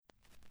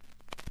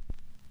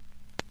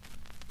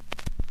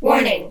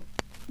Warning!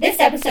 This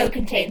episode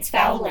contains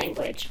foul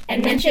language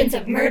and mentions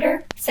of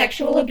murder,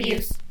 sexual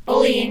abuse,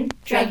 bullying,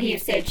 drug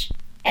usage,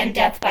 and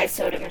death by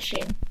soda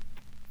machine.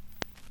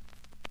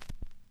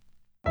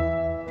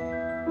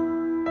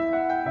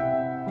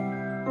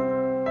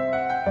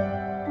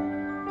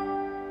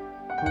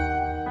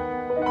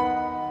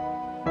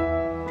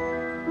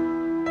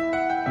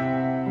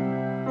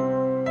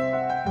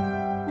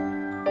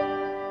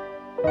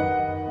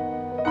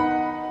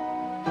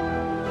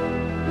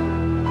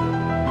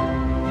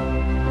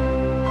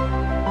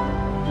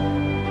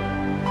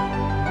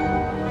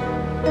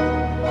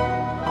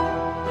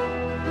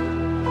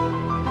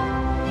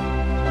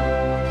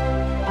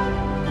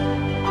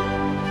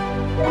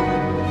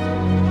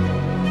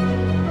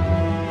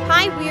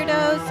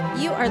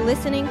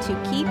 Listening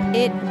to Keep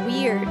It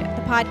Weird,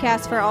 the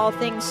podcast for all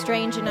things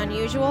strange and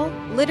unusual,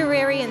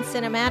 literary and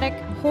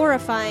cinematic,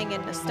 horrifying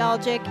and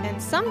nostalgic,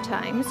 and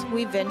sometimes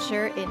we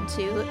venture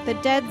into the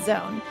dead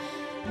zone.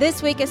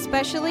 This week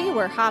especially,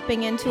 we're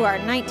hopping into our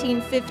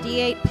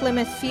 1958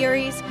 Plymouth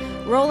Furies,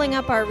 rolling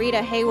up our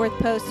Rita Hayworth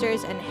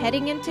posters, and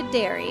heading into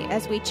Derry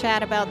as we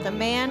chat about the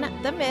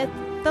man, the myth,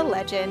 the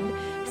legend,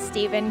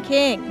 Stephen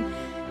King.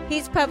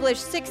 He's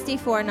published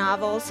 64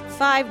 novels,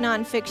 5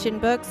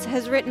 nonfiction books,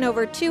 has written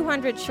over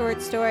 200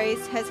 short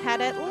stories, has had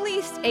at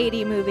least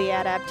 80 movie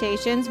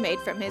adaptations made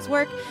from his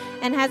work,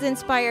 and has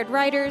inspired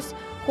writers,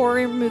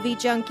 horror movie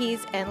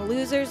junkies, and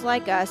losers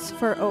like us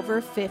for over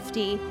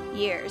 50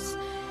 years.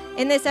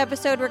 In this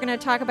episode, we're going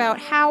to talk about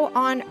how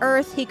on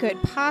earth he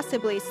could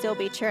possibly still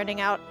be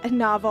churning out a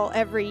novel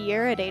every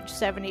year at age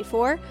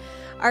 74,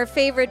 our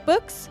favorite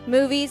books,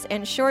 movies,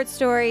 and short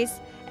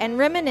stories, and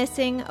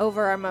reminiscing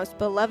over our most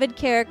beloved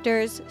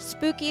characters,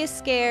 spookiest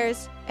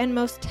scares, and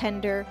most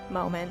tender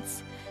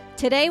moments.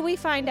 Today we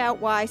find out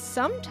why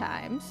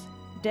sometimes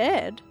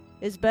dead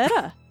is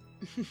better.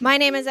 My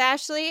name is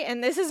Ashley,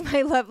 and this is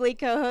my lovely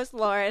co-host,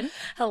 Lauren.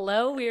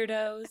 Hello,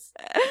 weirdos.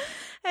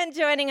 And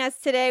joining us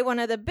today, one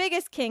of the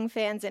biggest King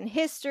fans in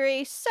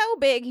history, so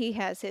big he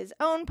has his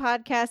own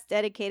podcast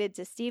dedicated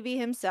to Stevie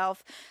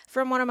himself.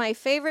 From one of my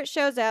favorite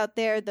shows out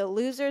there, the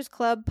Losers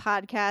Club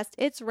podcast,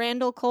 it's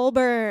Randall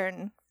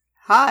Colburn.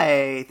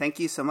 Hi, thank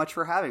you so much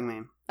for having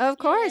me. Of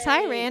course. Yay.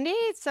 Hi, Randy.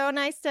 It's so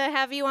nice to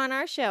have you on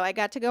our show. I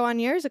got to go on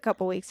yours a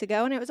couple weeks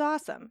ago, and it was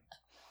awesome.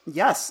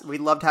 Yes, we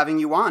loved having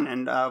you on,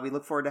 and we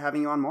look forward to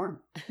having you on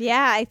more.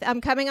 Yeah, I'm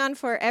coming on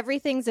for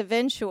Everything's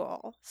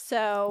Eventual.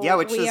 So yeah,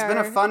 which has been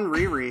a fun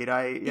reread.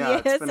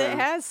 Yes, it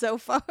has so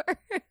far.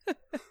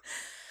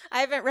 I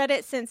haven't read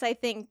it since, I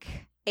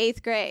think,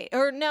 8th grade.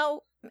 Or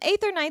no,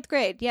 8th or 9th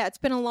grade. Yeah, it's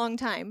been a long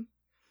time.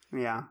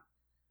 Yeah.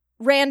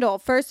 Randall,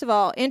 first of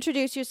all,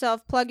 introduce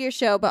yourself, plug your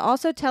show, but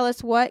also tell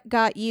us what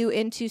got you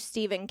into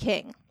Stephen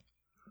King.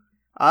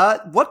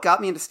 What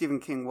got me into Stephen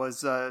King was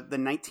the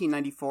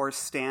 1994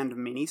 Stand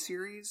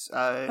miniseries,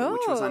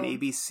 which was on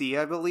ABC,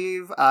 I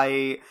believe.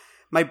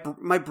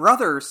 My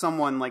brother,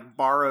 someone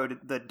borrowed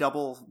the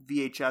double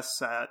VHS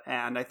set,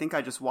 and I think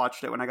I just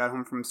watched it when I got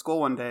home from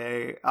school one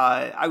day.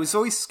 I was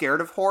always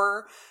scared of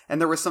horror,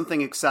 and there was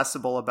something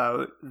accessible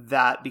about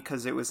that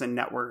because it was a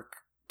network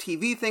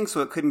TV thing,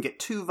 so it couldn't get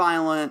too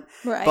violent,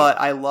 right. But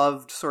I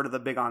loved sort of the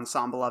big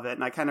ensemble of it,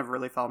 and I kind of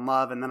really fell in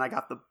love, and then I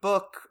got the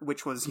book,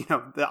 which was,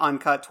 the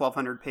uncut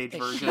 1,200-page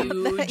version.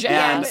 Huge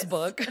ass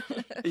book.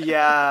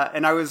 Yeah,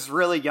 and I was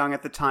really young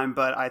at the time,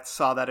 but I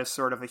saw that as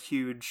sort of a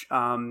huge,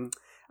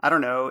 I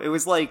don't know, it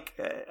was like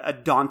a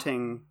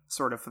daunting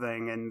sort of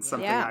thing, and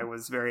something I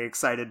was very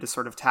excited to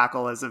sort of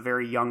tackle as a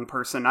very young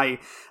person. I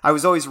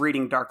was always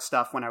reading dark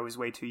stuff when I was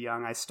way too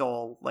young. I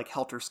stole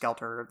Helter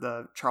Skelter,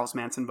 the Charles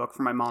Manson book,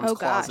 from my mom's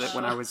closet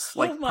when I was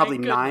probably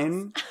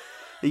 9.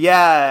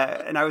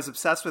 Yeah, and I was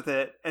obsessed with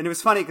it. And it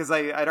was funny because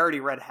I'd already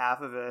read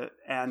half of it.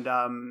 And,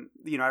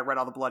 I read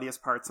all the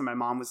bloodiest parts. And my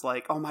mom was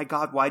like, oh my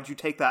God, why'd you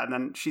take that? And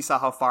then she saw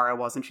how far I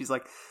was. And she's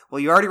like, well,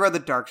 you already read the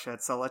dark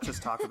shit, so let's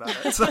just talk about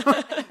it.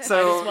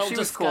 So she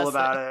was cool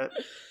about it.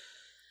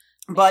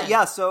 But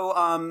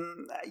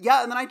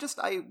and then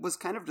I was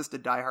kind of just a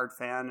diehard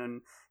fan.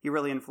 And he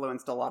really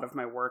influenced a lot of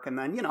my work. And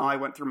then, I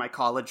went through my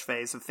college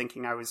phase of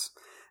thinking I was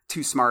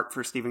too smart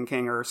for Stephen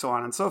King or so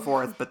on and so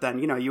forth. But then,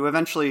 you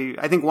eventually,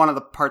 I think one of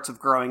the parts of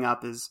growing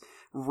up is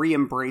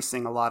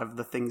re-embracing a lot of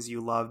the things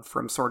you loved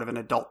from sort of an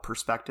adult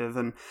perspective.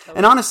 And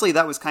honestly,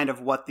 that was kind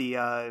of what the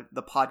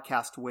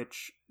podcast,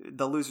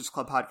 the Losers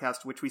Club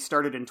podcast, which we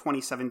started in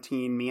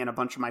 2017, me and a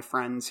bunch of my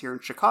friends here in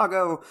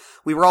Chicago,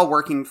 we were all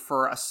working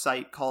for a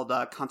site called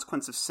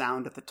Consequence of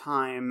Sound at the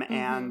time. Mm-hmm.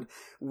 And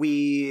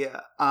we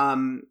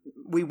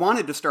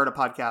wanted to start a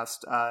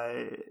podcast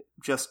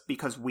just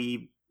because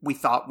we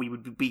thought we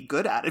would be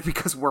good at it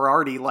because we're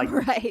already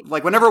right.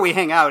 Whenever we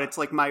hang out, it's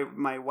like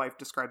my wife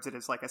describes it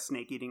as like a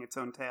snake eating its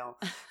own tail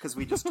because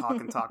we just talk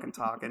and talk and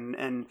talk.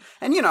 And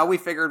we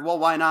figured, well,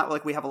 why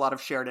not? We have a lot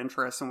of shared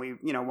interests, and we,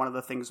 one of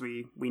the things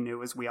we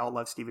knew is we all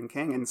love Stephen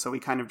King. And so we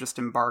kind of just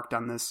embarked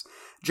on this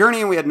journey,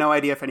 and we had no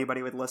idea if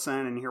anybody would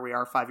listen. And here we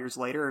are 5 years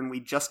later, and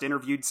we just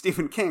interviewed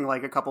Stephen King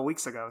a couple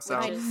weeks ago. So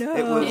I know.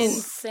 it was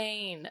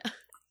insane.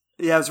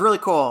 Yeah, it was really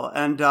cool,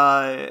 and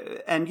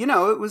you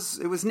know, it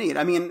was neat.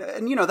 I mean,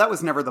 and you know, that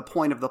was never the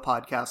point of the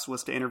podcast,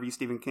 was to interview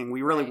Stephen King.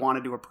 We really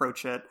wanted to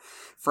approach it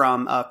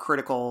from a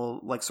critical,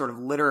 like, sort of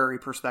literary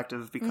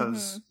perspective,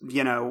 because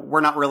you know,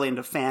 we're not really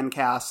into fan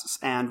casts,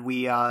 and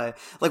we all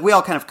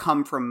kind of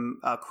come from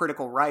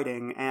critical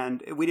writing,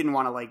 and we didn't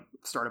want to like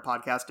start a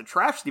podcast to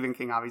trash Stephen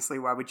King. Obviously,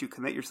 why would you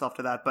commit yourself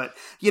to that? But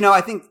you know,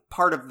 I think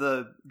part of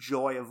the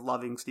joy of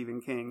loving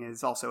Stephen King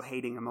is also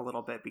hating him a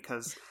little bit,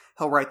 because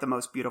he'll write the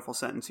most beautiful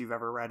sentence you've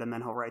ever read, and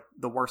then he'll write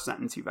the worst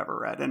sentence you've ever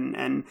read.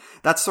 And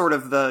that's sort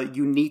of the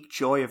unique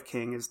joy of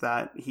King, is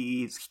that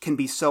he can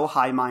be so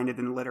high-minded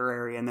and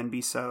literary, and then be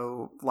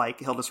so, like,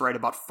 he'll just write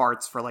about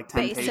farts for like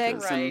 10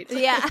 pages. Right.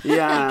 Yeah. He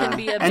can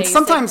be a and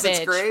sometimes bitch,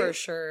 it's great. for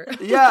sure.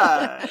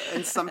 Yeah.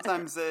 And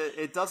sometimes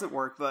it doesn't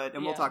work,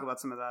 and we'll talk about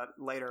some of that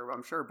later,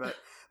 I'm sure. But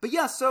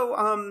yeah,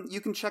 so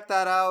you can check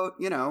that out,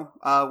 you know,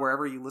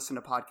 wherever you listen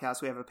to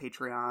podcasts. We have a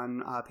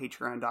Patreon,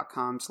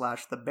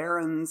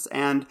 patreon.com/thebarons.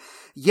 And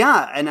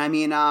yeah, and I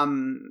mean,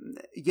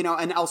 you know,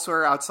 and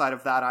elsewhere outside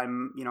of that,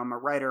 I'm a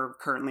writer.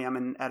 Currently, I'm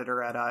an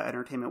editor at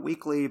Entertainment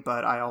Weekly,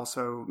 but I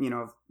also, you know,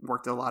 have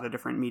worked at a lot of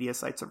different media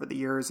sites over the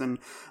years. And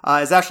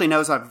as Ashley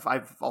knows,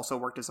 I've also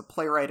worked as a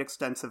playwright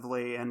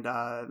extensively, and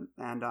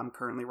I'm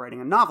currently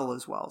writing a novel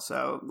as well.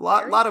 So a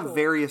lot of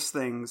various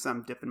things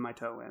I'm dipping my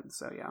toe in.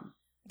 So yeah.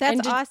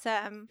 That's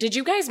awesome. Did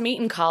you guys meet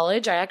in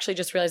college? I actually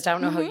just realized I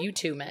don't know how you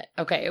two met.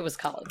 Okay, it was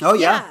college. Oh,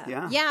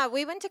 yeah. Yeah,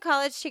 we went to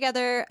college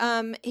together.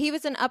 He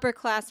was an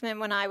upperclassman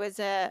when I was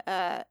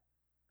a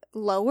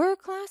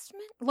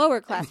lowerclassman,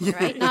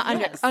 right? Not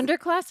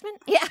underclassman.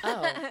 Yeah.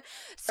 Oh.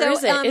 So or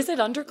is it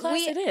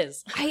underclass? It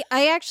is.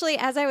 I actually,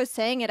 as I was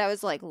saying it, I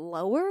was like,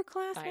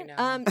 lowerclassman.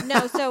 I know.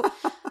 No. So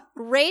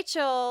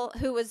Rachel,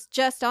 who was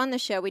just on the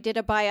show, we did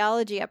a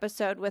biology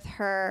episode with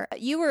her.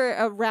 You were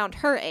around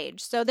her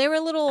age, so they were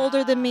a little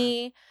older than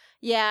me.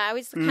 Yeah, I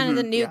was kind of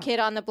the new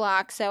kid on the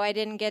block, so I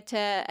didn't get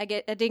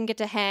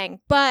to hang.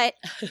 But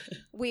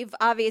we've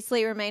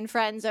obviously remained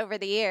friends over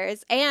the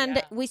years,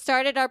 and we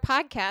started our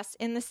podcast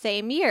in the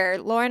same year.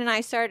 Lauren and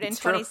I started in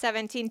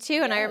 2017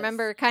 too, and I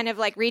remember kind of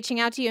like reaching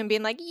out to you and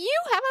being like,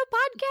 "You have a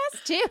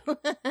podcast too."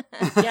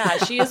 Yeah,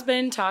 she has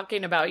been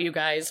talking about you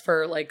guys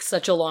for like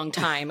such a long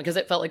time, because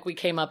it felt like we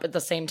came up at the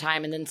same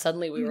time, and then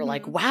suddenly we were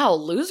like, "Wow,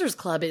 Losers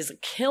Club is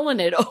killing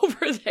it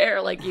over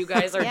there!" Like, you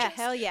guys are,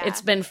 hell yeah!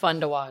 It's been fun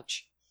to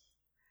watch.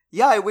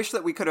 Yeah, I wish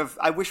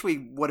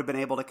we would have been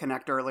able to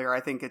connect earlier.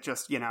 I think it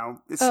just, you know,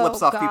 it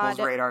slips off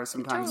people's radars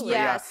sometimes. Totally.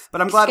 Yes. But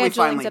I'm glad we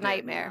finally did. Scheduling's a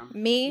nightmare. You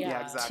know? Me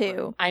exactly.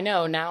 too. I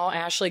know. Now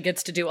Ashley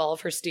gets to do all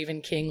of her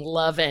Stephen King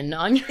loving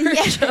on your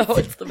show.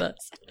 It's the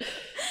best.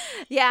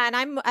 Yeah, and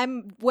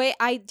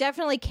I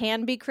definitely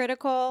can be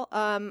critical.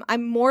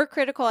 I'm more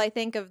critical, I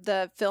think, of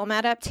the film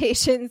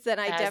adaptations than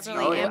I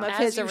definitely am of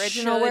his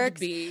original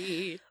works.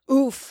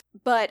 Oof.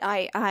 But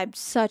I'm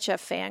such a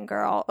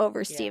fangirl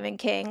over Stephen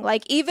King.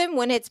 Like, even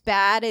when it's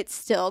bad, it's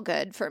still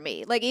good for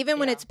me. Like, even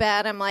when it's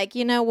bad, I'm like,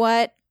 you know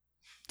what?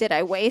 Did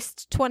I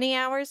waste 20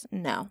 hours?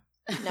 No,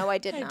 I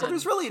did not.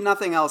 There's really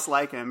nothing else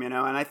like him, you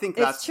know, and I think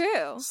that's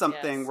true.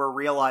 Something we're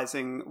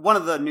realizing. One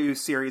of the new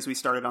series we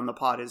started on the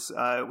pod is,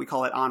 we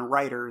call it On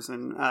Writers,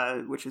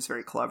 and which is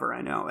very clever,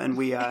 I know. And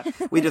we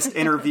just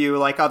interview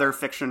like other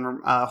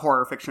fiction,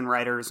 horror fiction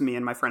writers, me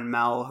and my friend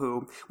Mel,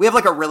 who we have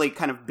like a really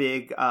kind of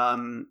big,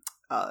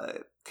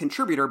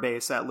 contributor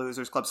base at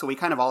Losers Club, so we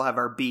kind of all have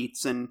our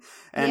beats, and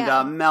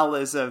Mel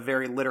is a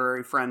very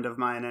literary friend of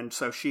mine, and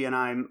so she and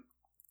I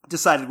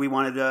decided we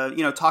wanted to,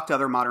 you know, talk to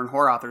other modern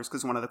horror authors,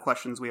 because one of the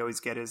questions we always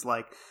get is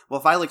like, well,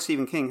 if I like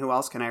Stephen King, who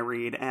else can I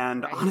read?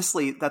 And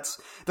honestly,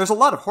 there's a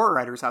lot of horror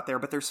writers out there,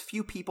 but there's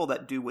few people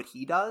that do what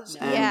he does.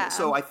 And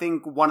so I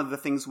think one of the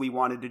things we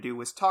wanted to do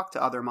was talk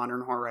to other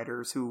modern horror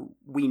writers who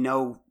we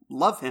know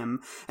love him,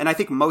 and I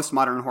think most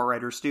modern horror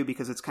writers do,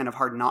 because it's kind of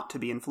hard not to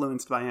be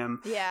influenced by him.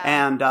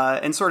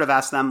 And sort of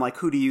ask them, like,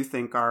 who do you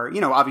think are,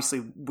 you know,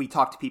 obviously we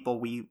talk to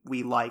people we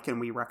like and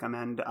we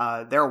recommend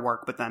their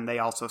work, but then they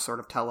also sort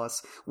of tell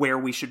us where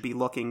we should be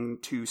looking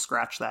to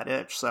scratch that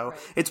itch. So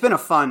it's been a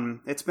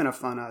fun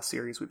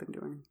series we've been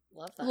doing.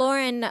 Love that.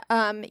 Lauren,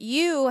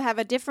 you have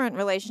a different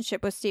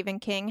relationship with Stephen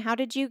King. How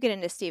did you get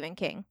into Stephen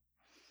King?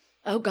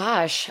 Oh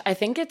gosh, I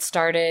think it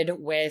started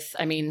with,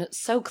 I mean,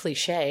 so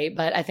cliche,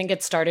 but I think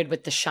it started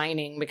with The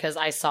Shining, because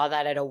I saw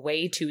that at a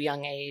way too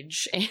young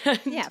age. And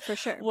yeah, for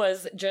sure.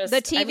 Was just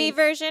the TV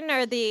version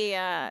or the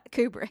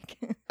Kubrick?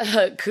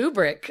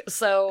 Kubrick.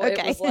 So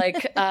it was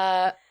like,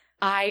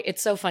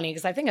 it's so funny,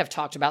 because I think I've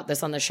talked about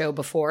this on the show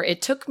before.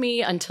 It took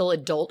me until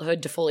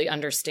adulthood to fully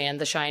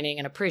understand The Shining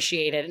and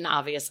appreciate it, and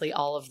obviously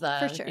all of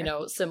the, you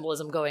know,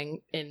 symbolism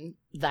going in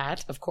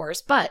that, of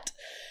course. But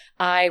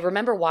I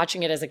remember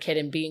watching it as a kid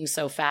and being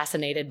so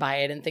fascinated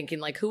by it and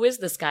thinking, like, who is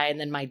this guy? And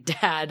then my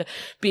dad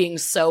being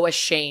so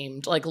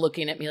ashamed, like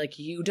looking at me like,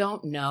 you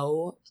don't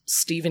know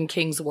Stephen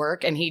King's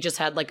work? And he just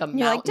had like a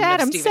mountain Dad,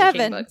 of I'm Stephen 7.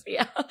 King books.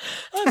 Yeah,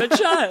 I'm a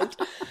child.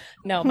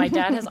 No, my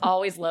dad has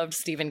always loved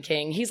Stephen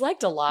King. He's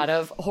liked a lot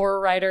of horror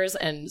writers.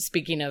 And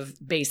speaking of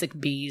basic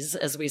Bs,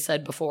 as we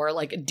said before,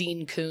 like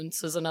Dean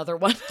Koontz is another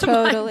one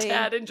totally. My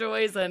dad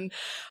enjoys. And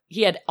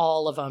he had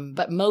all of them.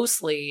 But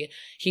mostly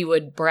he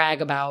would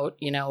brag about,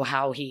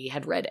 how he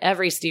had read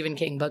every Stephen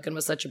King book and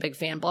was such a big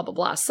fan, blah, blah,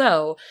 blah.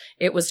 So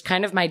it was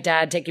kind of my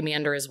dad taking me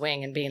under his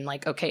wing and being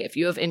like, okay, if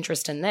you have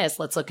interest in this,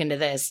 let's look into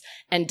this.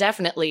 And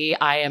definitely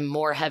I am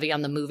more heavy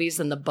on the movies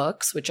than the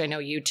books, which I know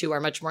you two are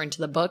much more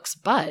into the books,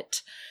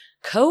 but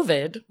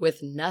COVID,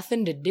 with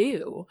nothing to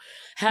do,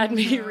 had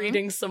me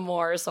reading some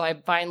more. So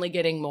I'm finally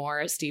getting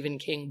more Stephen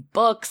King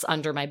books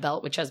under my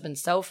belt, which has been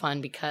so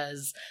fun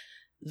because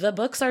the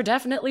books are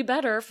definitely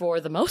better for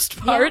the most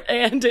part.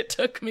 Yeah. And it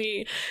took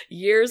me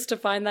years to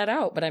find that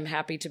out, but I'm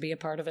happy to be a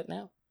part of it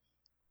now.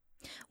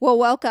 Well,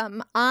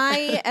 welcome.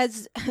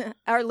 As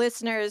our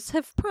listeners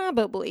have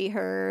probably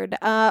heard,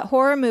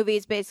 horror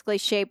movies basically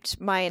shaped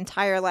my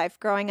entire life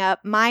growing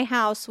up. My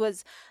house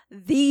was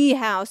the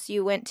house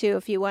you went to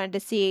if you wanted to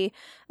see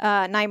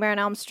Nightmare on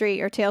Elm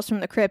Street or Tales from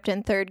the Crypt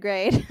in third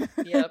grade.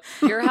 Yep.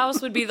 Your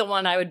house would be the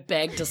one I would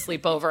beg to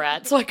sleep over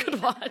at so I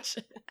could watch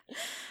it.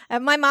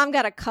 And my mom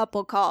got a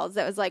couple calls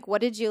that was like, what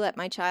did you let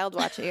my child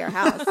watch at your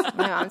house?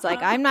 My mom's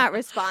like, I'm not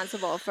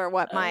responsible for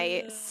what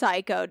my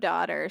psycho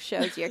daughter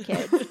shows your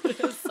kids.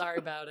 Sorry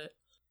about it.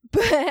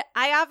 But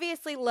I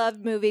obviously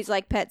loved movies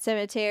like Pet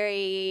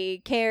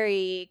Sematary,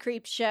 Carrie,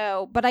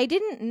 Creepshow, but I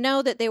didn't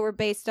know that they were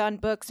based on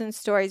books and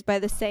stories by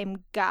the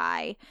same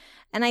guy.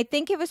 And I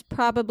think it was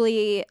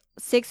probably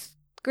 6th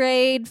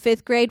grade,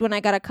 5th grade when I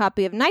got a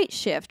copy of Night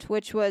Shift,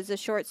 which was a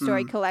short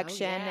story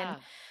collection. Oh, yeah. And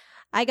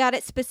I got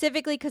it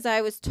specifically because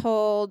I was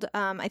told,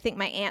 I think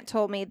my aunt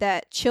told me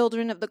that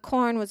Children of the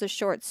Corn was a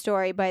short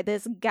story by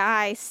this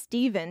guy,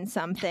 Stephen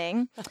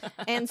something.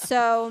 And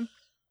so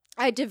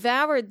I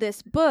devoured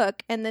this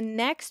book, and the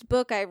next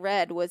book I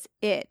read was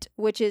It,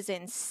 which is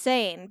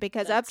insane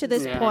because up to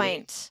this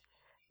point,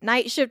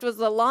 Night Shift was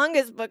the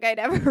longest book I'd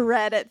ever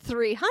read at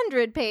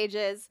 300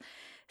 pages.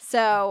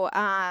 So,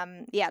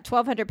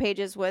 1,200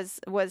 pages was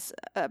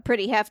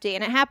pretty hefty,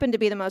 and it happened to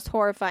be the most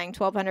horrifying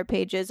 1,200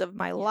 pages of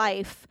my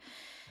life.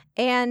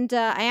 And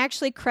I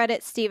actually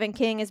credit Stephen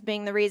King as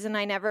being the reason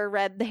I never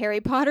read the Harry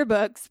Potter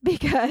books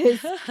because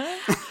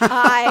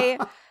I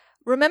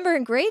remember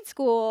in grade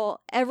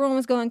school, everyone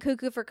was going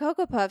cuckoo for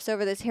Cocoa Puffs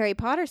over this Harry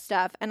Potter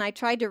stuff, and I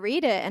tried to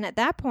read it, and at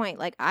that point,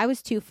 I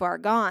was too far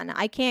gone.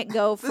 I can't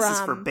go from... This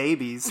is for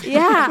babies.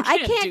 Yeah, I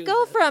can't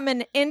go from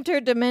an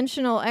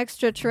interdimensional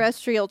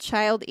extraterrestrial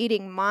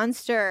child-eating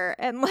monster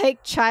and,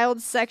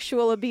 child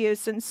sexual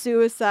abuse and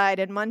suicide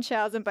and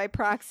Munchausen by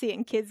proxy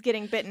and kids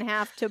getting bit in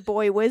half to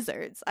boy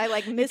wizards. I,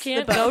 missed the boat.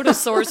 You can't go to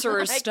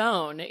Sorcerer's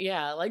Stone.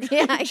 Yeah, I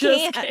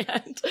just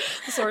can't.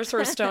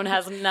 Sorcerer's Stone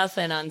has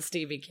nothing on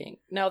Stevie King.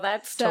 No,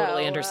 that's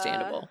totally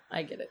understandable.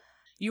 I get it.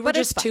 You were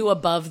just too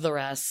above the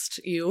rest.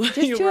 You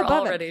were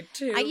already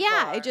too far.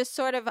 I just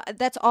sort of,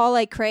 that's all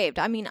I craved.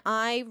 I mean,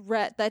 I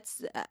read,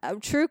 that's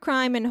true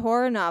crime and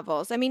horror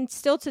novels. I mean,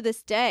 still to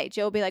this day,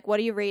 Joe will be like, what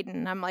are you reading?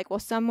 And I'm like, well,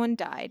 someone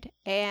died.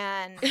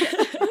 And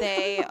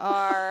they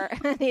are,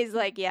 and he's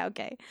like, yeah,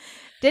 okay.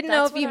 Didn't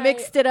know if you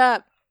mixed it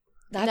up.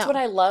 That's what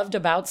I loved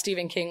about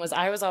Stephen King was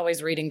I was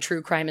always reading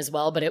true crime as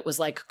well, but it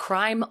was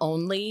crime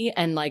only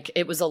and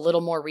it was a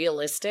little more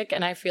realistic.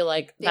 And I feel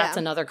like that's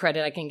another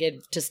credit I can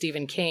give to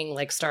Stephen King,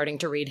 starting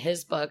to read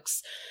his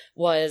books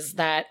was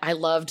that I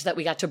loved that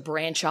we got to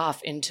branch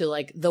off into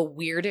the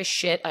weirdest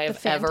shit I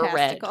have ever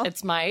read.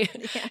 It's my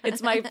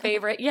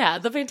favorite. Yeah,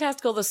 the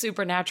fantastical, the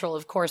supernatural,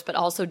 of course, but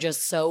also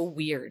just so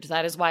weird.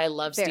 That is why I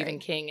love Stephen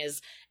King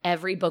is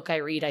every book I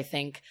read, I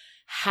think,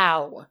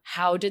 How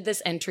did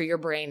this enter your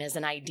brain as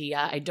an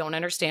idea? I don't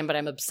understand, but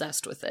I'm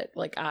obsessed with it.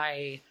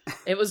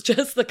 It was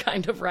just the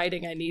kind of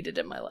writing I needed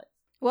in my life.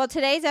 Well,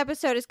 today's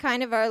episode is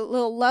kind of our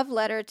little love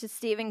letter to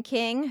Stephen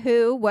King,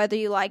 who, whether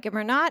you like him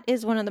or not,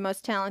 is one of the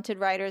most talented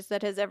writers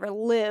that has ever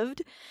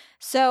lived.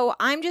 So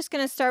I'm just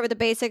going to start with the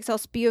basics. I'll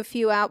spew a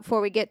few out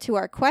before we get to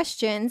our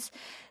questions.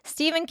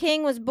 Stephen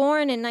King was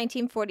born in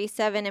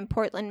 1947 in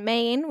Portland,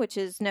 Maine, which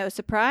is no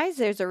surprise.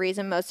 There's a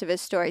reason most of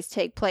his stories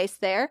take place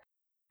there.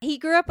 He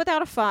grew up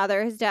without a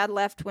father. His dad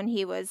left when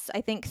he was, I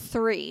think,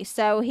 3.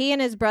 So he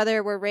and his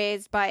brother were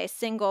raised by a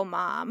single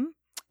mom.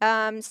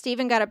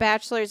 Stephen got a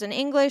bachelor's in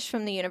English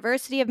from the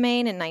University of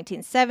Maine in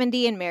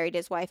 1970 and married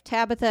his wife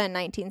Tabitha in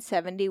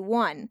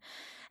 1971.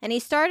 And he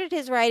started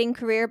his writing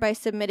career by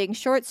submitting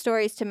short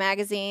stories to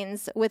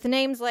magazines with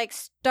names like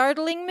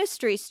Startling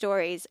Mystery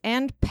Stories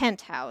and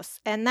Penthouse.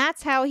 And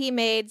that's how he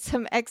made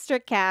some extra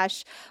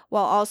cash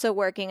while also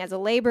working as a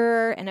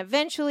laborer and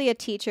eventually a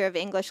teacher of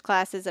English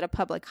classes at a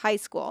public high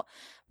school.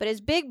 But his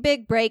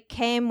big break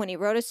came when he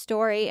wrote a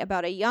story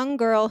about a young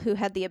girl who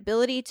had the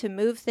ability to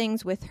move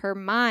things with her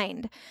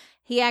mind.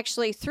 He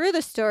actually threw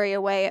the story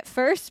away at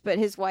first, but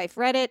his wife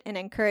read it and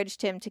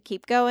encouraged him to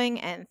keep going,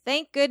 and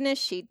thank goodness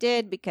she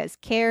did, because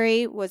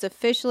Carrie was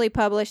officially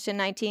published in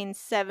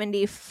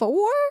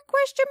 1974, ?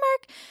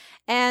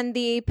 And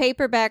the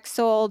paperback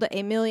sold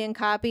 1 million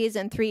copies,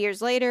 and 3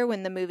 years later,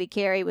 when the movie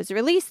Carrie was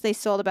released, they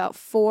sold about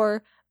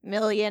 4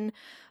 million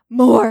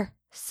More.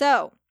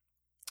 So,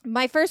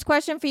 my first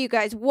question for you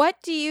guys,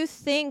 what do you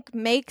think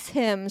makes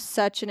him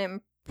such an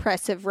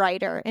impressive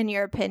writer, in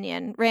your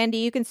opinion? Randy,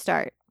 you can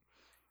start.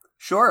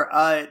 Sure.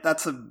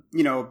 That's a big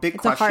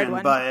it's question, a hard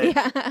one.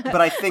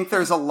 but I think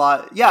there's a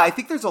lot. Yeah, I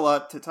think there's a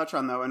lot to touch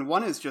on though, and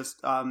one is just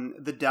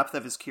the depth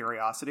of his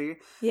curiosity,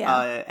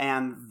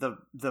 and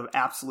the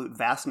absolute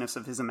vastness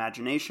of his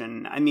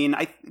imagination. I mean,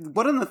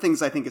 one of the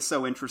things I think is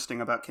so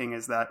interesting about King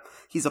is that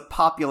he's a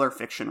popular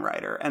fiction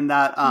writer, and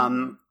that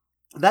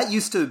that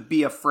used to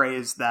be a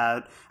phrase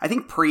that I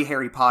think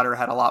pre-Harry Potter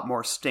had a lot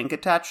more stink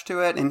attached to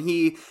it, and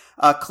he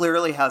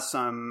clearly has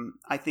some,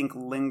 I think,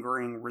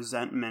 lingering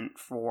resentment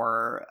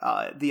for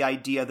the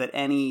idea that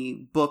any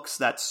books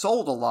that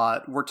sold a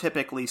lot were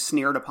typically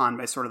sneered upon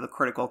by sort of the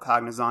critical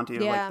cognoscenti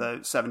of like the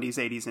 70s,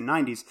 80s, and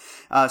 90s.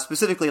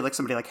 Specifically, like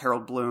somebody like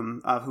Harold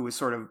Bloom, who was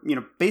sort of,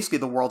 basically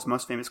the world's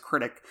most famous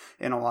critic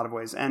in a lot of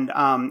ways, and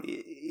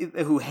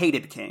who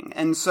hated King.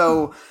 And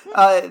so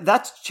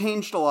that's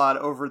changed a lot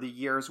over the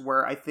years,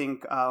 where I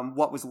think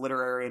what was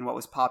literary and what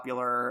was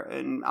popular,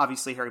 and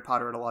obviously Harry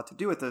Potter had a lot to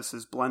do with this,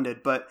 is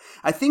blended. But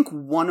I think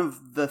one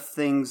of the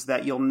things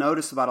that you'll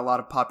notice about a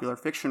lot of popular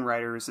fiction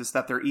writers is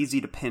that they're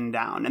easy to pin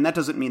down. And that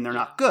doesn't mean they're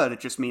not good.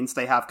 It just means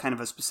they have kind of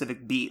a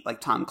specific beat,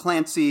 like Tom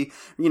Clancy,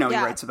 he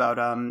writes about,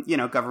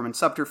 government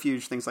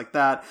subterfuge, things like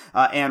that.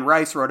 Anne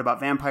Rice wrote about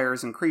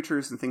vampires and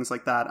creatures and things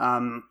like that.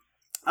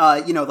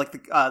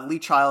 Lee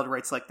Child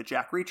writes like the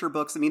Jack Reacher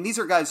books. I mean, these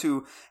are guys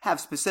who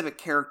have specific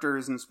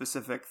characters and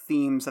specific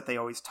themes that they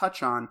always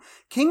touch on.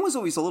 King was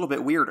always a little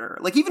bit weirder.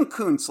 Like even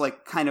Kuntz,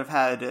 kind of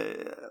had,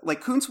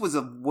 Kuntz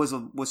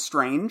was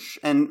strange,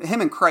 and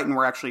him and Crichton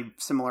were actually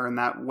similar in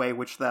that way,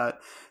 which that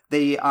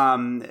they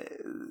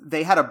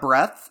had a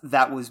breadth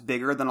that was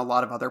bigger than a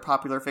lot of other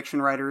popular fiction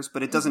writers,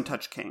 but it doesn't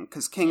touch King,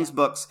 because King's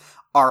books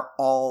are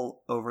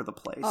all over the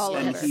place.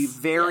 And he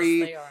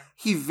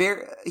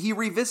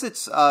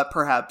revisits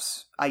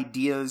perhaps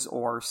ideas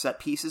or set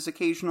pieces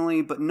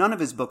occasionally, but none of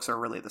his books are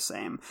really the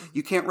same.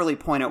 You can't really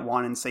point at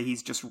one and say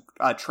he's just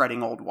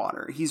treading old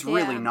water. He's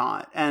really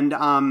not. And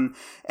I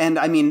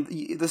mean,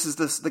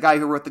 the guy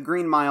who wrote The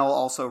Green Mile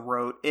also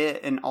wrote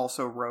it, and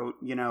also wrote,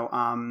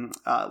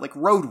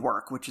 Road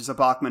Work, which is a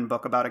Bachman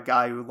book about a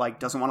guy who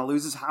doesn't want to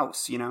lose his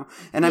house,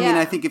 And I mean,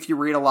 I think if you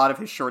read a lot of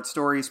his short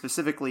stories,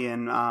 specifically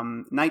in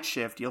Night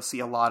Shift, you'll see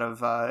a lot of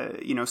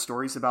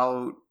stories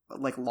about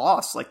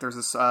loss. Like there's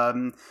this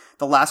The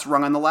Last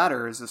Rung on the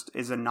Ladder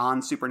is a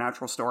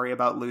non-supernatural story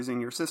about losing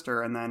your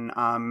sister, and then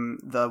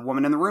The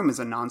Woman in the Room is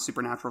a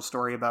non-supernatural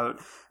story about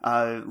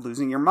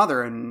losing your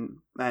mother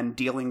and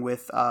dealing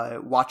with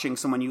watching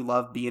someone you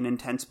love be in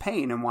intense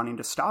pain and wanting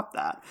to stop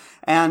that.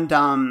 And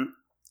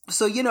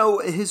so,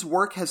 his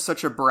work has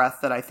such a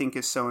breadth that I think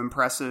is so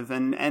impressive.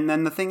 And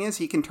then the thing is,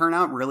 he can turn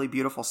out really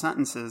beautiful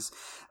sentences.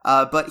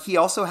 But he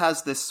also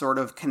has this sort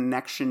of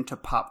connection to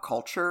pop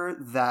culture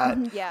that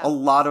a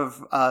lot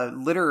of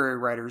literary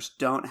writers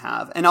don't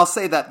have. And I'll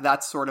say that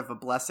that's sort of a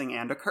blessing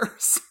and a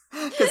curse.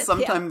 Because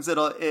sometimes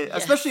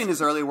especially in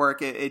his early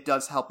work, it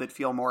does help it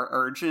feel more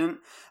urgent.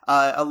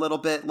 A little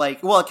bit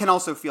it can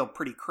also feel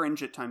pretty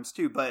cringe at times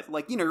too. But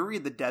you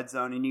read The Dead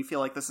Zone and you feel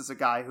like this is a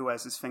guy who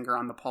has his finger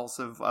on the pulse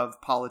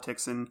of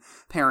politics and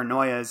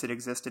paranoia as it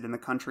existed in the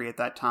country at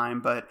that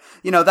time. But,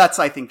 that's,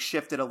 I think,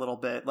 shifted a little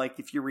bit. Like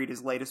if you read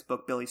his latest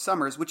book, Billy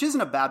Summers, which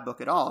isn't a bad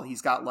book at all.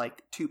 He's got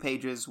 2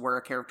 pages where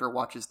a character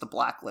watches The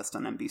Blacklist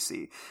on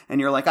NBC.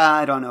 And you're like,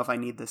 I don't know if I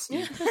need this,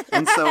 Steve.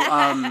 And so,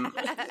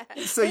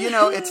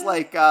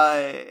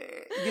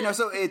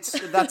 it's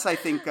that's, I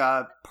think,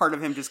 part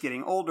of him just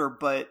getting older.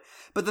 But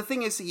the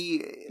thing is,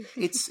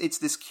 it's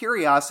this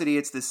curiosity,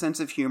 it's this sense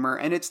of humor,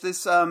 and it's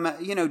this,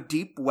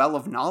 deep well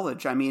of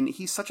knowledge. I mean,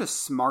 he's such a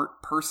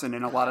smart person,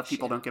 and a lot of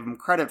people don't give him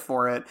credit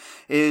for it,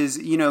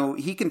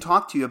 he can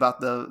talk to you about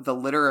the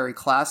literary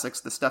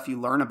classics, the stuff you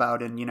learn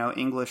about in,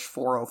 English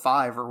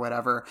 405 or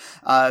whatever.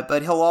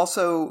 But he'll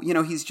also,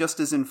 he's just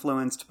as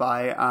influenced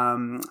by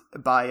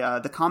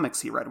the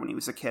comics he read when he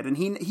was a kid. And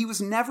he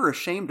was never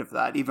ashamed of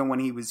that, even when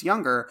he was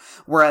younger,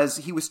 whereas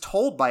he was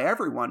told by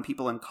everyone,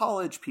 people in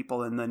college,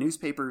 people in the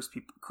newspapers,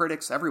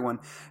 critics, everyone,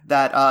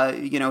 that,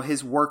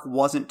 his work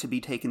wasn't to be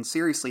taken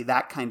seriously.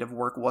 That kind of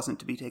work wasn't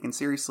to be taken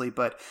seriously,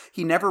 but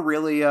he never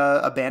really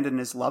abandoned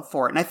his love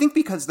for it. And I think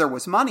because there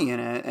was money in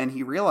it, and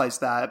he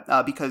realized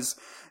that because,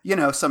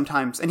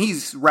 sometimes, and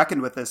he's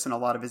reckoned with this in a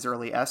lot of his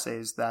early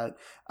essays, that,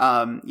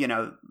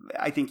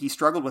 I think he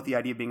struggled with the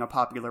idea of being a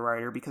popular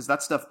writer because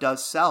that stuff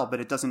does sell,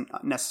 but it doesn't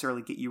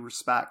necessarily get you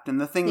respect.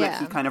 And the thing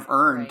that he kind of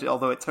earned,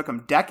 although it took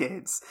him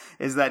decades,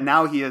 is that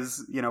now he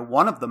is,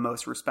 one of the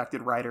most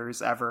respected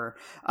writers ever.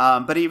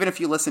 But even if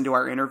you listen to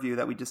our interview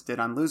that we just did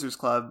on Losers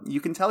Club,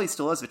 you can tell he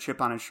still has a chip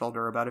on his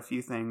shoulder about a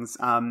few things,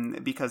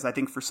 because I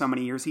think for so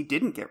many years he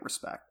didn't get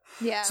respect.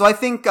 Yeah. So I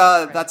think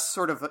that's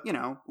sort of,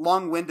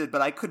 long-winded,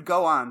 but I could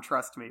go on,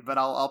 trust me, but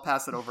I'll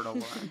pass it over to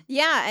Lauren.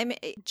 Yeah,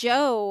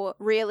 Joe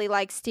really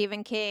likes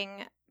Stephen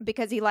King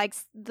because he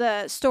likes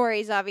the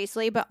stories,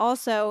 obviously, but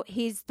also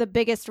he's the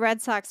biggest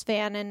Red Sox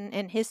fan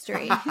in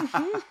history.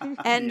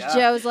 And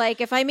Joe's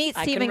like, if I meet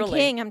Stephen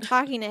King, I'm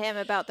talking to him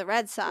about the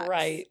Red Sox.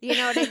 Right. You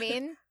know what I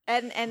mean?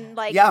 And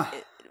like,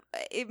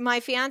 my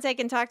fiance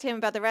can talk to him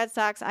about the Red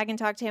Sox. I can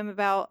talk to him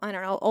about, I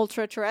don't know,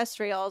 ultra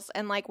terrestrials,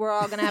 and like we're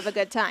all gonna have a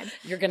good time.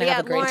 You're gonna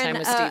have a great time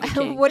with Stephen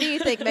King. What do you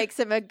think makes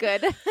him a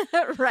good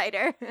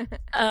writer?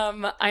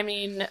 I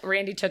mean,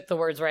 Randy took the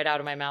words right out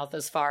of my mouth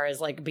as far as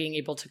like being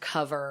able to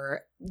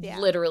cover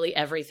literally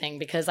everything,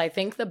 because I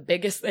think the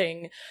biggest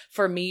thing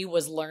for me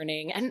was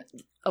learning. And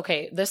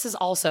okay, this is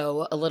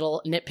also a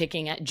little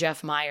nitpicking at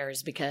Jeff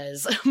Myers,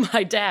 because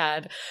my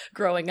dad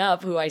growing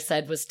up, who I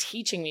said was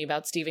teaching me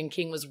about Stephen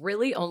King, was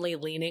really only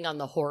leaning on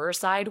the horror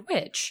side,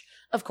 which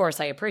of course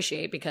I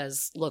appreciate,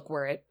 because look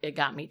where it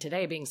got me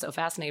today, being so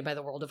fascinated by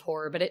the world of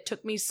horror. But it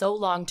took me so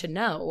long to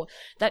know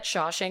that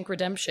Shawshank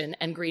Redemption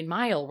and Green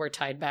Mile were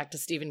tied back to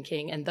Stephen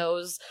King. And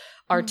those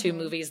are two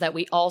movies that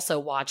we also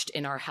watched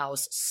in our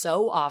house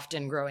so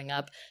often growing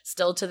up.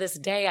 Still to this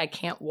day, I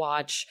can't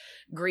watch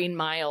Green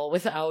Mile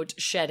without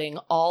shedding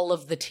all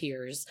of the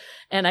tears.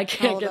 And I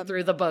can't get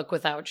through the book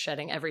without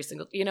shedding every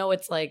single,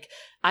 it's like,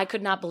 I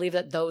could not believe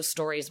that those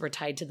stories were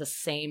tied to the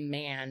same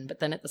man. But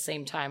then at the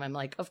same time, I'm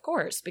like, of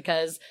course,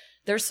 because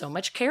there's so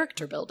much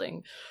character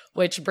building,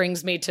 which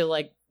brings me to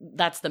like,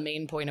 that's the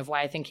main point of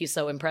why I think he's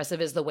so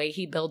impressive, is the way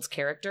he builds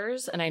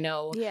characters. And I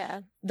know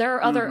there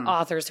are other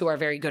authors who are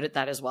very good at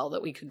that as well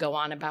that we could go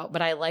on about.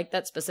 But I like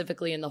that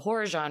specifically in the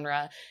horror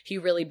genre, he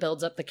really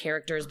builds up the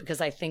characters, because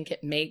I think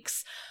it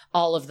makes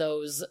all of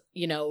those,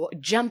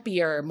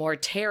 jumpier, more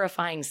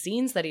terrifying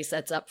scenes that he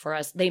sets up for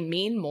us, they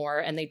mean more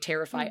and they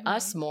terrify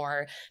us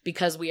more,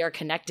 because we are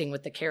connecting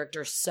with the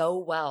character so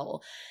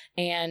well.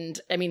 And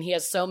I mean, he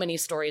has so many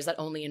stories that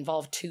only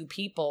involve two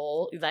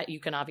people that you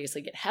can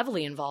obviously get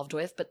heavily involved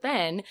with. But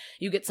then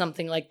you get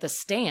something like The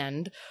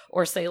Stand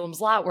or Salem's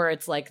Lot, where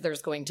it's like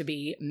there's going to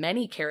be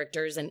many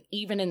characters. And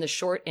even in the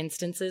short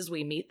instances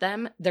we meet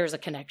them, there's a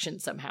connection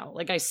somehow.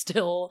 Like I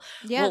still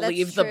will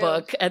leave the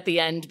book at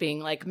the end being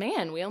like,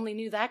 man, we only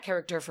knew that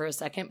character for a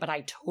second, but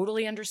I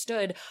totally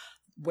understood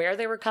where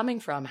they were coming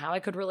from, how I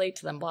could relate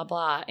to them, blah,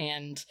 blah.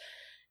 And,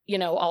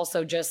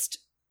 also just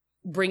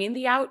bringing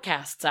the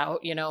outcasts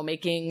out,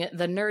 making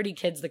the nerdy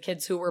kids, the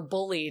kids who were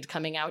bullied,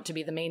 coming out to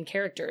be the main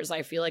characters.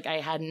 I feel like I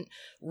hadn't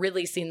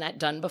really seen that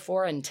done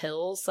before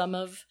until some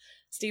of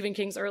Stephen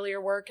King's earlier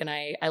work. And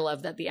I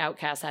love that the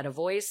outcast had a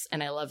voice.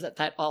 And I love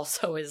that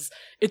also is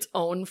its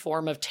own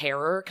form of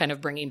terror, kind of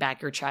bringing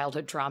back your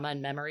childhood trauma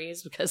and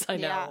memories, because I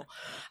know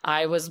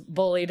I was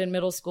bullied in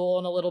middle school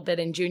and a little bit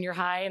in junior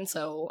high. And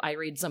so I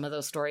read some of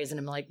those stories and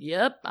I'm like,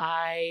 yep,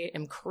 I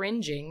am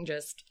cringing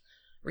just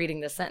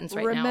reading this sentence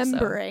right now.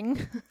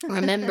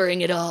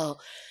 Remembering it all.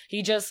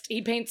 He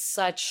paints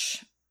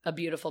such a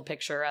beautiful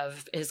picture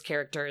of his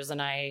characters. And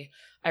I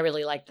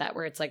really like that,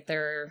 where it's like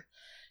they're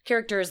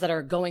characters that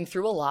are going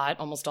through a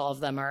lot. Almost all of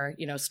them are,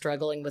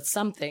 struggling with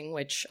something,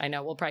 which I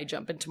know we'll probably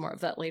jump into more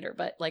of that later,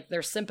 but like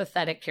they're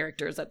sympathetic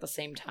characters at the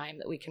same time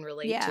that we can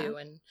relate to.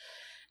 And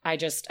I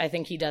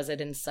think he does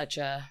it in such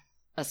a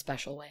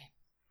special way.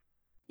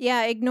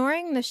 Yeah,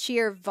 ignoring the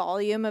sheer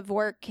volume of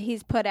work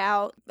he's put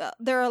out,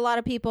 there are a lot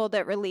of people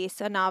that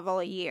release a novel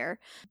a year.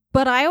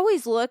 But I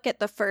always look at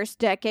the first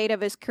decade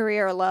of his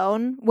career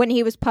alone when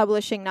he was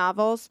publishing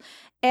novels.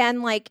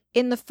 And like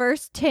in the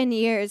first 10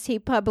 years, he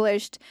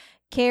published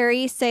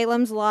Carrie,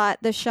 Salem's Lot,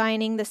 The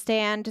Shining, The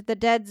Stand, The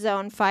Dead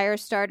Zone,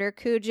 Firestarter,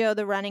 Cujo,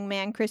 The Running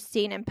Man,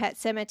 Christine, and Pet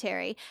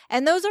Sematary.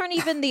 And those aren't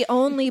even the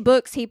only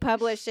books he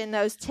published in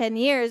those 10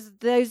 years.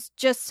 Those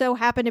just so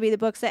happen to be the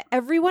books that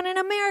everyone in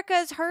America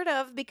has heard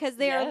of, because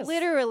they are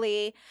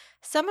literally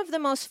some of the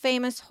most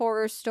famous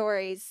horror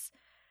stories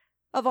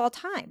of all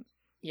time.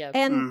 Yep.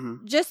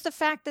 And just the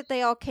fact that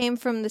they all came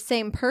from the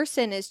same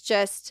person is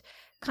just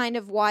kind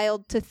of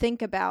wild to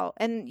think about.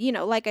 And,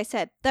 like I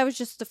said, that was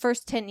just the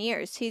first 10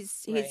 years.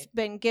 He's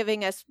been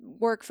giving us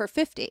work for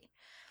 50.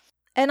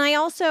 And I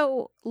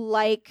also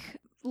like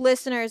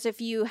listeners,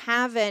 if you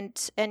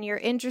haven't and you're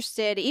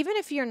interested, even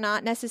if you're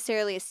not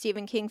necessarily a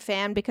Stephen King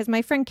fan, because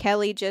my friend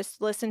Kelly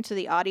just listened to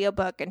the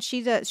audiobook, and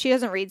she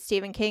doesn't read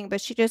Stephen King,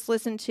 but she just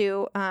listened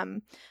to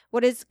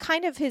what is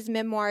kind of his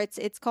memoir.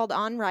 It's called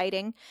On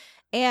Writing.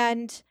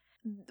 And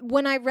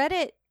when I read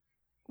it,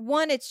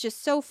 one, it's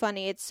just so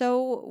funny. It's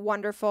so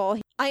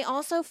wonderful. I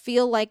also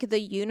feel like the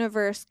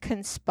universe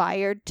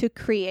conspired to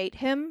create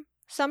him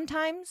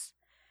sometimes.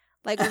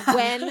 Like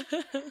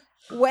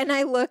when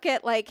I look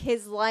at like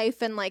his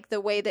life and like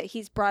the way that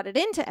he's brought it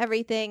into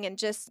everything, and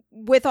just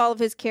with all of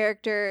his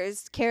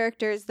characters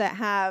that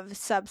have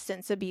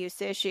substance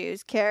abuse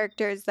issues,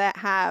 characters that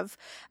have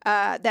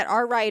that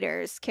are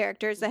writers,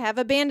 characters that have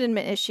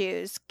abandonment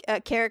issues,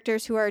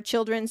 characters who are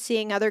children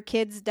seeing other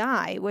kids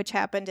die, which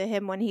happened to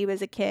him when he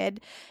was a kid.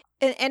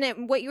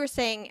 And what you were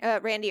saying,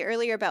 Randy,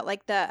 earlier about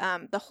like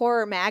the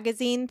horror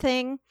magazine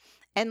thing,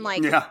 and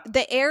like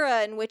the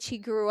era in which he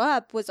grew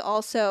up was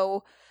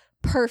also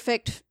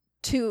perfect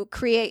to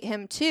create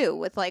him too,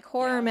 with like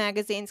horror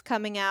magazines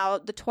coming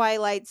out, the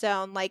Twilight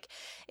Zone. Like,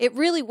 it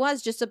really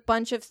was just a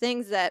bunch of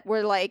things that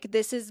were like,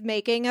 this is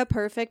making a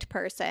perfect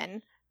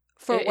person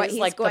for what he's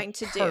like going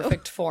to do.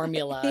 Perfect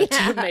formula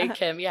to make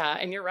him. Yeah.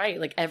 And you're right.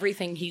 Like,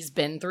 everything he's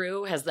been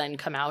through has then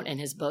come out in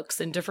his books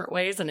in different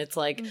ways. And it's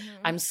like,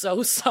 I'm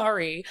so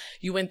sorry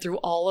you went through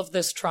all of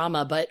this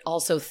trauma, but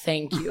also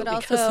thank you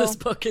because this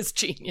book is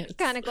genius.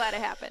 Kind of glad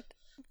it happened.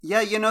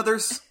 Yeah. You know,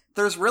 there's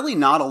really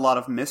not a lot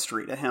of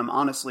mystery to him,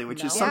 honestly,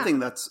 which is something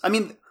that's, I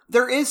mean,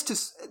 there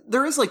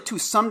is like to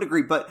some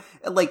degree, but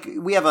like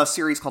we have a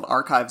series called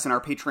Archives in our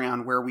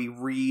Patreon where we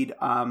read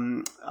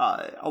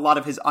a lot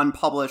of his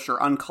unpublished or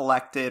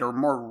uncollected or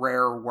more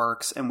rare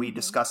works, and we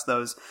discuss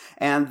those.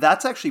 And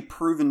that's actually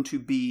proven to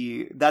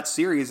be, that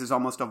series has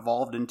almost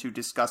evolved into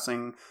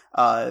discussing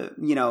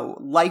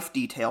life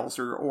details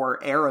or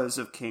eras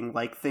of King,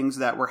 like things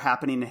that were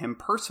happening to him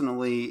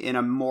personally in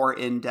a more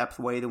in-depth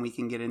way than we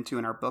can get into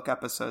in our book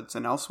episodes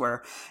and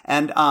elsewhere.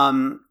 And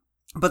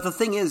but the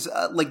thing is,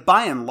 like,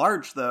 by and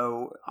large,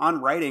 though, On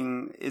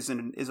Writing is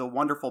a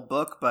wonderful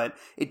book, but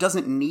it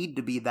doesn't need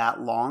to be that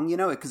long, you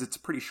know, because it's a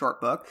pretty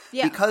short book.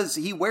 Yeah. Because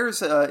he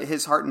wears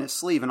his heart in his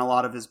sleeve in a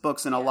lot of his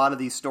books, and a lot of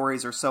these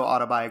stories are so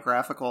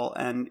autobiographical,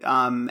 and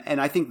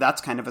I think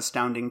that's kind of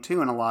astounding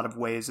too in a lot of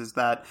ways. Is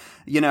that,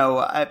 you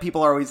know,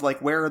 people are always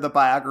like, where are the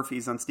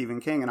biographies on Stephen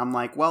King? And I'm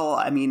like, well,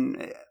 I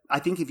mean, I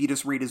think if you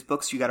just read his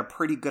books, you got a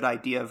pretty good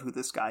idea of who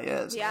this guy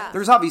is. Yeah.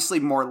 There's obviously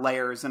more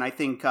layers. And I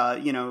think,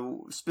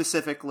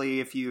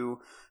 specifically if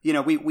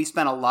we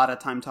spent a lot of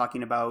time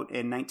talking about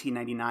in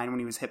 1999 when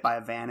he was hit by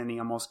a van and he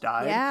almost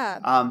died.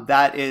 Yeah.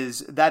 That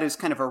is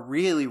kind of a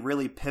really,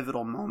 really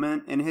pivotal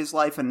moment in his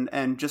life,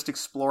 and just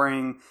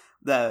exploring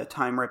the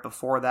time right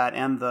before that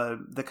and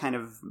the kind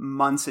of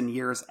months and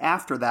years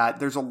after that.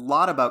 There's a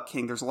lot about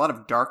King. There's a lot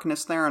of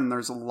darkness there, and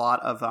there's a lot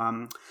of,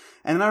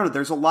 and I don't know,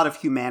 there's a lot of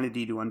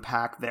humanity to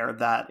unpack there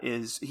that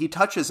he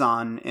touches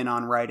on in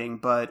On Writing,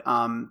 but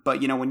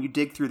you know, when you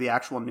dig through the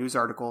actual news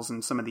articles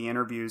and some of the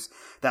interviews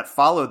that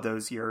followed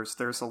those years,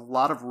 there's a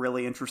lot of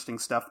really interesting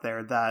stuff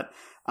there that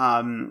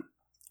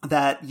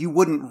you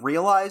wouldn't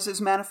realize is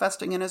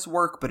manifesting in his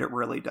work, but it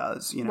really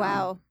does, you know.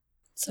 Wow.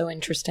 So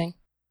interesting.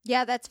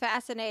 Yeah, that's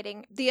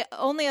fascinating. The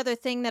only other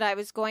thing that I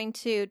was going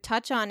to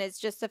touch on is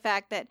just the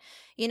fact that,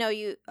 you know,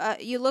 you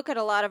look at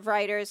a lot of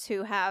writers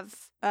who have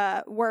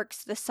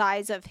works the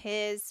size of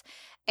his,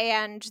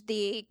 and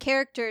the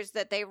characters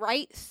that they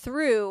write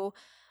through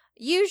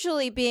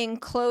usually being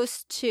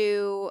close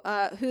to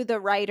who the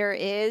writer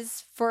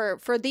is for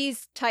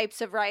these types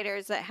of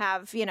writers that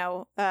have, you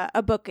know,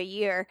 a book a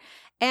year.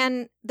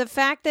 And the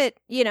fact that,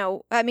 you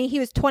know, I mean, he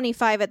was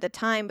 25 at the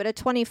time, but a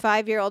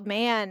 25-year-old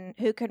man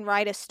who can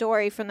write a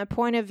story from the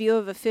point of view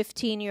of a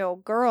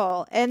 15-year-old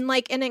girl, and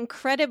like an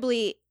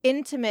incredibly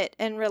intimate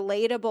and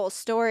relatable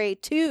story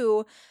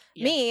to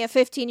me, a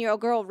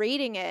 15-year-old girl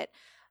reading it,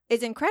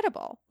 is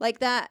incredible. Like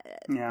that,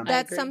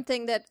 that's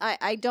something that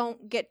I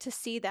don't get to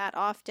see that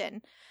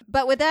often.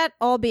 But with that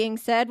all being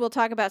said, we'll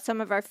talk about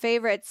some of our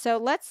favorites. So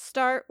let's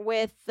start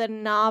with the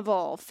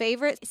novel.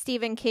 Favorite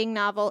Stephen King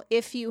novel,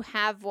 if you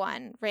have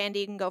one. Randy,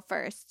 you can go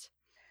first.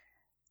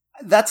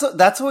 That's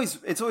always,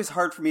 it's always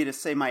hard for me to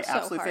say my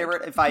absolute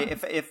favorite.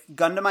 If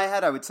gun to my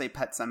head, I would say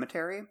Pet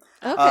Sematary.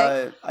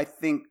 Okay. I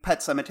think Pet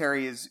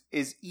Sematary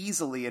is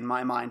easily in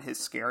my mind his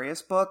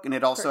scariest book, and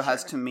it also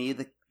has to me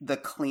the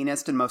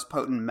cleanest and most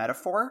potent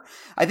metaphor.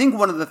 I think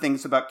one of the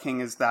things about King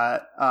is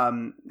that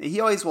he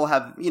always will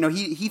have, you know,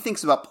 he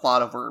thinks about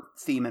plot over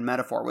theme and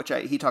metaphor, which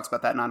he talks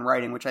about that in On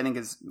Writing, which I think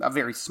is a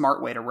very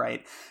smart way to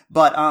write.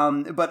 But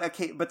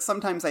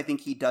sometimes I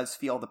think he does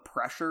feel the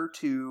pressure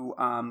to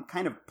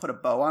kind of put a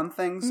bow on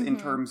things in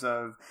terms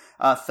of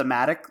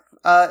thematically.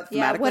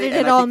 What did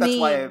it all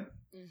mean?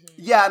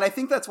 Yeah, and I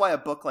think that's why a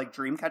book like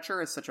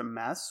Dreamcatcher is such a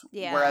mess.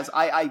 Yeah. Whereas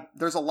I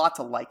there's a lot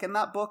to like in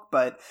that book,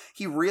 but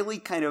he really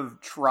kind of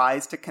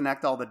tries to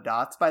connect all the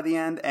dots by the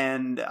end,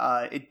 and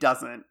it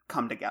doesn't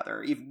come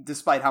together,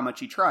 despite how much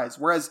he tries.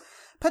 Whereas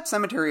Pet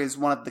Sematary is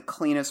one of the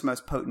cleanest,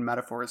 most potent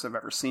metaphors I've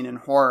ever seen in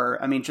horror.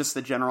 I mean, just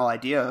the general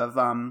idea of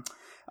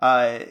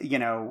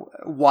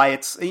why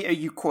it's,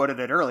 you quoted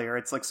it earlier,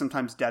 it's like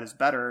sometimes dead is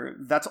better.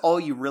 That's all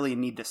you really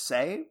need to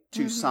say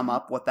to sum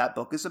up what that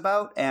book is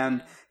about.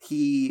 And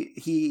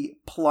he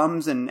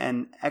plumbs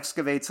and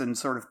excavates and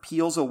sort of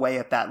peels away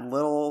at that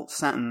little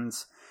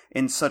sentence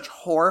in such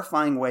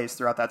horrifying ways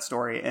throughout that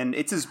story. And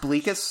it's his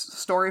bleakest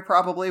story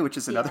probably, which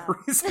is another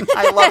reason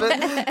I love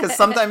it. Because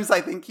sometimes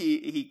I think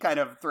he kind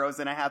of throws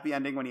in a happy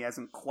ending when he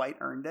hasn't quite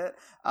earned it.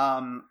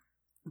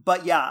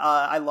 But yeah,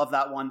 I love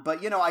that one.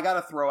 But, you know, I got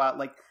to throw out,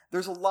 like,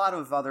 there's a lot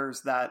of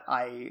others that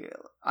I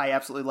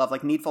absolutely love.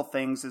 Like, Needful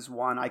Things is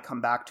one I come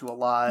back to a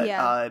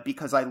lot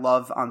because I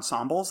love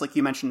ensembles. Like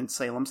you mentioned in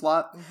Salem's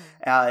Lot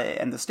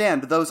and The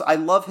Stand. Those, I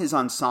love his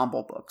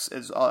ensemble books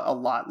is a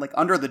lot. Like,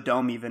 Under the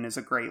Dome even is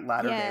a great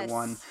latter-day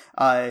one.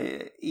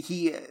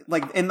 He,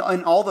 like, in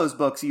all those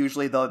books,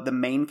 usually the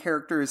main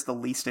character is the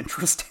least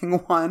interesting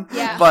one.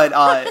 Yeah. But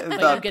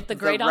you get the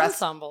great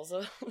ensembles.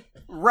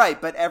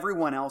 Right, but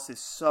everyone else is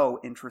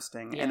so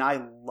interesting, and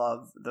I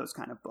love those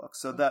kind of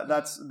books. So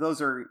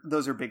those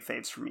are big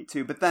faves for me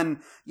too. But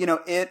then,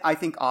 I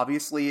think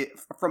obviously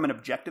from an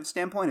objective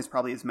standpoint is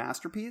probably his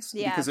masterpiece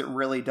because it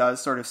really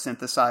does sort of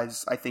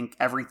synthesize, I think,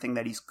 everything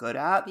that he's good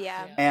at.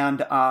 Yeah.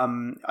 And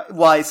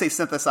I say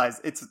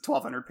synthesize, it's a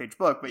 1,200 page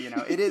book, but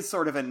it is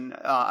sort of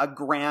a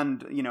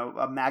grand,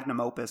 a magnum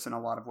opus in a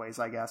lot of ways,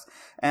 I guess.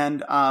 And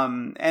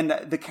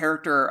the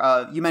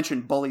character, you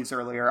mentioned bullies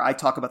earlier. I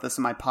talk about this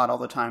in my pod all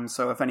the time.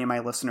 So if any of my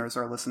listeners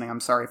are listening,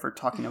 I'm sorry for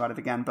talking about it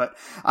again, but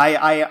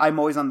I'm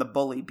always on the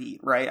bully beat,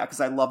 right?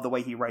 Because I love the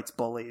way he writes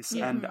bullies.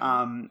 Yeah.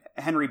 And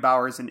Henry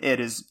Bowers in It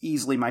is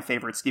easily my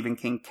favorite Stephen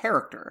King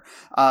character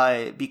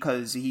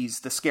because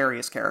he's the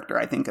scariest character,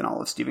 I think, in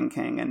all of Stephen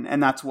King.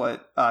 And that's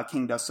what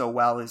King does so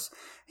well is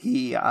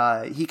he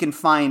can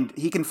find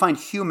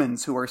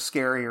humans who are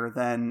scarier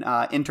than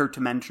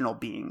interdimensional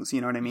beings.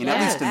 You know what I mean? Yes,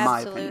 at least in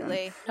absolutely. my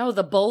opinion. No,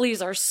 the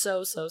bullies are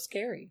so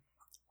scary.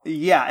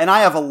 Yeah, and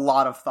I have a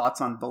lot of thoughts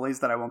on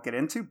bullies that I won't get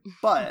into,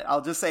 but I'll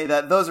just say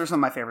that those are some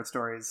of my favorite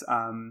stories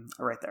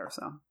right there.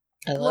 So,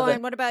 I love Lauren,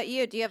 it. what about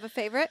you? Do you have a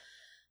favorite?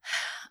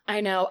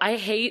 I know. I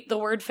hate the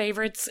word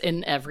favorites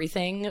in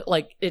everything.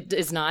 Like, it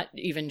is not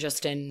even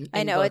just in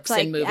I know, books it's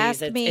like, and movies.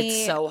 ask me,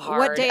 it's so hard.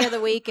 what day of the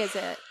week is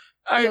it?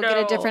 You'll get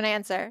a different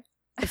answer.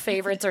 The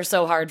favorites are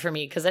so hard for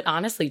me because it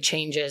honestly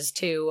changes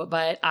too.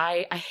 But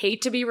I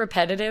hate to be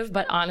repetitive,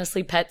 but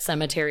honestly, Pet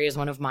Sematary is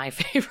one of my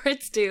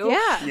favorites too.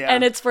 Yeah.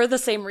 And it's for the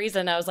same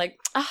reason. I was like,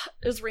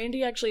 does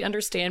Randy actually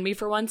understand me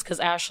for once? Because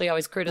Ashley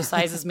always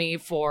criticizes me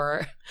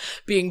for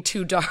being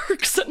too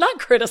dark. So not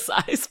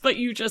criticize, but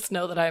you just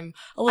know that I'm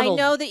a little. I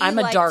know that you I'm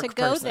a like dark to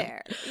go person.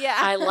 there. Yeah.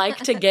 I like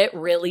to get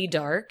really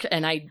dark,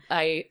 and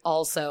I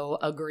also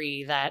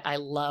agree that I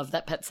love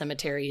that Pet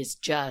Sematary is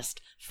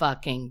just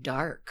fucking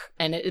dark,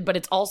 but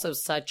it's also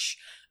such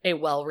a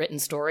well-written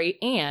story,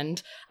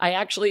 and I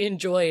actually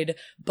enjoyed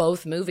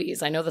both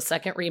movies. I know the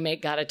second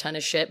remake got a ton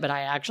of shit, but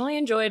I actually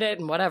enjoyed it,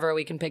 and whatever,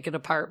 we can pick it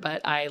apart,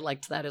 but I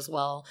liked that as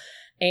well.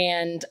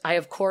 And I,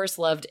 of course,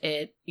 loved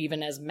It,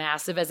 even as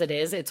massive as it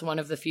is. It's one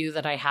of the few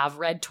that I have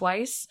read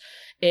twice.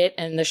 It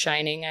and The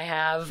Shining I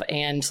have,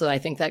 and so I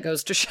think that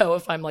goes to show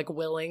if I'm,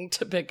 willing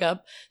to pick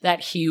up that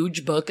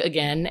huge book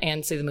again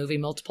and see the movie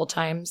multiple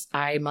times,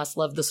 I must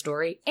love the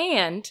story.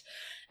 And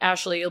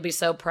Ashley, you'll be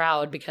so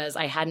proud because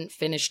I hadn't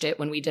finished it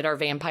when we did our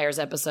vampires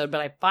episode, but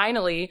I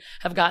finally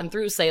have gotten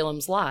through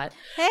Salem's Lot,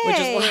 which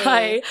is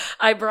why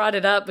I brought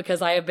it up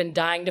because I have been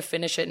dying to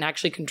finish it and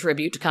actually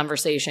contribute to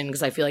conversation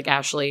because I feel like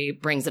Ashley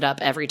brings it up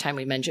every time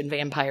we mention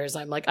vampires.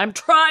 I'm like, I'm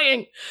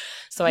trying.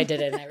 So I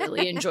did it and I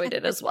really enjoyed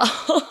it as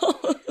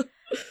well.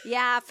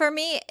 Yeah, for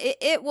me,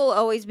 it will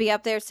always be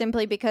up there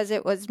simply because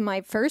it was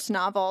my first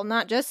novel,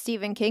 not just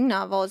Stephen King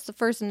novel. It's the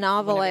first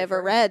novel I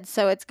ever read,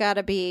 so it's got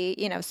to be,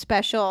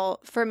 special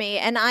for me.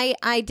 And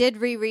I did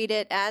reread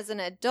it as an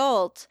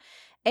adult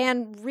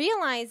and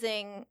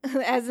realizing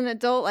as an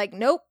adult,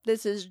 nope,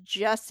 this is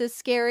just as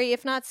scary,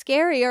 if not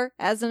scarier,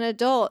 as an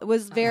adult. It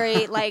was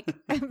very,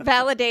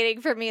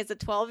 validating for me as a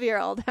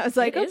 12-year-old. I was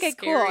like, okay,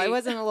 cool. I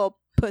wasn't a little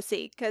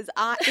pussy because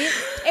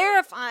it's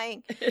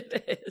terrifying.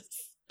 It is.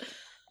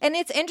 And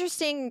it's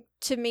interesting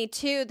to me,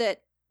 too,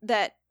 that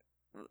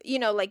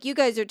like you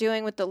guys are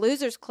doing with the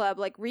Losers Club,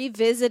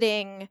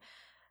 revisiting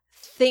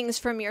things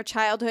from your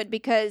childhood,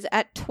 because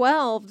at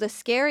 12, the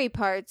scary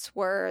parts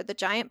were the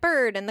giant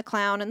bird and the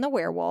clown and the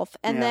werewolf.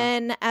 And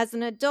then as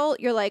an adult,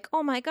 you're like,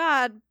 oh, my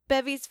God,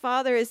 Bevy's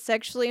father is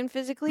sexually and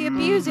physically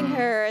abusing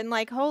her. And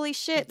holy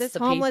shit, this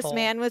homeless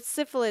man with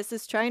syphilis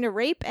is trying to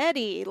rape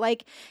Eddie.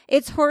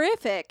 It's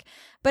horrific.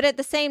 But at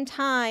the same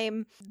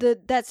time,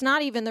 that's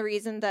not even the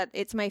reason that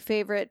it's my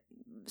favorite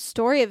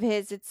story of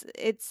his.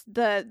 It's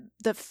the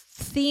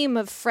theme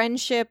of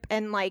friendship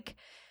and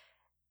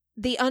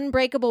the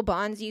unbreakable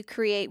bonds you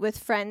create with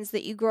friends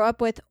that you grow up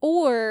with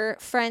or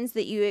friends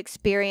that you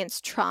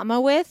experience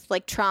trauma with,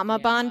 trauma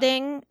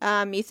bonding.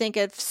 You think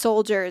of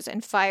soldiers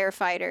and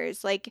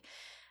firefighters,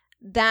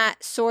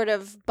 that sort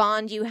of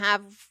bond you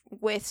have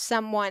with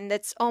someone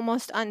that's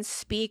almost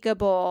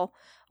unspeakable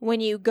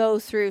when you go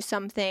through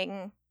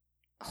something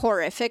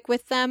horrific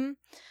with them.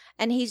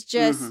 And he's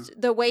just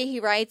the way he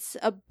writes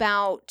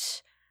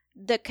about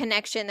the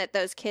connection that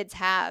those kids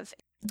have.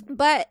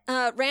 But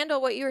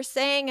Randall, what you were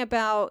saying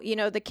about,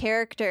 the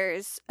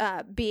characters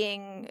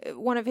being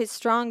one of his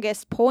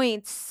strongest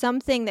points,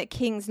 something that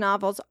King's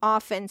novels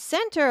often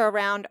center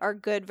around are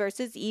good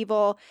versus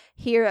evil,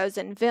 heroes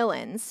and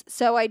villains.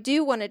 So I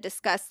do want to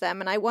discuss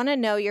them, and I want to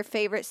know your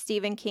favorite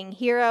Stephen King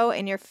hero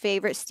and your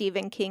favorite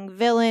Stephen King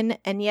villain.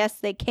 And yes,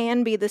 they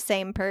can be the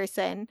same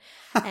person.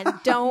 And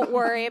don't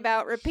worry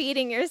about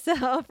repeating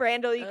yourself.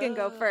 Randall, you can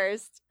go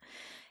first.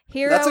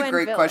 Hero That's a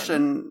great villain.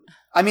 question.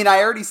 I mean, I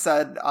already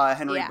said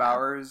Henry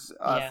Bowers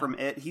from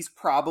It. He's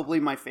probably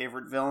my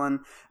favorite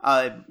villain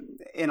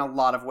in a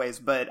lot of ways,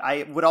 but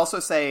I would also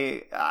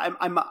say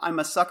I'm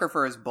a sucker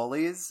for his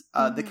bullies.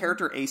 The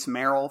character Ace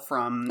Merrill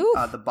from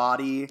The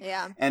Body,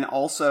 and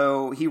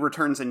also he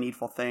returns in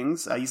Needful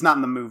Things. He's not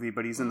in the movie,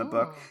 but he's in the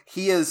book.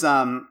 He is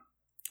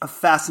a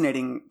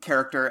fascinating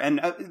character, and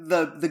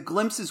the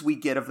glimpses we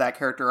get of that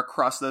character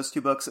across those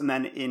two books, and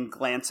then in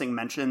glancing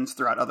mentions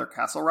throughout other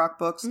Castle Rock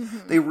books,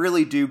 they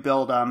really do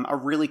build a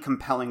really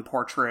compelling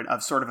portrait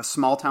of sort of a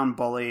small town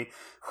bully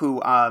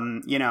who,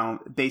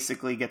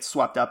 basically gets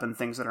swept up in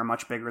things that are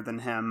much bigger than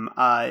him.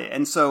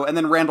 And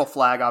then Randall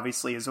Flagg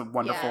obviously is a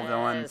wonderful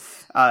villain.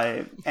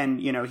 And,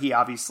 he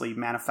obviously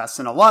manifests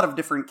in a lot of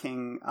different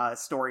King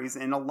stories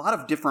in a lot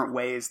of different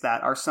ways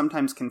that are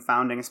sometimes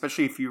confounding,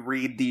 especially if you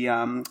read the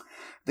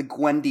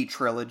Gwendy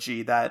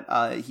trilogy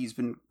that he's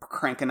been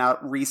cranking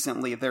out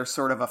recently. There's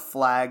sort of a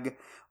Flagg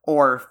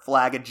or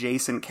Flagg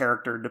adjacent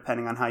character,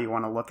 depending on how you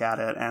want to look at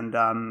it.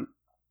 And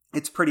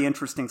it's pretty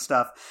interesting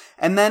stuff.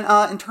 And then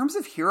in terms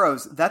of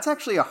heroes, that's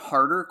actually a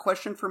harder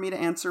question for me to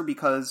answer,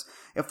 because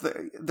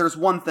there's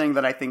one thing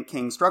that I think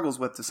King struggles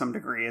with to some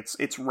degree,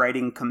 it's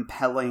writing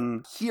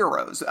compelling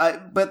heroes.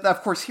 But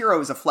of course,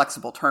 hero is a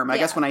flexible term. I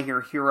guess when I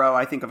hear hero,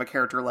 I think of a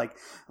character like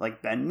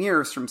Ben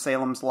Mears from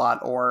Salem's Lot,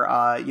 or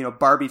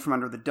Barbie from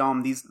Under the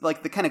Dome. These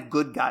like the kind of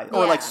good guys,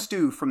 or like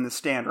Stu from The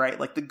Stand, right?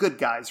 Like the good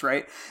guys,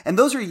 right? And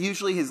those are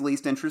usually his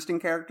least interesting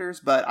characters.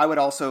 But I would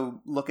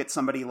also look at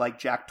somebody like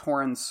Jack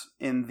Torrance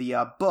in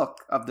the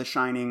book of The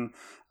Shining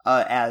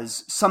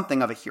as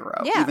something of a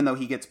hero, even though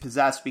he gets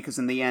possessed, because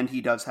in the end he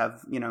does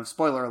have,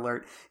 spoiler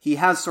alert, he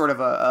has sort of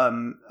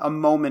a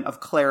moment of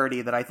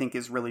clarity that I think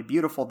is really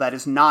beautiful, that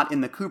is not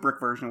in the Kubrick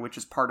version, which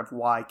is part of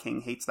why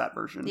King hates that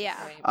version. Yeah.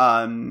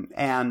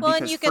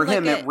 Because for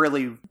him it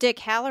really... Dick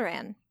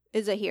Halloran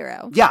is a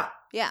hero. Yeah.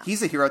 Yeah.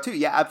 He's a hero too.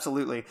 Yeah,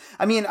 absolutely.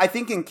 I mean, I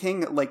think in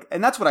King,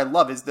 and that's what I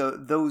love, is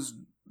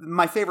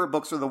my favorite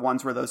books are the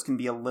ones where those can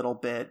be a little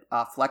bit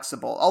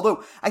flexible.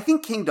 Although I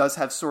think King does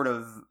have sort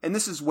of, and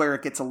this is where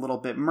it gets a little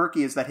bit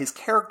murky, is that his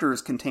characters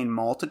contain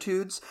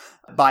multitudes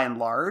by and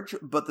large,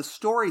 but the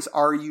stories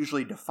are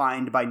usually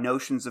defined by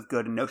notions of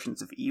good and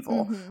notions of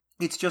evil. Mm-hmm.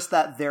 It's just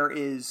that there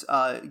is,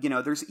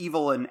 there's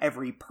evil in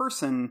every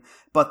person,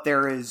 but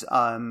there is,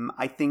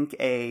 I think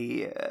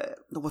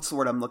what's the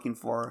word I'm looking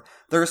for?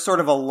 There's sort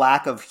of a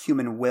lack of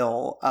human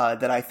will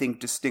that I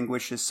think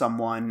distinguishes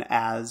someone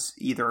as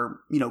either,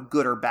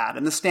 good or bad.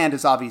 And The Stand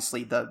is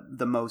obviously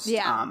the most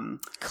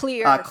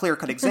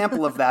clear-cut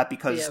example of that,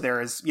 because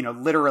there is,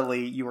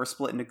 literally you are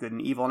split into good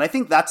and evil. And I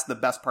think that's the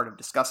best part of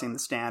discussing The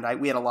Stand.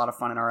 We had a lot of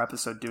fun in our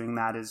episode doing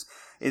that,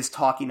 is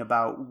talking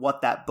about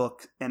what that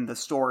book and the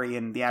story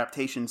and the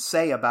adaptation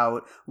say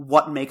about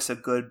what makes a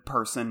good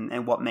person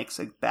and what makes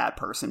a bad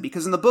person.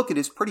 Because in the book it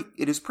is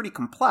pretty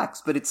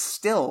complex, but it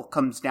still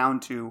comes down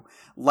to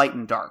light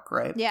and dark,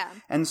 right? Yeah.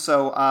 And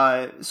so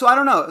I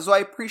don't know. So I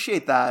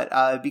appreciate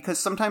that because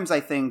sometimes I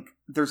think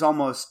there's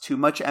almost too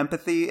much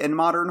empathy in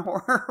modern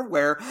horror,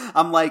 where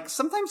I'm like,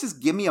 sometimes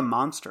just give me a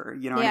monster,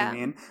 you know what I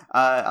mean?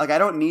 I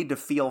don't need to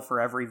feel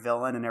for every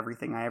villain and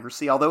everything I ever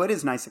see, although it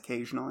is nice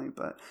occasionally.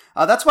 But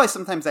that's why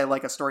sometimes I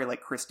like a story like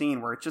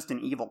Christine, where it's just an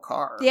evil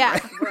car. Yeah,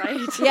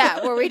 right.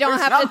 Yeah, where we don't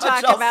have to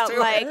talk about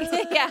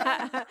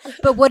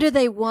but what do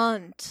they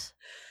want?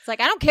 It's like,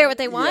 I don't care what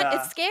they want.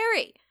 Yeah. It's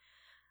scary.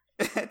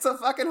 It's a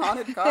fucking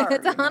haunted car.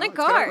 It's a haunted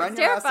car. It's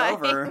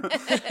terrifying.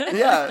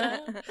 Yeah.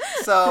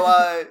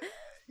 So,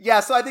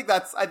 so I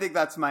think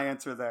that's my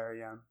answer there.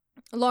 Yeah.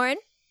 Lauren?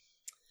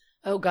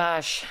 Oh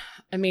gosh.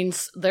 I mean,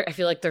 I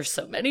feel like there's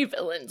so many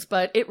villains,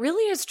 but it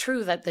really is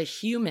true that the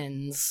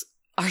humans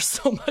are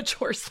so much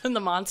worse than the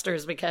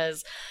monsters,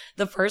 because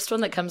the first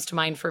one that comes to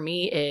mind for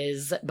me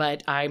is,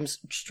 but I'm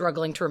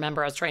struggling to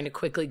remember, I was trying to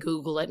quickly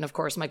Google it, and of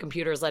course my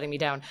computer is letting me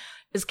down.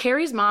 Is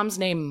Carrie's mom's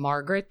name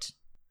Margaret?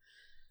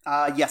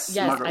 Yes.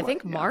 Margaret I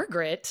think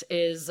Margaret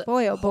is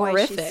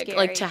horrific,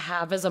 like to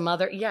have as a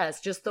mother.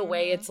 Yes, just the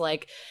way it's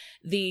like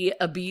the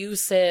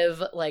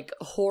abusive, like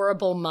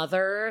horrible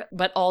mother,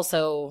 but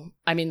also,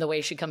 I mean, the way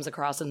she comes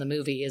across in the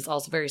movie is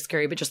also very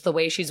scary, but just the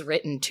way she's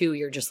written too,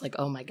 you're just like,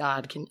 oh my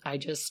God, I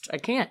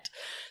can't.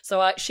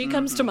 So she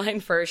comes to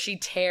mind first. She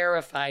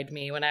terrified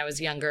me when I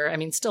was younger. I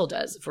mean, still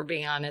does, if we're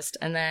being honest.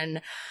 And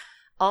then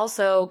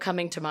also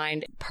coming to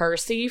mind,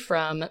 Percy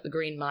from The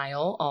Green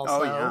Mile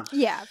also. Oh, yeah.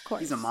 Yeah, of course.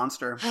 He's a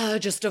monster.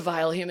 Just a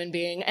vile human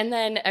being. And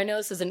then, I know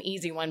this is an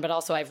easy one, but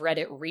also I've read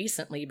it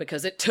recently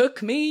because it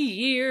took me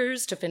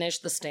years to finish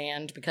The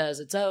Stand because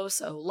it's so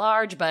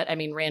large. But, I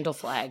mean, Randall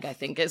Flagg, I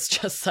think, is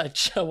just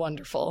such a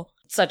wonderful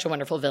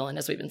villain,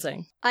 as we've been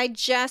saying. I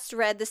just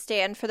read The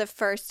Stand for the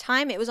first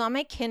time. It was on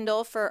my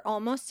Kindle for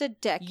almost a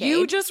decade.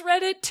 You just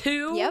read it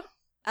too? Yep.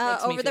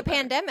 Over the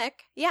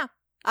pandemic. Yeah.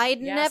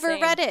 I'd never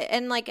read it.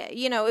 And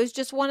it was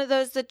just one of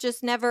those that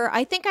just never,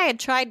 I think I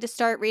had tried to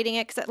start reading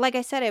it because, like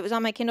I said, it was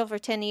on my Kindle for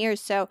 10 years.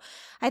 So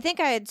I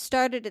think I had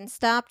started and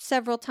stopped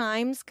seveul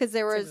times because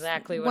there was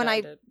exactly what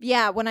I did.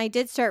 Yeah. When I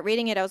did start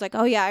reading it, I was like,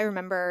 oh yeah, I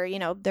remember,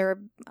 their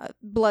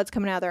blood's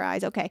coming out of their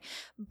eyes. Okay.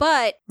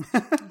 But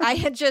I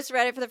had just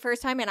read it for the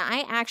first time, and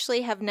I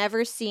actually have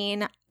never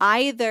seen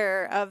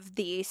either of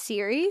the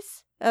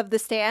series of The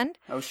Stand.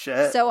 Oh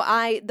shit. So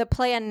the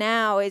plan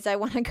now is I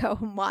want to go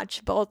and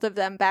watch both of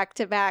them back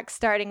to back,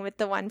 starting with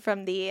the one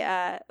from the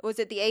was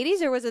it the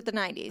 80s or was it the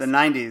 90s? The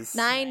 90s.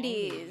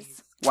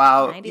 90s.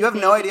 Wow, you have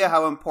no idea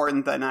how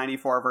important the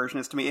 94 version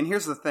is to me. And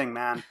here's the thing,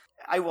 man.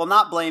 I will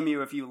not blame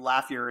you if you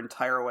laugh your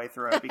entire way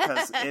through it,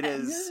 because it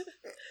is...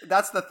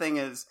 That's the thing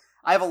is,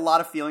 I have a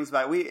lot of feelings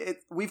about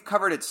it. We've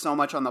covered it so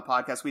much on the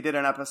podcast. We did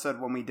an episode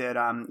when we did,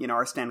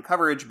 our stand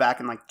coverage back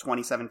in like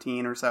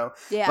 2017 or so.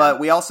 Yeah. But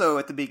we also,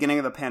 at the beginning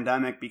of the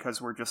pandemic,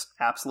 because we're just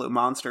absolute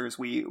monsters,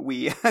 we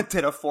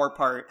did a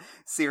 4-part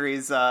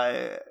series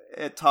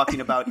talking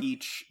about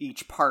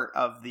each part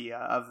of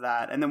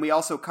that, and then we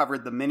also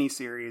covered the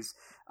miniseries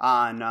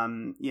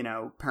on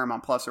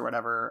Paramount Plus or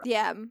whatever.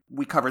 Yeah.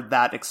 We covered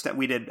that extent.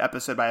 We did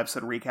episode by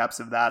episode recaps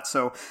of that.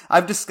 So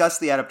I've discussed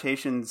the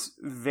adaptations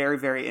very,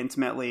 very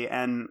intimately,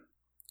 and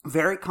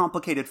very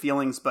complicated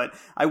feelings, but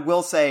I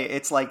will say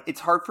it's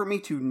hard for me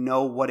to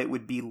know what it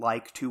would be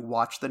like to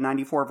watch the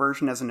 94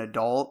 version as an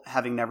adult,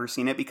 having never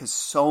seen it, because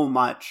so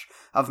much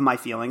of my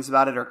feelings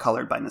about it are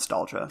colored by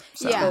nostalgia.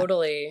 So. Yeah,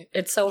 totally.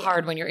 It's so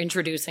hard when you're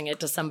introducing it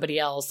to somebody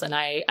else, and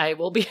I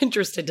will be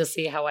interested to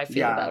see how I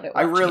feel about it.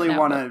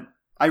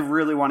 I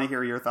really want to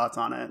hear your thoughts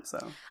on it. So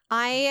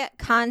I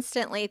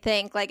constantly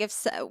think, like,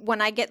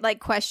 when I get like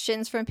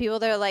questions from people,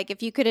 they're like,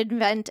 if you could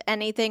invent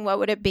anything, what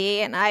would it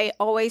be? And I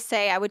always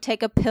say I would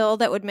take a pill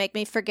that would make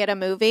me forget a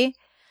movie.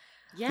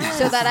 Yes.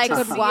 So that I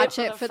could watch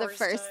it for the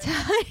first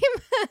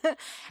time.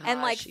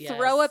 And like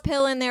throw a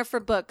pill in there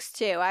for books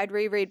too. I'd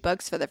reread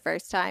books for the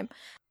first time.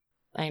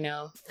 I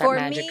know. That for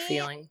magic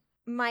feeling.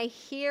 My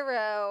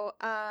hero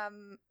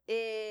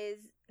is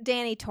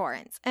Danny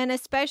Torrance, and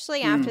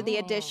especially after the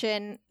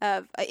addition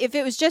of, if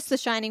it was just The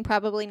Shining,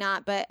 probably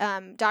not, but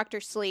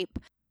Dr. Sleep.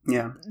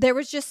 Yeah. There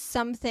was just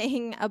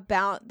something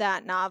about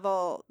that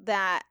novel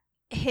that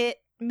hit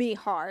me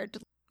hard.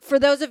 For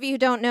those of you who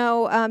don't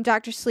know,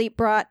 Dr. Sleep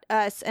brought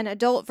us an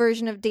adult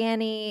version of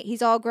Danny.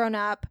 He's all grown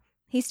up.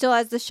 He still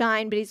has the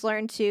shine, but he's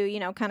learned to,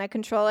 kind of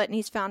control it, and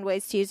he's found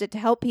ways to use it to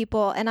help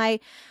people. And I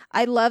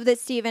love that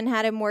Stephen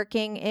had him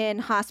working in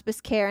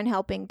hospice care and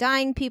helping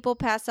dying people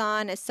pass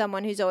on, as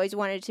someone who's always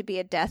wanted to be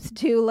a death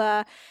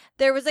doula.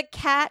 There was a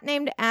cat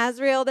named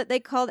Azrael that they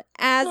called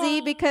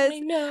Azzy because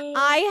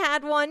I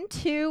had one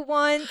too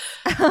once.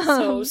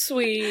 So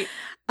sweet.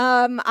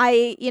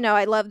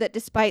 I love that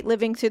despite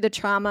living through the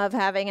trauma of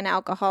having an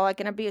alcoholic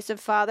and abusive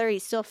father, he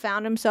still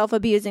found himself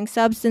abusing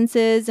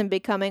substances and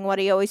becoming what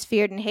he always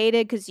feared and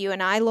hated, because you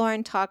and I,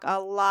 Lauren, talk a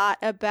lot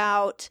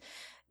about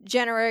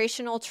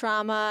generational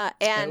trauma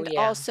and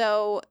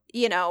also,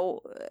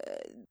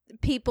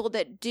 people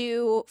that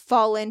do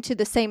fall into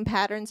the same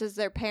patterns as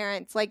their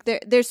parents. Like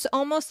there's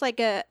almost like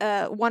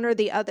a one or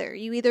the other.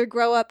 You either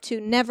grow up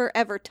to never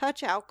ever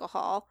touch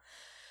alcohol,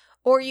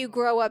 or you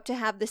grow up to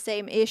have the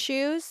same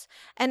issues.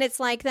 And it's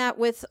like that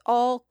with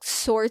all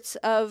sorts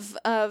of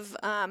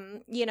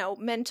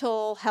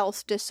mental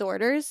health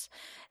disorders.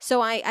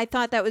 So I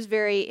thought that was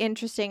very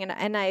interesting,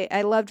 and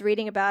I loved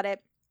reading about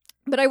it.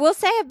 But I will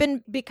say I've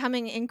been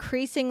becoming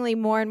increasingly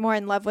more and more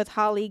in love with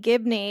Holly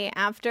Gibney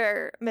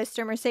after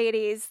Mr.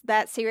 Mercedes,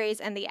 that series,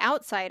 and The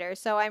Outsider.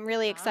 So I'm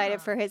really excited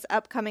for his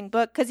upcoming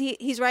book, because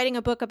he's writing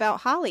a book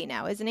about Holly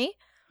now, isn't he?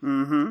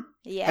 Mm-hmm.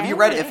 Yeah. Have you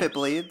read If It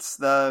Bleeds,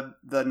 the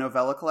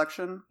novella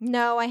collection?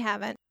 No, I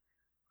haven't.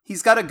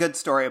 He's got a good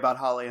story about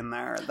Holly in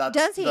there. That's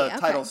Does he? The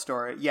title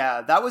story.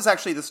 Yeah, that was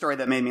actually the story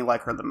that made me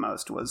like her the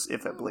most, was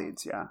If It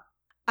Bleeds, yeah.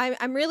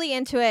 I'm really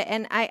into it,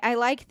 and I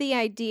like the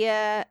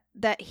idea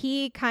that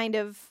he kind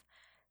of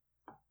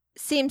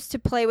seems to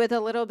play with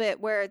a little bit,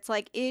 where it's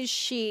like, is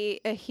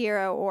she a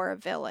hero or a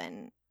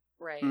villain?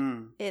 Right.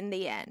 In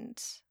the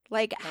end.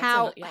 Like,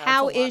 how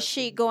is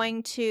she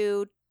going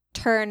to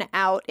turn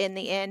out in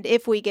the end,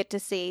 if we get to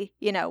see,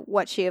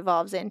 what she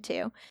evolves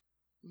into?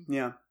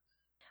 Yeah.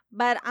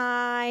 But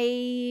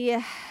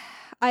I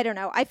don't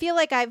know. I feel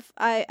like I've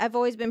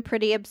always been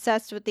pretty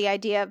obsessed with the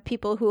idea of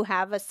people who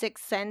have a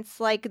sixth sense,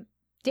 like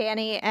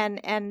Danny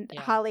and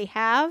Holly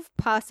have,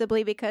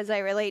 possibly because I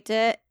relate to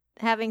it,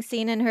 having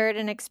seen and heard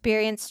and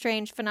experienced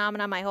strange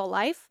phenomena my whole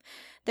life.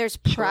 There's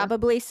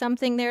probably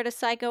something there to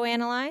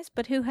psychoanalyze,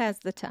 but who has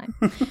the time?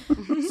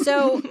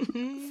 So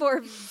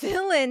for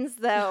villains,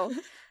 though,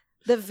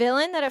 the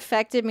villain that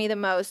affected me the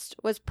most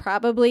was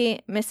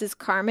probably Mrs.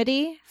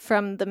 Carmody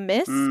from The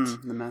Mist.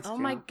 The Mist. Oh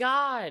my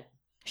God.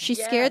 She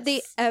scared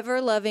the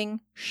ever-loving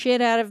shit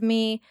out of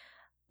me.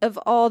 Of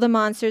all the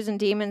monsters and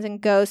demons and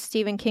ghosts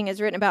Stephen King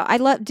has written about,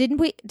 did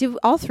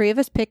all three of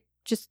us pick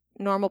just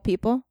normal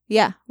people?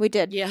 Yeah, we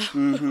did. Yeah,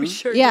 we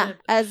sure did.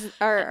 As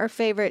our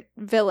favorite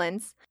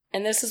villains.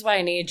 And this is why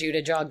I need you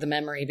to jog the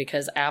memory,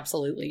 because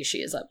absolutely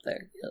she is up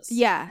there. Yes.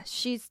 Yeah,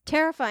 she's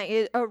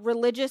terrifying. A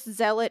religious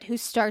zealot who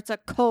starts a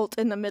cult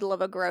in the middle of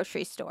a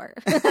grocery store.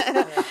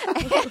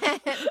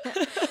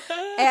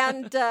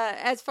 And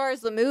as far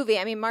as the movie,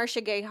 I mean, Marcia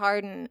Gay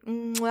Harden,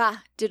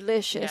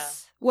 delicious.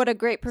 Yeah. What a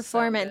great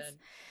performance. So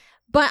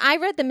but I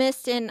read The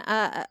Mist in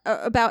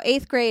about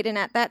 8th grade, and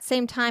at that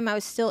same time, I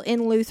was still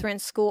in Lutheran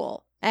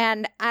school.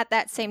 And at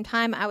that same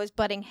time, I was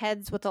butting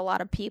heads with a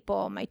lot of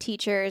people, my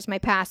teachers, my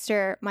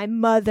pastor, my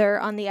mother,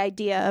 on the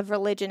idea of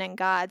religion and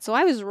God. So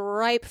I was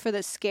ripe for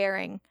the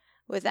scaring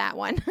with that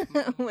one,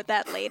 with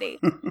that lady.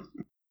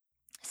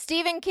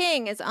 Stephen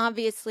King is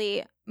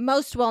obviously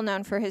most well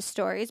known for his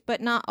stories,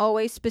 but not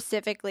always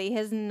specifically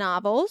his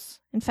novels.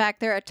 In fact,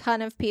 there are a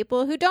ton of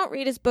people who don't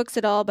read his books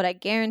at all, but I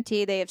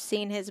guarantee they have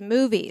seen his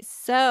movies.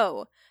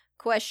 So,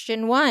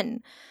 question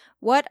 1.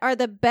 What are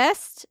the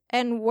best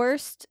and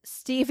worst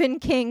Stephen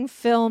King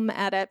film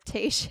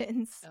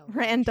adaptations?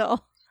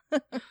 Randall.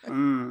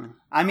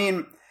 I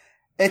mean,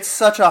 it's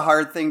such a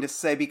hard thing to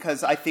say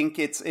because I think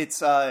it's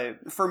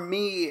for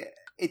me,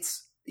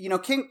 it's, you know,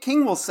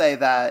 King will say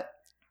that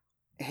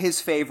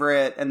his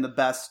favorite and the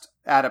best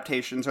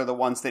adaptations are the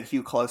ones that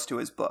hew close to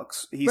his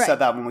books. He said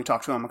that when we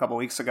talked to him a couple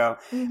weeks ago.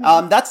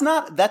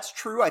 That's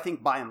true, I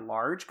think, by and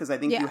large, because I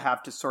think you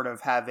have to sort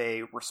of have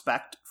a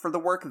respect for the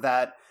work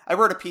that I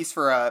wrote a piece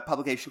for a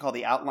publication called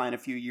The Outline a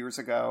few years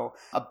ago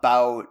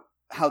about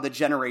how the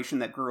generation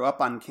that grew up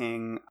on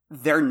King,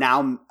 they're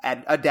now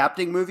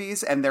adapting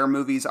movies, and their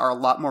movies are a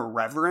lot more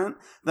reverent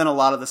than a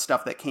lot of the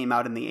stuff that came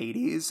out in the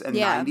 80s and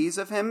 90s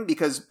of him,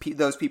 because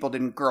those people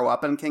didn't grow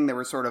up on King. They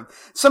were sort of,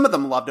 some of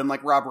them loved him,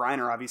 like Rob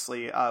Reiner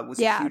obviously was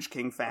a huge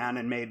King fan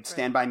and made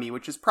Stand By Me,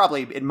 which is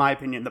probably, in my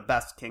opinion, the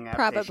best King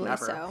adaptation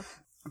ever. So.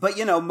 But,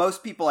 you know,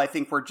 most people, I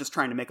think, were just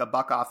trying to make a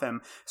buck off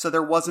him. So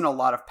there wasn't a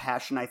lot of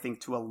passion, I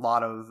think, to a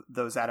lot of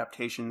those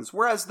adaptations.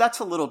 Whereas that's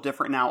a little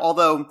different now.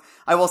 Although,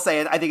 I will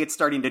say, I think it's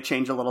starting to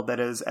change a little bit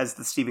as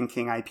the Stephen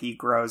King IP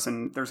grows.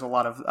 And there's a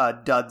lot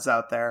of duds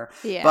out there.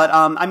 Yeah. But,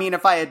 I mean,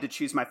 if I had to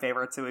choose my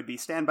favorites, it would be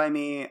Stand By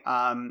Me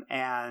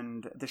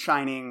and The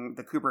Shining,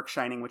 the Kubrick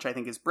Shining, which I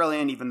think is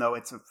brilliant, even though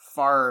it's a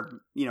far,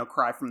 you know,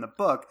 cry from the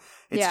book.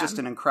 It's just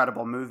an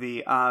incredible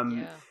movie.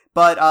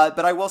 But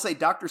I will say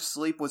Dr.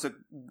 Sleep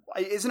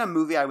isn't a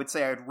movie I would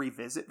say I would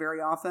revisit very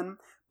often,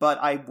 but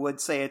I would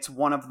say it's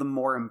one of the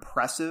more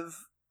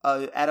impressive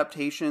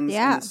adaptations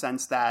in the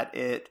sense that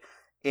it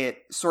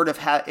sort of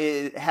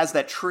it has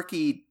that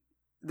tricky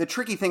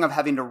thing of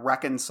having to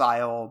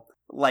reconcile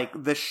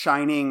like the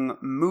Shining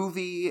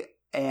movie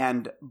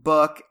and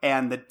book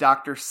and the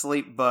Dr.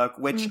 Sleep book,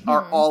 which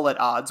are all at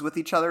odds with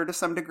each other to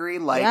some degree,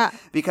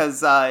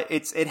 because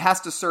it has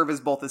to serve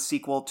as both a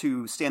sequel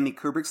to Stanley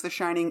Kubrick's The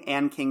Shining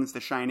and King's The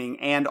Shining,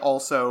 and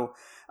also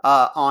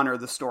honor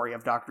the story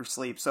of Dr.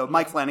 Sleep. So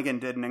Mike Flanagan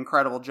did an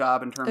incredible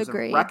job in terms of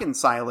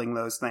reconciling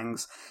those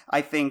things, I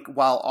think,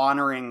 while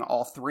honoring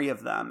all three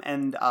of them.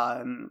 And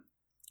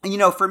you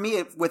know, for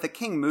me, with a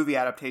King movie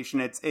adaptation,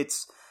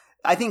 it's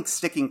I think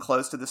sticking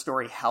close to the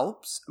story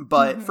helps,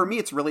 but for me,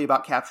 it's really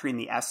about capturing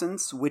the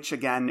essence, which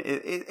again,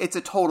 it's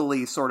a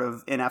totally sort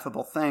of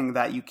ineffable thing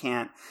that you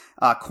can't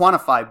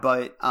quantify.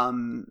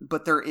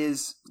 But there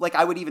is, like,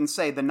 I would even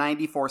say the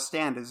 94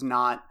 Stand is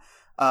not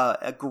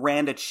a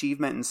grand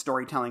achievement in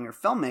storytelling or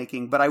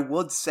filmmaking, but I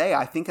would say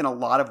I think in a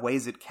lot of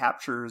ways it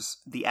captures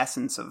the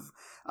essence of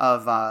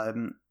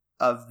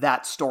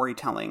that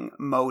storytelling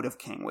mode of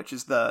King, which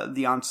is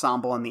the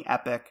ensemble and the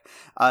epic.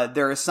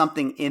 There is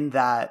something in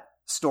that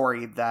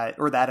story that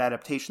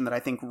adaptation that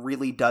I think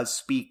really does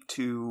speak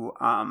to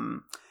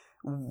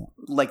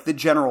like the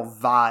general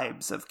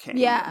vibes of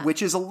King,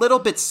 which is a little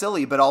bit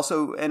silly, but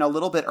also and a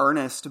little bit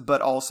earnest,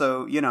 but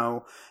also, you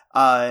know,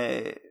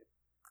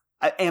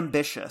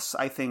 ambitious,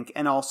 I think,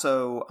 and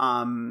also,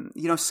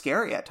 you know,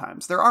 scary at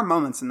times. There are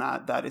moments in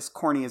that as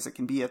corny as it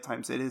can be at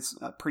times. It is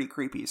pretty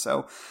creepy.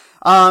 So,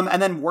 and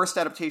then worst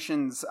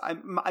adaptations,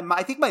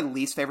 I think my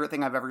least favorite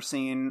thing I've ever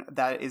seen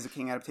that is a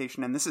King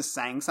adaptation, and this is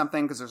saying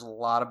something because there's a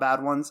lot of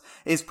bad ones,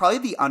 is probably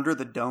the Under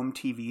the Dome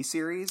TV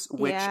series,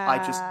 which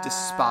I just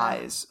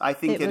despise. I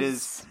think it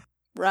is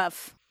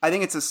rough. I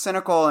think it's a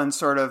cynical and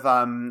sort of,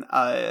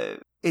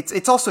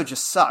 It's also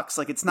just sucks.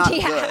 Like, it's not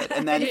good.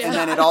 And then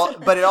it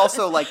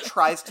also like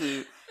tries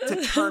to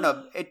turn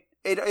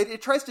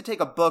it tries to take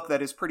a book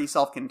that is pretty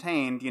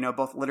self-contained, you know,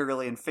 both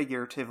literally and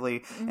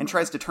figuratively, and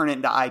tries to turn it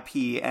into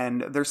IP.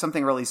 And there's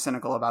something really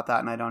cynical about that,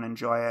 and I don't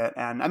enjoy it.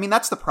 And I mean,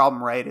 that's the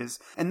problem, right?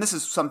 And this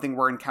is something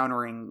we're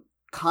encountering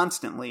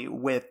constantly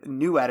with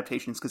new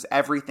adaptations, because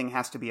everything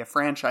has to be a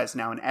franchise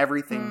now, and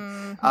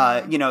everything,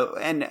 you know,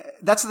 and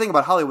that's the thing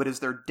about Hollywood is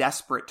they're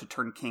desperate to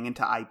turn King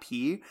into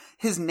IP.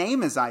 His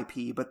name is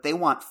IP, but they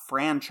want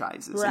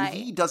franchises, and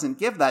he doesn't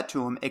give that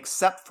to him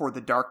except for The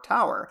Dark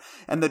Tower.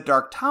 And The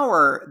Dark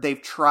Tower, they've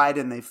tried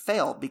and they've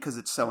failed because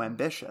it's so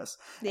ambitious.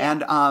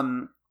 And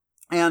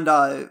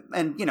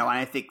you know,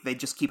 I think they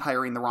just keep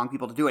hiring the wrong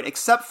people to do it,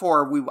 except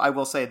for, I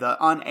will say, the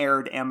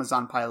unaired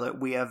Amazon pilot.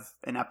 We have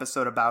an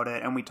episode about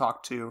it, and we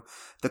talked to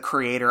the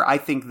creator. I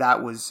think that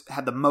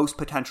had the most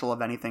potential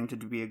of anything to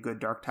be a good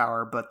Dark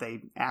Tower, but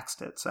they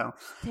axed it. So,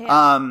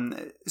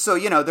 so,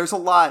 you know, there's a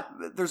lot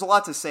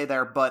to say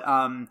there, but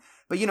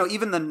you know,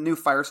 even the new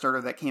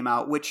Firestarter that came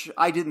out, which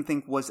I didn't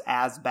think was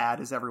as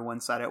bad as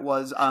everyone said it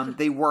was,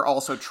 they were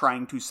also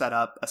trying to set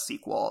up a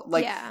sequel.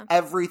 Like,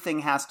 everything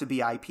has to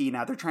be IP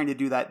now. They're trying to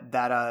do that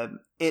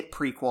It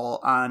prequel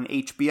on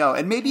HBO,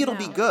 and maybe it'll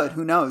be good.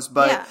 Who knows?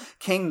 But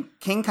King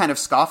kind of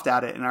scoffed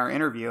at it in our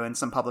interview, and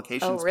some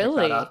publications picked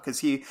that up, because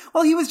he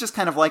was just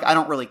kind of like, I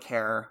don't really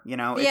care. You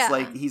know, it's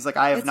like he's like,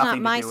 I have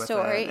nothing to do with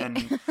it,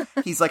 and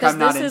he's like, I'm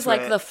not into it. This is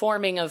like the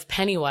forming of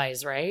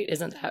Pennywise, right?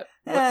 Isn't that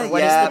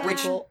what is the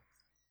prequel?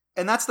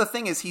 And that's the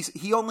thing, is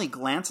he only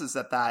glances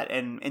at that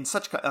and in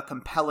such a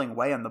compelling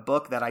way in the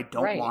book that I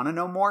don't want to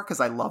know more, because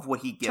I love what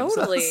he gives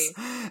us.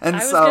 And I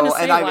was gonna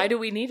say, why do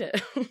we need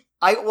it?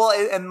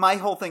 And my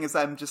whole thing is,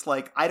 I'm just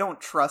like, I don't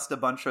trust a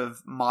bunch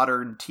of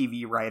modern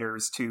TV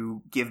writers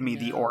to give me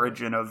the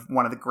origin of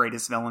one of the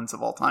greatest villains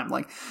of all time.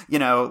 Like,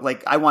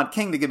 I want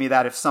King to give me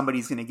that if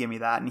somebody's going to give me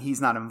that, and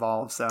he's not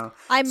involved. So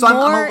I'm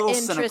more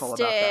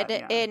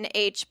interested in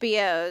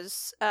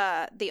HBO's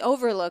The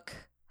Overlook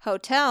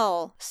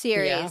Hotel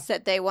series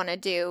that they want to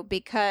do,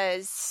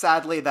 because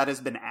sadly that has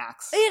been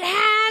axed. It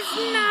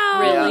has? No.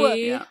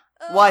 Really? Yeah.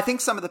 Well, I think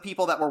some of the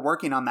people that were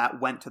working on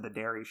that went to the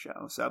Dairy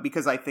Show. So,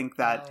 because I think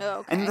that,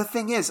 and the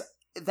thing is,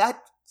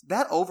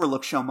 that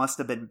Overlook show must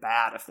have been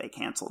bad if they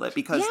canceled it,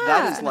 because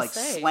that is like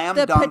slam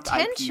dunk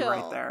IP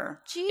right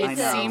there. Jesus.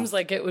 It seems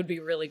like it would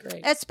be really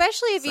great.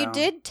 Especially if you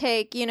did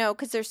take,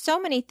 because there's so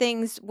many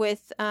things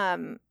with,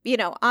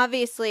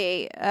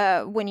 obviously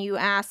when you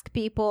ask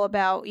people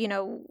about,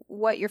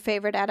 what your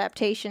favorite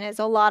adaptation is,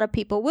 a lot of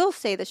people will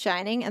say The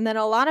Shining, and then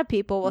a lot of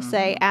people will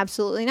say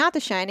absolutely not The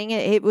Shining.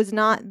 It was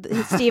not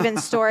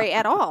Stephen's story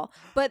at all.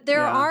 But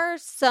there are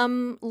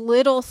some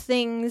little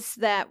things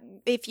that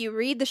if you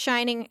read The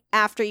Shining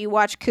after you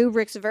watch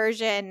Kubrick's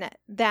version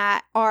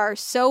that are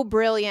so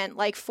brilliant,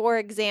 like for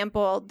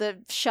example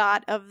the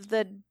shot of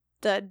the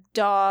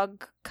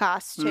dog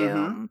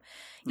costume.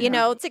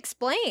 It's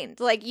explained.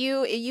 Like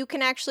you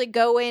can actually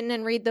go in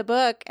and read the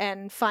book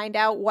and find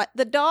out what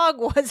the dog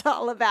was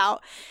all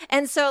about.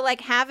 And so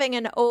like having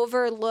an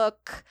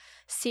Overlook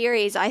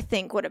series, I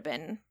think would have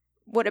been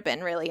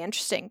really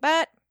interesting.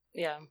 But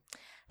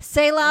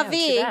c'est la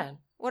vie.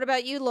 What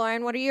about you,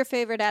 Lauren? What are your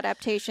favorite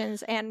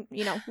adaptations and,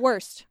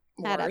 worst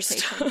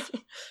adaptations?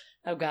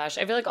 Oh, gosh.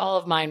 I feel like all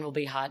of mine will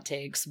be hot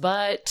takes,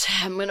 but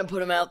I'm going to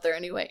put them out there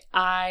anyway.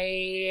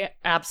 I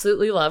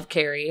absolutely love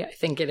Carrie. I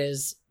think it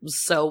is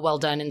so well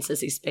done, and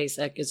Sissy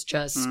Spacek is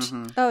just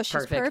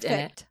perfect in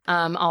it.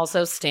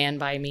 Also, Stand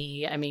By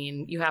Me. I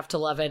mean, you have to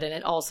love it, and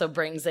it also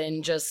brings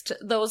in just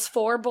those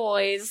four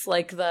boys,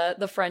 like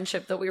the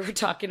friendship that we were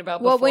talking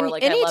about before. Well,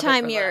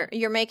 anytime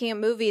you're making a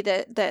movie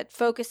that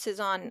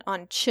focuses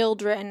on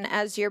children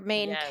as your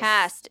main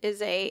cast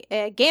is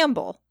a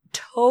gamble.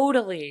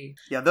 Totally.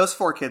 Yeah, those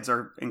four kids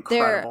are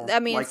incredible.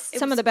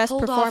 Some of the best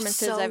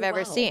performances I've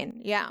ever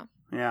seen. Yeah.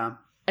 Yeah.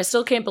 I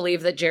still can't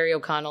believe that Jerry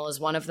O'Connell is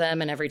one of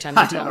them, and every time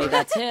you tell me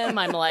that's him,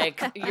 I'm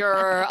like,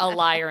 you're a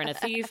liar and a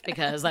thief,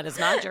 because that is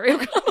not Jerry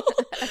O'Connell.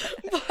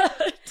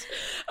 But,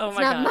 oh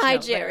my gosh. Not my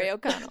Jerry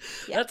O'Connell.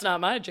 Yeah. That's not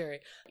my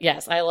Jerry.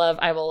 Yes, I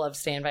will love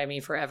Stand By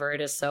Me forever.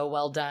 It is so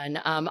well done.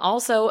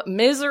 Also,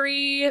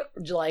 Misery,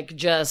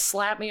 just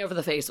slap me over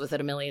the face with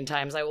it a million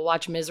times. I will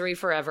watch Misery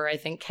forever. I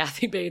think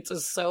Kathy Bates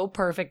is so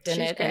perfect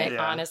in it, and it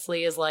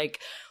honestly is like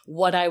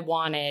what I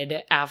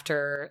wanted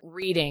after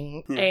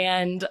reading.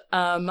 And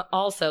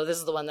also, this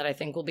is the one that I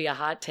think will be a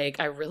hot take.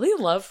 I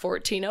really love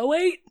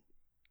 1408.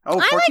 Oh,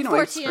 I like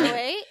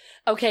 1408.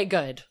 Okay,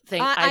 good.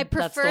 I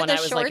prefer that's the one the I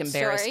was short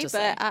embarrassed story, to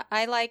say. but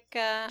I like.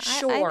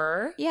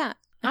 Sure.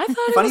 I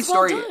thought Funny it was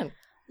story. well done.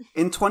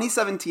 In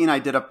 2017, I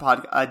did a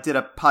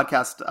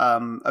podcast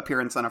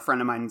appearance on a friend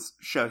of mine's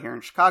show here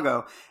in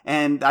Chicago,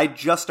 and I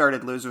just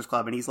started Losers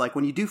Club, and he's like,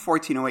 when you do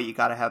 1408, you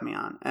got to have me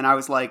on. And I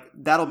was like,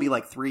 that'll be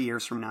like 3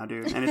 years from now,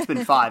 dude. And it's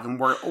been 5, and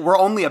we're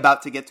only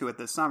about to get to it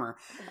this summer.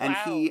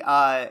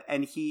 Wow.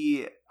 And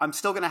I'm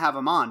still going to have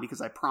him on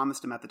because I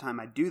promised him at the time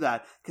I'd do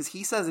that, because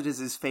he says it is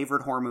his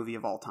favorite horror movie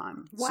of all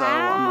time. Wow. So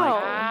I'm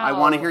like, I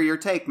want to hear your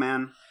take,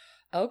 man.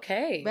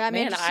 Okay. I'm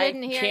interested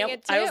in hearing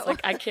it too. I was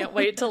like, I can't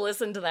wait to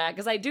listen to that,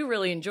 because I do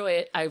really enjoy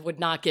it. I would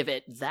not give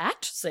it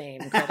that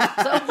same credit.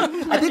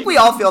 So. I think we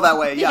all feel that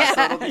way. Yeah,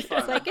 so it'll be fun.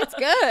 It's like, it's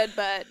good,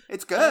 but...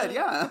 It's good,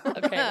 yeah.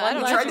 Okay, well, I'm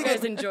glad you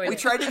guys enjoyed it. We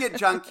tried to get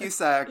John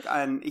Cusack,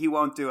 and he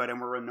won't do it,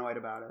 and we're annoyed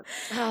about it.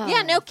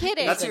 Yeah, no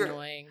kidding. That's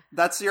annoying.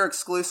 That's your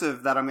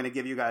exclusive that I'm going to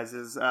give you guys,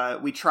 is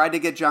we tried to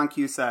get John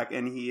Cusack,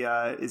 and he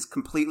is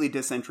completely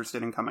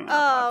disinterested in coming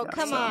on the podcast. Oh,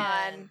 come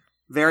on.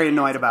 Very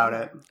annoyed about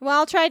it. Well,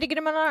 I'll try to get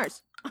him on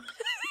ours.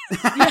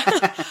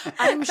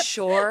 I'm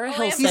sure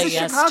he'll say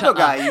yes. He's a Chicago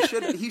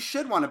guy. He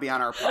should want to be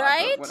on our podcast,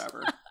 right?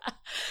 Whatever.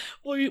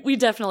 Well, we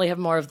definitely have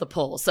more of the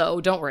pull,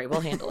 so don't worry,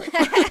 we'll handle it.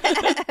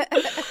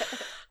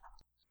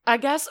 I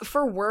guess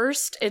for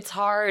worst, it's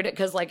hard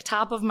because,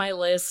 top of my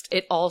list,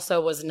 it also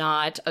was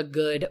not a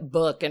good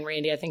book. And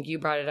Randy, I think you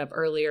brought it up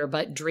earlier,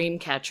 but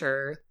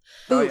Dreamcatcher.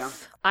 Oh, yeah.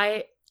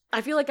 I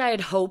feel like I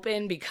had hope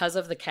in because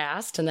of the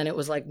cast, and then it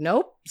was like,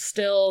 nope,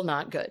 still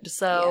not good.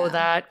 So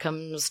that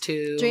comes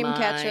to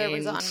Dreamcatcher mind.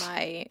 was on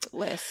my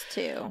list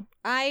too.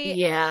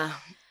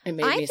 It made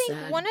me sad. I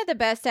think one of the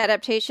best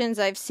adaptations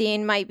I've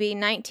seen might be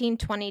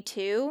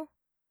 1922.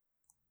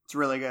 It's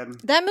really good.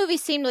 That movie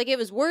seemed like it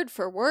was word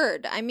for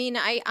word. I mean,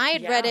 I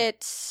had read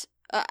it.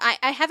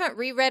 I haven't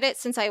reread it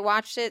since I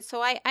watched it,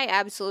 so I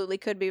absolutely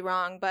could be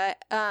wrong.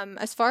 But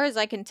as far as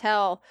I can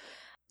tell,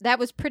 that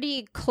was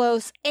pretty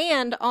close,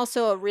 and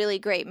also a really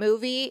great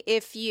movie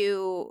if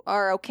you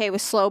are okay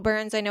with slow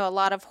burns. I know a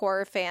lot of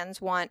horror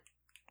fans want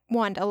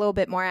a little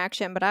bit more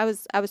action, but I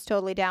was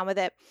totally down with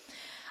it.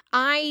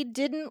 I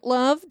didn't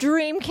love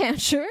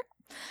Dreamcatcher.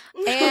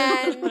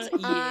 And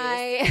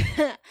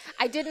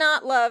I did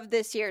not love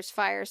this year's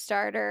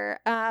Firestarter.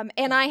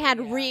 And I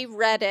had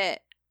reread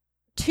it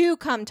to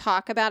come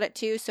talk about it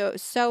too, so it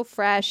was so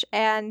fresh.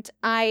 And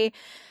a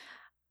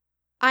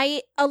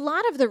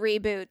lot of the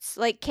reboots,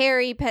 like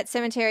Carrie, Pet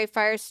Sematary,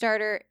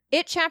 Firestarter,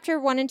 It Chapter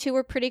 1 and 2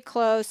 were pretty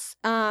close.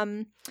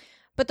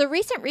 But the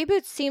recent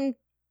reboots seem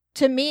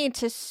to me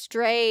to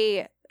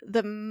stray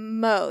the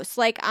most.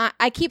 Like,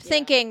 I keep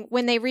thinking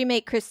when they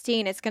remake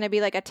Christine, it's going to be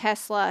like a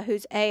Tesla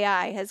whose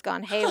AI has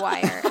gone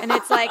haywire. And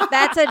it's like,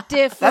 that's a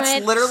different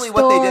That's literally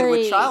story. What they did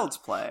with Child's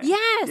Play.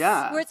 Yes.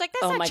 Yeah. Where it's like,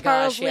 that's not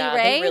Charles Lee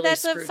Ray. Really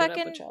that's a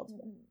fucking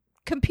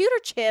computer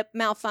chip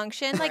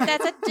malfunction. Like,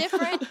 that's a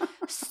different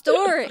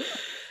story.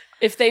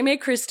 If they make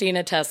Christine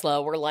a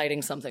Tesla, we're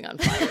lighting something on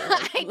fire.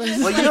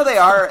 Well, you know, they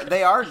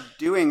are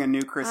doing a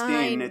new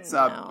Christine. It's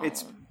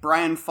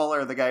Brian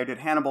Fuller, the guy who did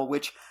Hannibal,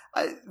 which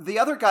the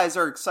other guys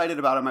are excited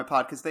about on my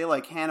pod because they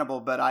like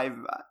Hannibal, but I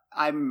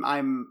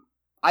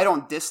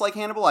don't dislike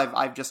Hannibal.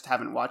 I just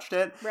haven't watched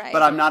it, right.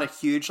 But I'm not a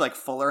huge like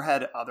Fuller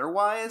head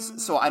otherwise. Mm-hmm.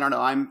 So I don't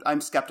know.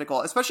 I'm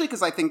skeptical, especially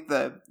because I think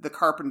the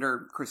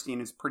Carpenter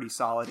Christine is pretty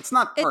solid. It's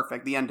not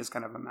perfect. The end is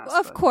kind of a mess.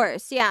 Of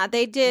course, yeah,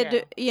 they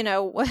did you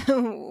know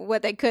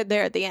what they could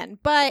there at the end,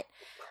 but.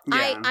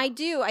 Yeah.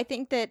 I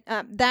think that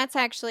that's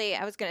actually,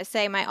 I was going to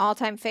say, my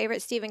all-time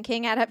favorite Stephen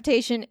King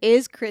adaptation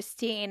is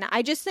Christine.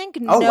 I just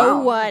think no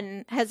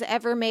one has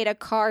ever made a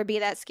car be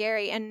that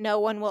scary, and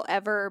no one will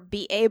ever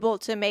be able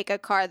to make a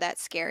car that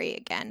scary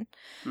again.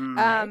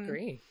 I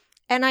agree.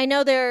 And I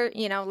know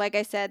like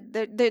I said,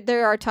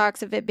 there are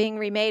talks of it being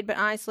remade, but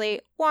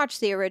honestly,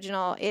 watch the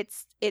original.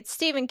 It's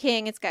Stephen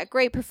King. It's got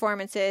great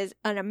performances,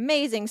 an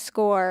amazing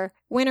score,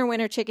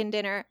 winner, chicken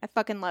dinner. I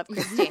fucking love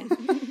Christine.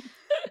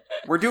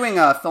 We're doing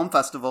a film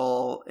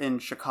festival in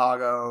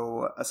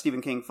Chicago, a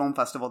Stephen King film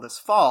festival this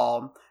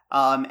fall,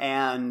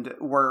 and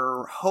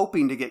we're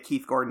hoping to get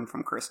Keith Gordon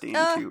from Christine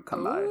to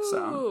come by.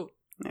 So,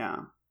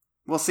 yeah.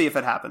 We'll see if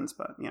it happens,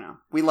 but,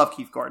 we love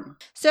Keith Gordon.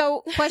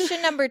 So,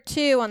 question number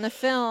 2 on the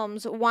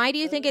films. Why do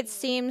you think it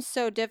seems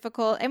so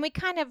difficult? And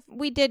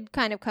we did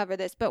kind of cover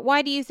this, but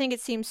why do you think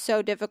it seems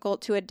so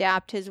difficult to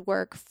adapt his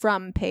work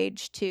from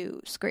page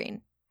to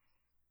screen?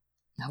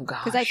 Oh,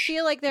 gosh. Because I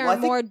feel like there are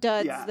more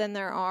duds than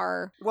there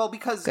are. Well,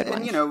 because,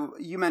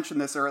 you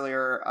mentioned this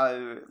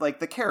earlier,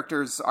 like the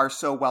characters are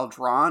so well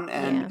drawn,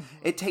 and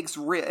it takes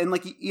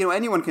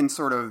anyone can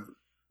sort of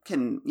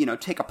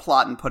take a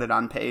plot and put it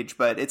on page,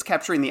 but it's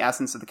capturing the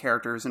essence of the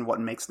characters and what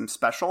makes them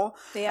special.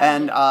 Yeah.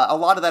 And a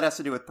lot of that has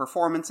to do with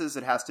performances.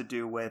 It has to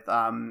do with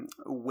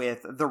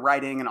the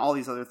writing and all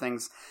these other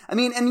things. I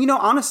mean, and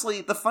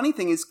honestly, the funny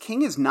thing is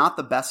King is not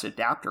the best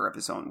adapter of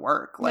his own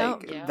work.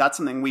 That's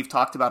something we've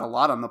talked about a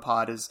lot on the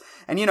pod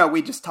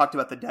we just talked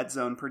about the Dead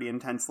Zone pretty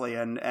intensely,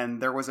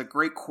 and there was a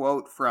great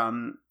quote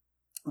from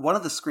one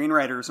of the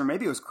screenwriters, or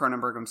maybe it was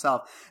Cronenberg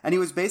himself, and he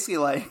was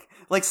basically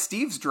like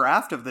Steve's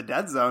draft of the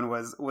Dead Zone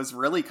was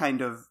really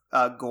kind of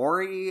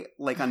gory,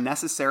 like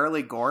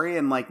unnecessarily gory,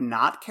 and like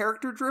not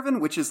character driven,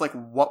 which is like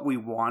what we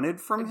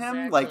wanted from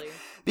him. Like,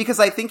 because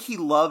I think he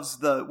loves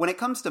when it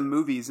comes to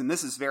movies, and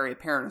this is very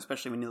apparent,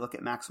 especially when you look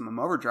at Maximum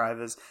Overdrive,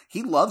 is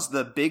he loves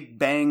the big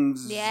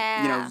bangs,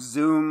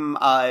 zoom,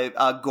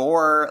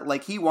 gore.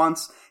 Like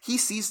he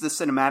sees the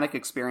cinematic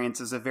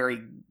experience as a very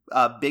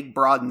big,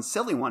 broad, and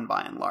silly one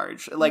by and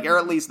large. Like, or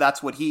at least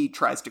that's what he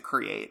tries to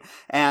create.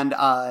 And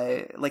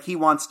he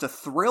wants to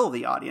thrill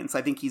the audience.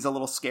 I think he's a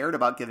little scared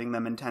about giving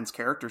them intense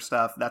character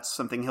stuff. That's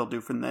something he'll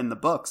do in the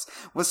books.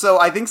 So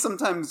I think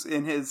sometimes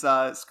in his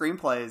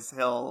screenplays,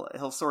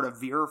 he'll sort of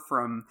veer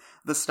from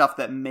the stuff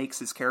that makes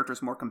his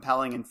characters more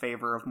compelling in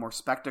favor of more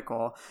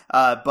spectacle.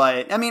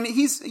 But I mean,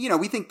 he's,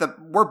 we think that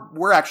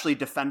we're actually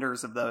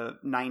defenders of the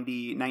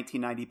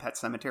 1990 Pet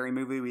Sematary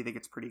movie. We think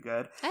it's pretty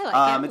good. I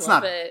like it. It's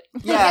not,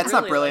 yeah, it's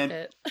really not brilliant.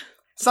 Like it.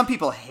 Some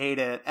people hate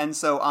it. And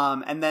so,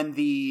 and then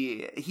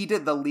he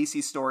did the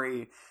Lisey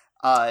story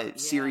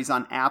series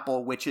on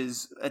Apple, which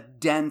is a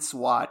dense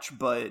watch,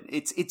 but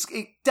it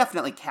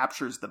definitely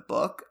captures the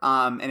book.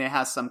 And it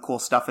has some cool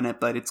stuff in it,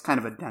 but it's kind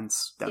of a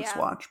dense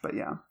watch, but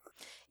yeah.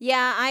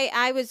 Yeah,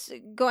 I was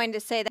going to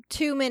say that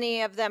too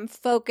many of them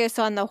focus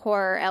on the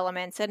horror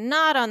elements and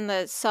not on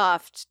the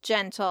soft,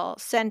 gentle,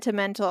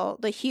 sentimental,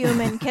 the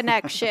human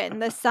connection,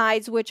 the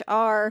sides which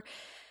are,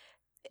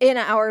 in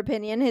our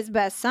opinion, his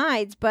best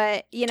sides.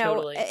 But,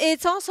 Totally.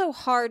 It's also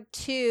hard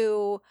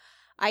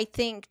I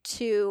think,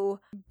 to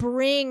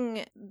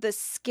bring the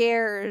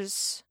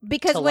scares,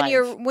 because when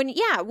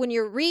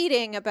you're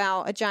reading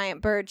about a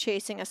giant bird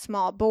chasing a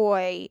small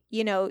boy,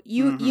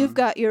 you've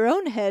got your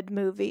own head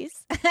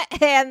movies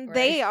and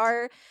they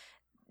are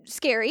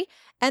scary.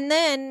 And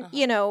then,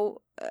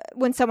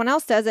 when someone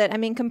else does it, I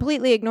mean,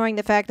 completely ignoring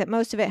the fact that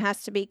most of it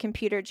has to be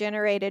computer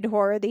generated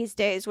horror these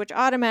days, which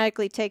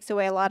automatically takes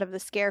away a lot of the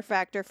scare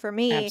factor for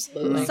me.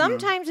 Absolutely.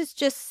 Sometimes it's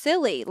just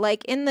silly.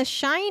 Like in The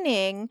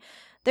Shining,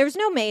 there was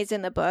no maze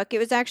in the book. It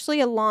was actually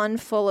a lawn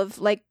full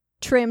of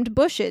trimmed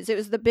bushes. It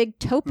was the big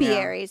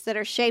topiaries that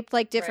are shaped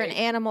like different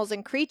animals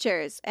and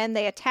creatures, and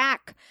they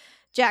attack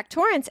Jack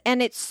Torrance,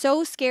 and it's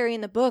so scary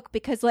in the book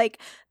because like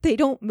they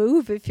don't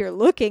move if you're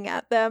looking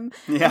at them.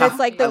 Yeah, and it's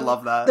like I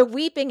love that. The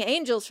weeping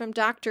angels from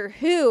Doctor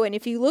Who, and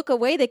if you look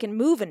away, they can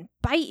move and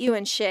bite you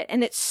and shit,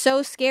 and it's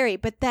so scary.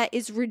 But that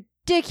is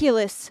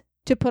ridiculous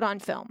to put on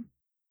film.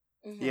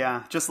 Mm-hmm.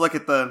 Yeah, just look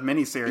at the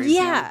miniseries.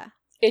 Yeah.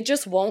 It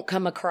just won't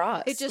come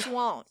across. It just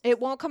won't. It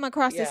won't come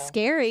across as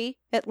scary,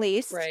 at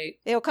least. Right.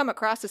 It'll come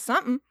across as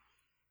something.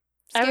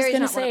 I was going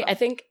to say, I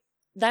think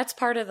that's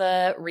part of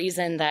the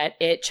reason that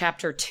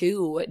Chapter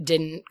 2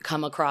 didn't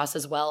come across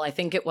as well. I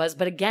think it was.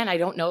 But again, I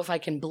don't know if I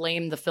can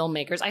blame the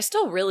filmmakers. I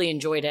still really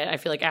enjoyed it. I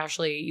feel like,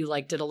 Ashley, you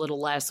liked it a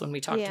little less when we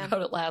talked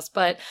about it last.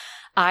 But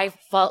I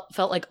felt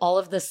like all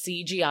of the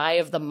CGI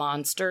of the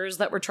monsters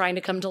that were trying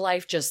to come to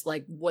life just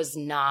like was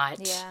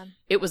not,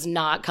 it was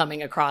not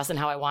coming across in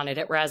how I wanted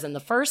it. Whereas in the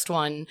first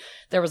one,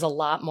 there was a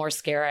lot more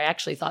scare. I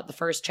actually thought the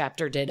first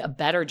chapter did a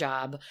better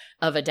job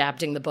of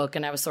adapting the book.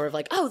 And I was sort of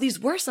like, oh, these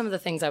were some of the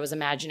things I was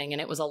imagining. And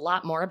it was a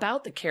lot more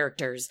about the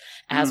characters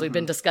as we've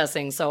been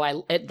discussing.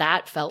 So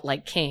that felt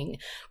like King.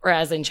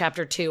 Whereas in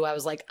chapter 2, I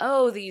was like,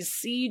 oh, these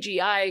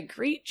CGI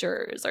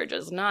creatures are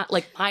just not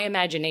like my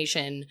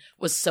imagination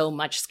was so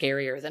much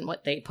scarier than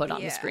what they put on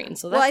the screen.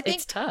 So that's,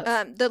 it's tough.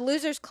 The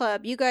Losers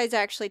Club, you guys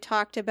actually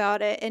talked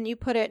about it, and you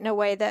put it in a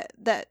way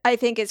that I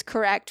think is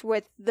correct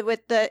with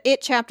the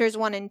It chapters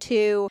 1 and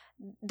 2.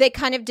 They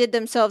kind of did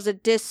themselves a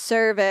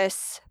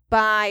disservice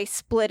by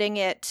splitting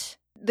it,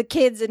 the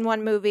kids in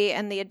one movie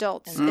and the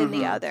adults in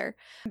the other,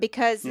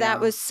 because that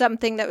was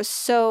something that was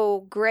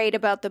so great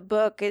about the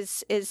book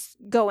is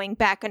going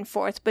back and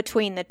forth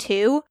between the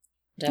two.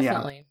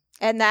 Definitely. Yeah.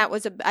 And that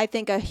was, I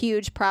think, a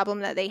huge problem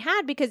that they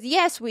had because,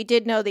 yes, we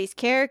did know these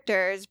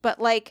characters, but,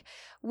 like,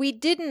 we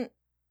didn't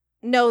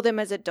know them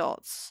as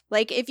adults.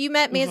 Like, if you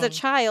met me as a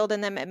child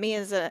and then met me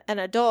as an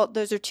adult,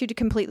 those are two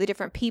completely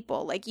different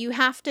people. Like, you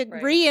have to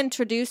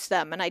reintroduce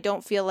them, and I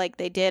don't feel like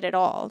they did at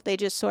all. They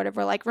just sort of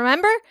were like,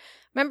 remember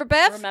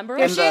Beth? Remember?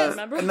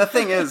 And the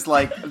thing is,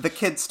 like, the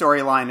kid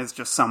storyline is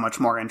just so much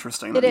more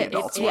interesting than the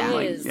adults one. It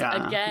like, is.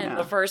 Again,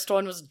 the first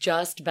one was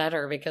just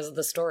better because of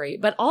the story.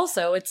 But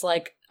also, it's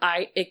like,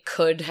 it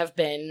could have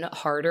been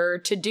harder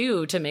to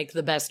do to make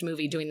the best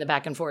movie doing the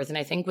back and forth. And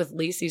I think with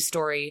Lacey's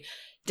story,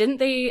 didn't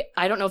they,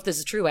 I don't know if this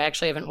is true, I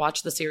actually haven't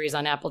watched the series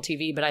on Apple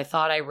TV, but I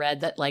thought I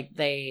read that, like,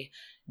 they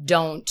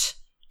don't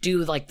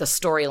do, like, the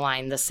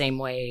storyline the same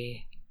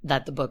way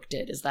that the book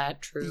did. Is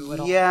that true at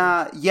all?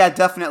 Yeah,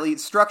 definitely.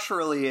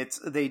 Structurally,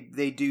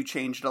 they do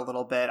change it a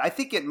little bit. I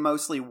think it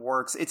mostly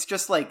works. It's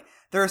just like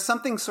there is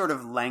something sort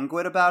of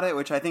languid about it,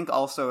 which I think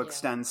also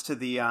extends to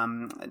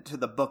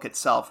the book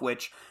itself,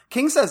 which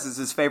King says is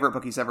his favorite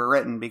book he's ever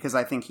written because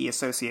I think he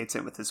associates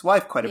it with his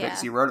wife quite a bit because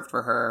he wrote it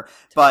for her.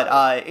 But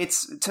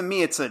to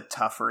me, it's a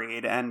tough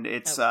read, and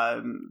it's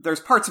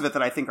there's parts of it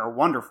that I think are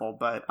wonderful,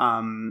 but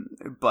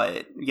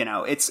you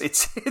know,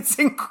 it's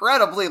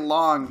incredibly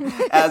long,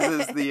 as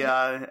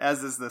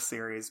is the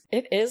series.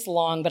 It is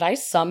long, but I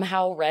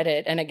somehow read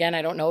it, and again,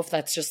 I don't know if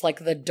that's just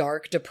like the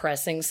dark,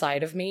 depressing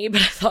side of me,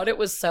 but I thought it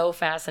was so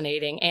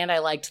fascinating, and I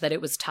liked that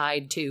it was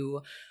tied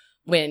to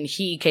when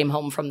he came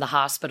home from the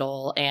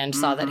hospital and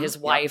saw that his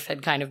wife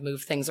had kind of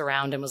moved things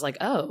around and was like,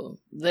 oh,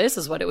 this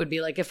is what it would be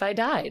like if I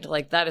died.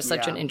 Like, that is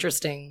such an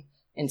interesting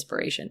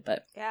inspiration.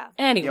 But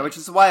anyway. Yeah, which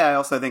is why I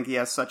also think he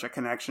has such a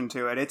connection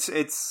to it.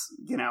 It's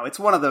you know, it's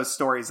one of those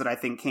stories that I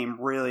think came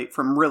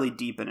from really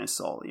deep in his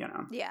soul, you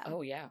know? Yeah.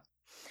 Oh, yeah.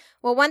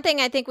 Well, one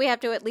thing I think we have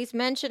to at least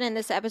mention in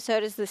this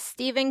episode is the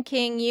Stephen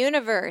King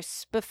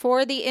universe.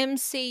 Before the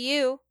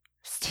MCU,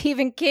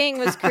 Stephen King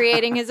was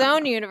creating his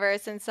own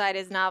universe inside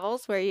his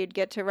novels where you'd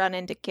get to run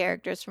into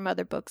characters from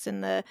other books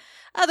in the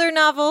other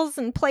novels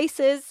and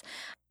places.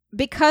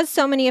 Because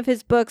so many of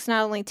his books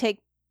not only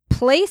take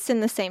place in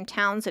the same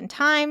towns and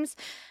times,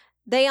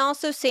 they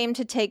also seem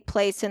to take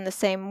place in the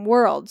same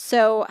world.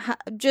 So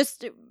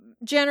just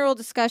general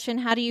discussion,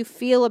 how do you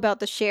feel about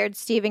the shared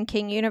Stephen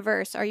King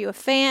universe? Are you a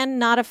fan,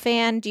 not a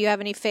fan? Do you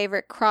have any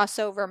favorite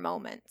crossover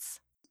moments?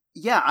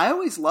 Yeah, I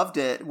always loved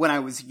it when I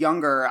was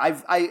younger.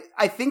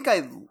 I think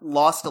I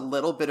lost a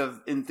little bit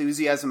of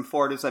enthusiasm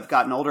for it as I've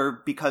gotten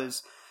older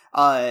because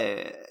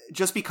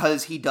just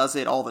because he does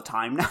it all the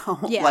time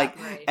now. Yeah, like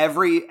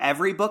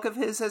every book of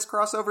his has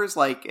crossovers.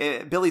 Like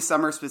Billy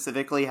Summer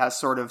specifically has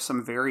sort of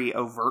some very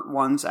overt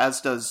ones, as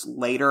does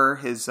later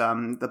his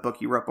the book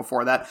he wrote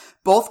before that.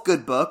 Both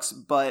good books,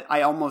 but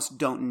I almost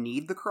don't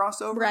need the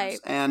crossovers. Right.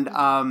 And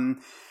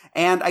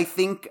I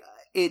think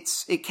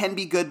it can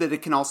be good, but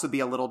it can also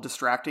be a little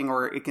distracting,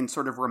 or it can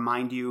sort of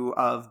remind you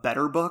of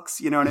better books.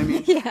 You know what I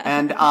mean? Yeah.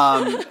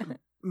 And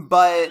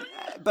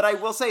but I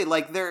will say,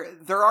 like,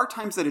 there are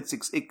times that it's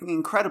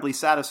incredibly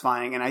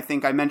satisfying, and I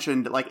think I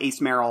mentioned like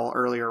Ace Merrill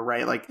earlier,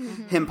 right? Like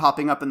him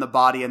popping up in the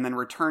body and then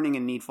returning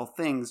in Needful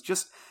Things.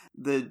 Just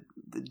the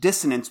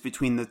dissonance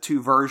between the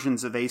two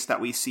versions of Ace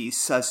that we see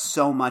says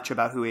so much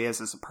about who he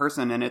is as a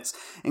person, and it's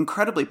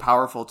incredibly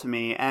powerful to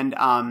me. And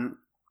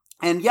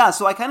yeah,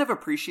 so I kind of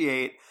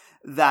appreciate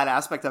that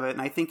aspect of it.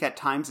 And I think at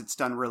times it's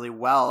done really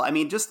well. I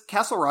mean, just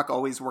Castle Rock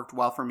always worked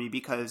well for me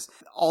because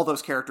all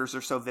those characters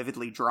are so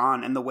vividly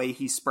drawn, and the way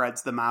he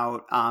spreads them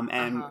out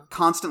and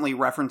constantly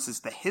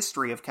references the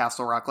history of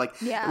Castle Rock. Like,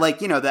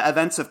 the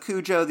events of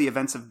Cujo, the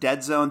events of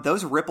Dead Zone,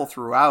 those ripple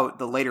throughout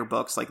the later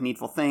books like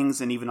Needful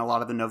Things and even a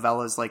lot of the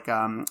novellas like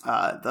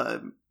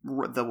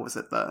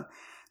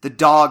the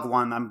dog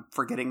one, I'm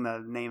forgetting the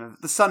name of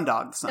the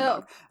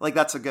Sundog. Like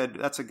that's a good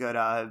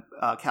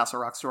Castle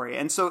Rock story.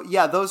 And so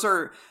those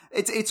are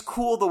it's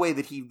cool the way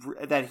that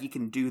he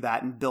can do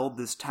that and build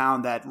this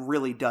town that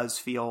really does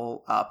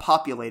feel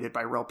populated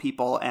by real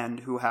people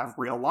and who have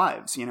real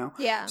lives,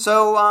 Yeah.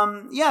 So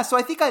so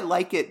I think I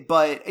like it,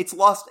 but it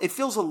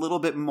feels a little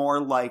bit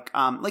more like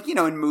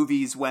in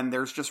movies when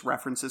there's just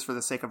references for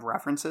the sake of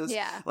references.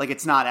 Yeah. Like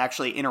it's not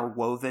actually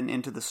interwoven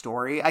into the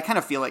story. I kind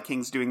of feel like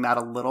King's doing that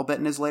a little bit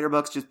in his later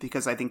books just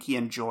because I think he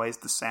enjoys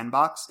the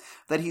sandbox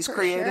that he's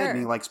created and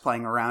he likes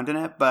playing around in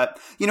it. But,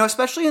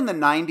 especially in the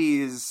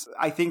 90s,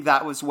 I think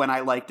that was when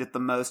I liked it the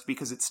most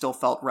because it still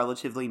felt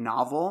relatively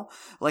novel.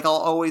 Like I'll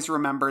always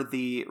remember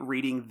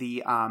reading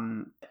the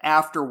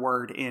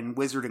afterword in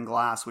Wizard and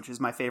Glass, which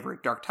is my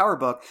favorite Dark Tower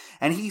book.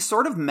 And he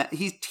sort of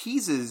he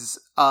teases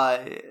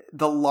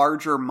the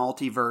larger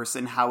multiverse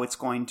and how it's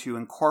going to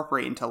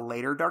incorporate into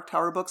later Dark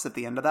Tower books at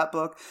the end of that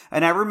book.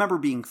 And I remember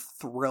being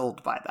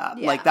thrilled by that.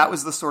 Yeah. Like that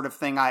was the sort of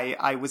thing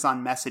I was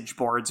on message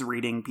boards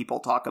reading people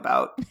talk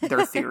about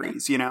their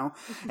theories,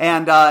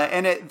 and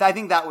I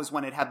think that was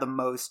when it had the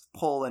most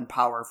pull and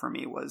power for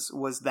me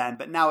was then,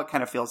 but now it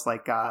kind of feels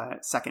like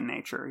second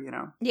nature,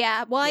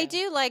 Yeah. Well, I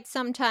do like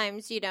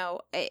sometimes,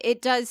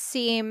 it does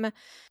seem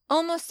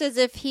almost as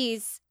if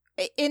he's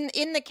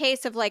in the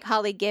case of like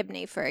Holly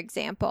Gibney, for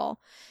example,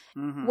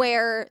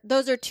 where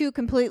those are two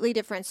completely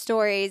different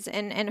stories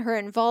and her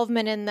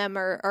involvement in them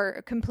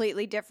are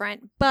completely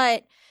different.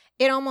 But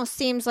it almost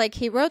seems like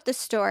he wrote the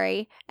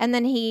story and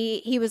then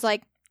he was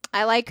like,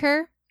 I like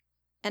her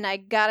and I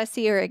gotta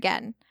see her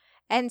again.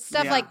 And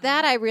stuff like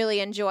that I really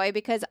enjoy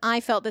because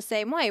I felt the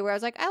same way where I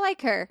was like, I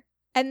like her.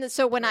 And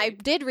so when I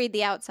did read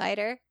The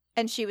Outsider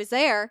and she was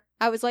there,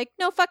 I was like,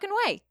 no fucking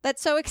way.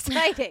 That's so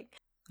exciting.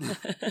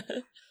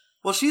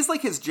 Well, she's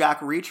like his Jack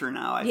Reacher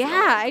now. I feel like.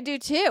 I do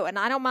too, and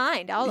I don't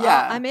mind.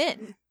 I'm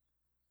in.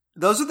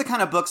 Those are the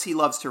kind of books he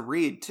loves to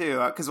read too.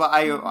 Because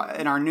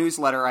in our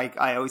newsletter,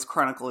 I always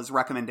chronicle his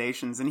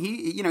recommendations, and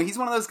he's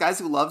one of those guys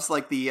who loves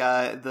like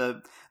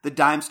the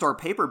dime store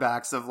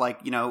paperbacks of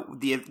like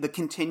the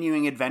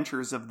continuing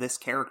adventures of this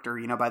character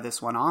by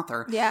this one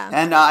author. Yeah,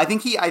 and I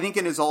think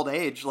in his old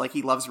age, like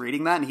he loves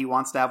reading that, and he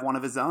wants to have one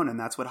of his own, and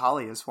that's what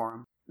Holly is for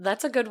him.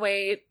 That's a good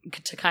way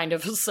to kind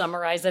of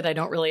summarize it. I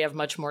don't really have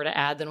much more to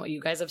add than what you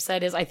guys have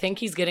said. I think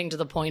he's getting to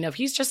the point of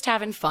he's just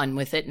having fun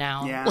with it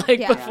now.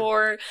 Yeah.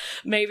 Before,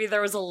 maybe there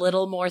was a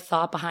little more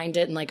thought behind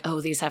it and like, oh,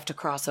 these have to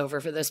cross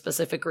over for this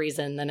specific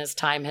reason. Then as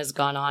time has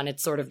gone on,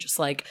 it's sort of just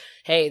like,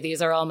 hey,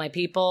 these are all my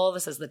people.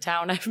 This is the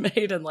town I've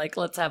made. And like,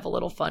 let's have a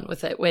little fun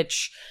with it,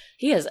 which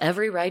he has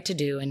every right to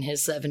do in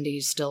his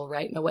 70s, still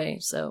writing away.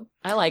 So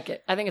I like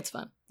it. I think it's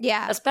fun.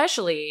 Yeah.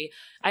 Especially,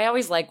 I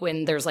always like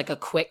when there's like a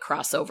quick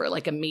crossover,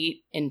 like a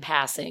meet in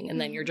passing,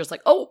 and then you're just like,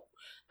 oh,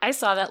 I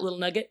saw that little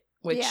nugget,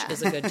 which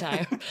is a good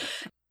time.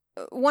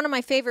 One of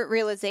my favorite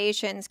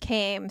realizations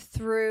came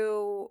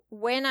through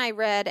when I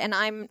read, and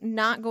I'm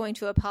not going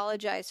to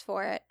apologize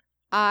for it,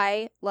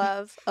 I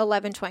love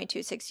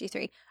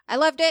 11/22/63. I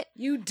loved it.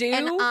 You do?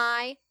 And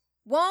I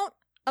won't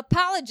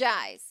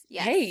apologize.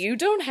 Yes. Hey, you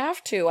don't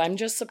have to. I'm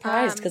just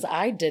surprised because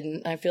I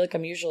didn't. I feel like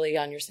I'm usually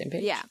on your same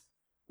page. Yeah.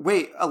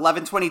 Wait,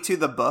 11/22,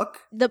 the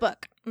book? The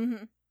book.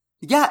 Mm-hmm.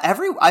 Yeah,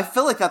 I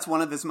feel like that's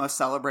one of his most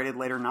celebrated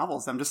later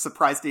novels. I'm just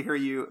surprised to hear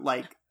you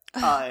like.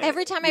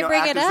 Every time I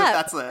bring it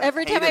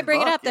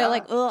up, they're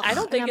like, ugh. I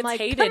don't think it's like,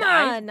 hated.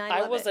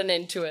 I wasn't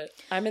into it.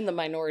 I'm in the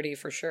minority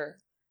for sure.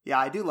 Yeah,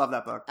 I do love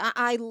that book.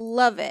 I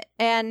love it.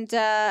 And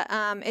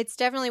it's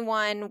definitely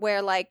one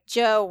where, like,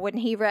 Joe, when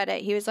he read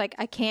it, he was like,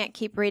 I can't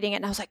keep reading it.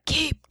 And I was like,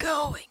 keep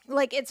going.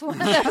 Like, it's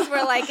one of those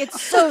where, like,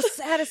 it's so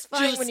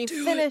satisfying when you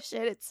finish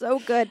it. It's so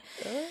good.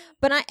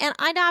 But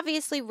I'd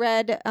obviously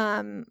read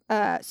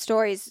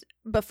stories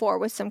before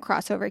with some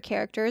crossover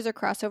characters or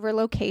crossover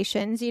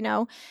locations,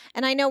 And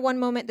I know one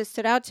moment that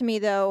stood out to me,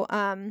 though,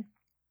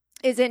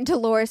 is in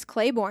Dolores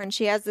Claiborne.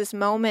 She has this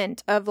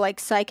moment of like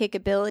psychic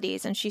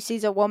abilities and she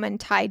sees a woman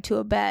tied to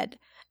a bed.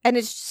 And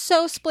it's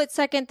so split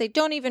second, they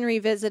don't even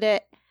revisit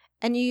it.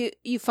 And you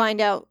find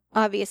out,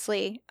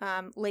 obviously,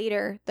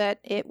 later that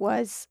it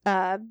was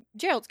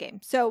Gerald's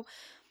game. So,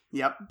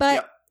 in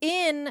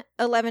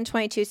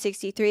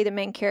 11/22/63, the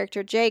main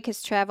character, Jake,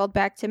 has traveled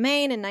back to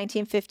Maine in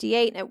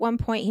 1958. And at one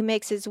point, he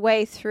makes his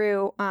way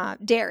through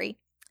Derry.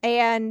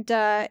 And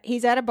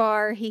he's at a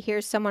bar. He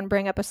hears someone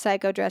bring up a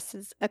psycho dressed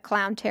as a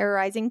clown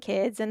terrorizing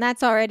kids. And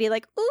that's already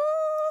like,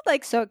 ooh,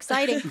 like so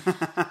exciting.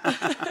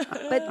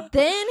 But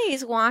then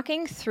he's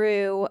walking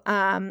through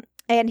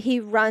and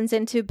he runs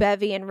into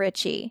Bevy and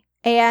Richie.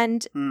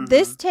 And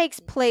this takes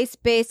place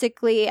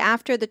basically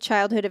after the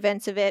childhood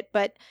events of it.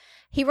 But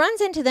he runs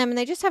into them and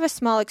they just have a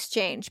small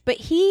exchange. But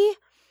he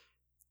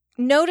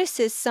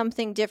notices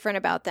something different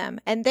about them,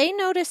 and they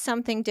notice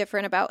something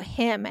different about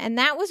him. And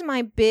that was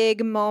my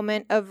big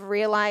moment of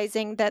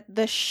realizing that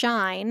The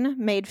Shine,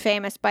 made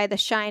famous by The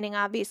Shining,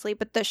 obviously,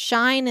 but The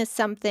Shine is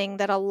something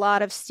that a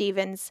lot of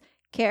Stevens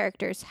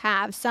characters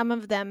have. Some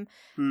of them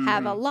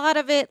have a lot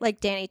of it, like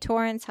Danny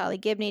Torrance, Holly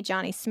Gibney,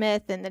 Johnny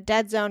Smith, and The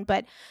Dead Zone,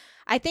 but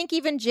I think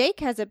even Jake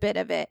has a bit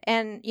of it.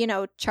 And, you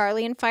know,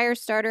 Charlie in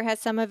Firestarter has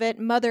some of it.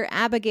 Mother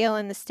Abigail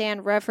in The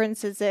Stand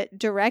references it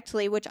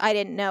directly, which I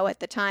didn't know at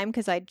the time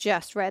because I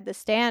just read The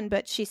Stand.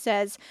 But she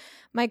says,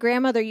 my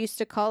grandmother used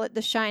to call it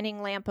the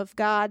shining lamp of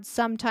God,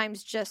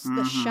 sometimes just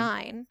the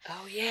shine.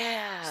 Oh,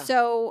 yeah.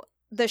 So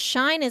The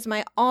Shine is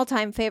my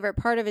all-time favorite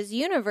part of his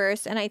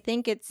universe, and I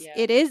think it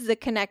is the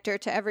connector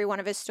to every one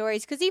of his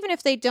stories, because even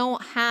if they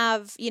don't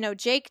have, you know,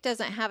 Jake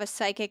doesn't have a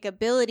psychic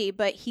ability,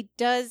 but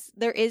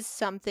there is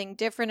something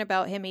different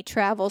about him. He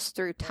travels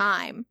through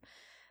time,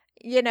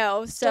 you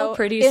know, so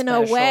pretty in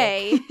special. A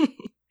way,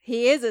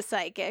 he is a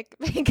psychic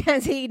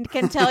because he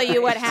can tell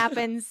you what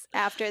happens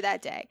after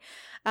that day.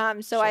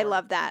 So I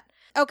love that.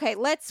 Okay,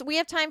 we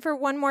have time for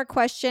one more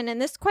question,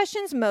 and this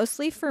question's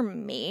mostly for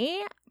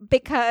me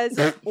because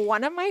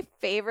one of my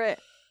favorite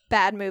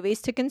bad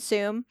movies to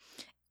consume,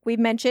 we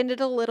mentioned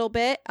it a little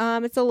bit,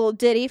 it's a little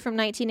ditty from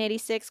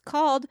 1986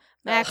 called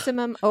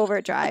Maximum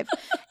Overdrive.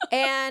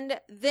 And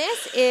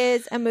this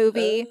is a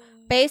movie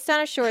based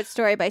on a short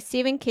story by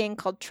Stephen King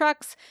called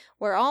Trucks,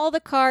 where all the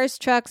cars,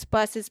 trucks,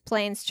 buses,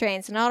 planes,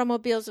 trains, and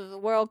automobiles of the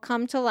world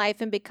come to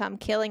life and become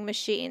killing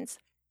machines.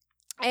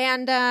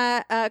 And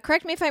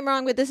correct me if I'm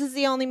wrong, but this is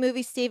the only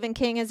movie Stephen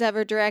King has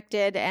ever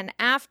directed. And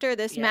after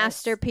this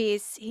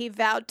masterpiece, he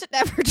vowed to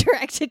never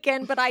direct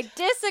again. But I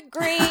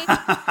disagree.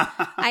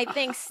 I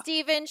think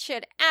Stephen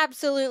should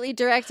absolutely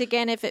direct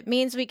again if it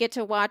means we get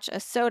to watch a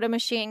soda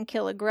machine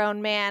kill a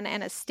grown man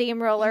and a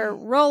steamroller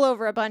roll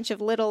over a bunch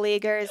of little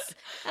leaguers.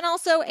 And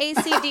also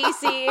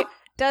AC/DC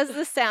does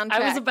the soundtrack.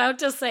 I was about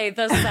to say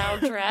the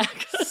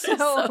soundtrack.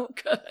 so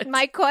good.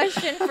 My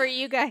question for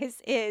you guys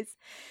is,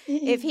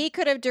 if he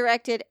could have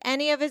directed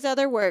any of his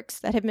other works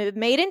that have been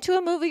made into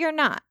a movie or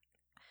not,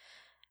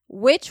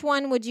 which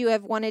one would you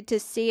have wanted to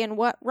see, and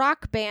what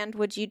rock band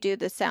would you do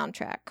the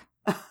soundtrack?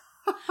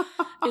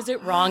 Is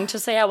it wrong to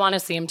say I want to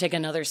see him take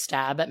another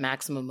stab at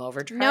Maximum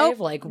Overdrive? Nope.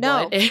 Like,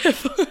 no. What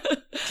if...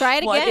 Try it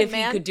again, what if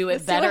man. he could do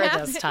it better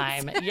this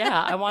time?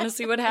 Yeah, I want to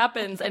see what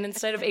happens. And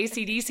instead of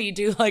AC/DC,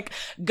 do like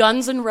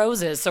Guns N'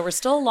 Roses. So we're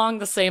still along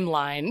the same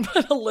line,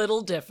 but a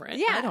little different.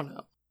 Yeah. I don't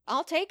know.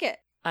 I'll take it.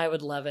 I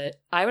would love it.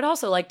 I would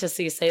also like to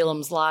see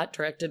Salem's Lot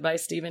directed by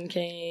Stephen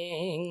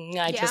King.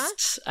 I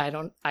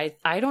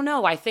don't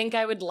know. I think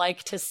I would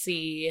like to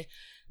see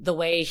the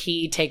way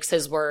he takes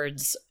his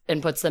words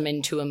and puts them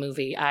into a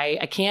movie.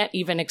 I can't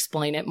even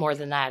explain it more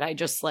than that. I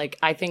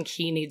think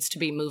he needs to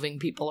be moving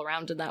people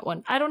around in that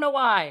one. I don't know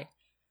why.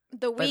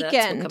 The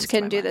Weeknd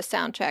can do the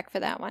soundtrack for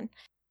that one.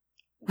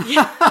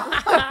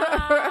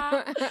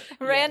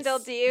 Randall,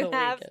 do you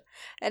have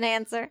an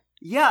answer?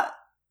 Yeah.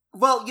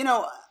 Well, you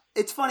know,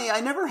 it's funny.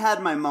 I never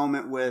had my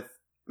moment with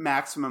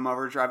Maximum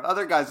Overdrive.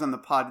 Other guys on the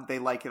pod, they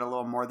like it a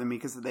little more than me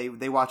because they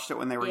watched it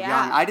when they were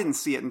young. I didn't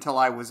see it until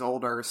I was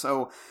older,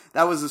 so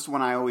that was just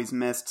one I always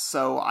missed.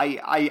 So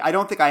I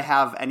don't think I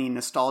have any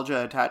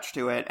nostalgia attached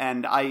to it,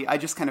 and I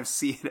just kind of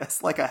see it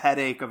as like a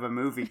headache of a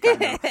movie,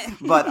 kind of.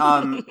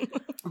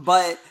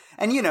 But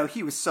and you know,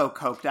 he was so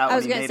coked out. I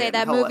was going to say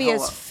that movie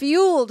is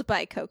fueled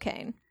by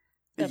cocaine.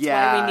 That's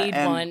why we need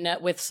one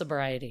with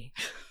sobriety.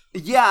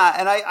 Yeah,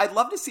 and I'd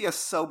love to see a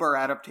sober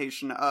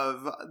adaptation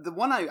of the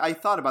one. I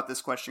thought about this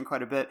question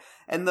quite a bit,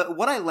 and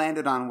what I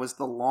landed on was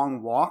The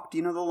Long Walk. Do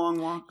you know The Long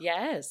Walk?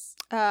 Yes.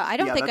 I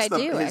don't think I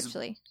do,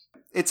 actually.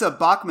 It's a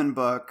Bachman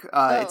book.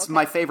 It's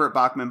my favorite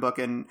Bachman book,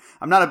 and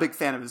I'm not a big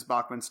fan of his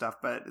Bachman stuff,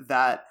 but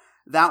that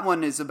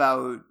one is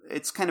about,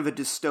 it's kind of a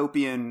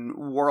dystopian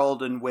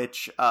world in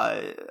which,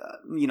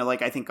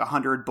 like I think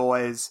 100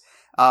 boys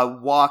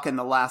walk, and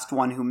the last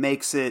one who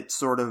makes it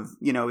sort of,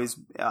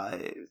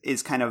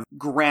 is kind of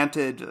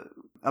granted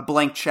a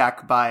blank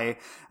check by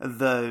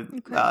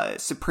the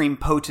supreme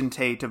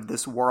potentate of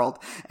this world.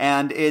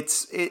 And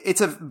it's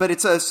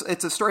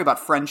a story about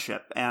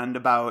friendship and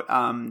about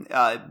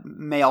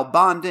male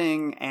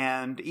bonding,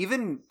 and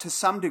even to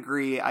some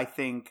degree, I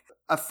think,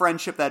 a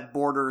friendship that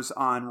borders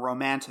on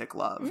romantic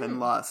love and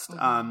lust.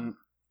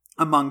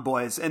 Among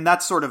boys. And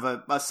that's sort of a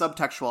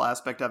subtextual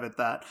aspect of it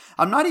that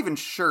I'm not even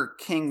sure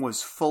King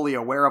was fully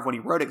aware of when he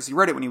wrote it, because he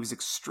wrote it when he was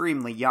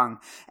extremely young.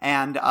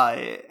 And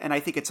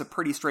I think it's a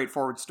pretty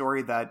straightforward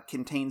story that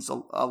contains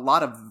a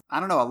lot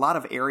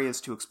of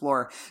areas to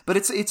explore. But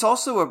it's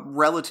also a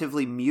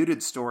relatively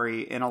muted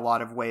story in a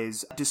lot of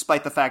ways,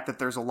 despite the fact that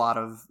there's a lot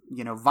of,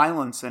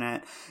 violence in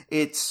it.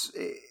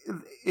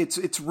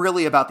 It's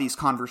really about these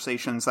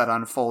conversations that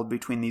unfold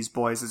between these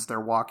boys as they're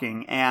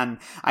walking. And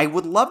I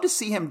would love to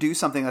see him do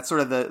something that's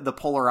sort of the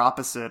polar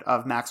opposite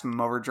of Maximum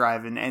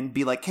Overdrive, and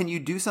be like, can you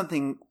do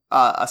something,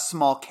 a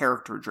small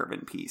character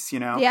driven piece,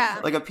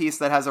 like a piece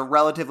that has a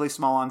relatively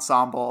small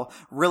ensemble,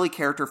 really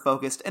character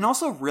focused, and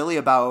also really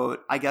about,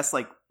 I guess,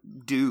 like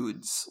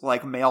dudes,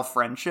 like male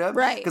friendship.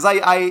 Right. Because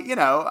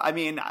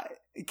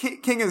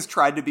King has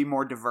tried to be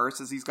more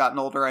diverse as he's gotten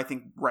older. I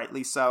think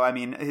rightly so. I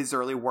mean, his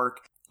early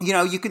work,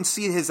 you can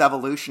see his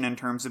evolution in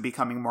terms of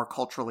becoming more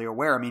culturally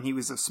aware. I mean, he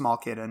was a small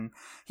kid and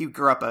he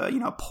grew up,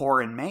 poor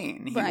in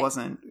Maine.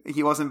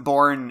 He wasn't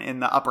born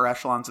in the upper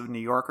echelons of New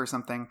York or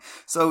something.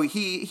 So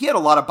he had a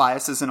lot of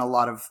biases and a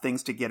lot of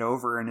things to get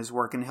over in his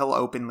work, and he'll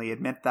openly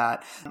admit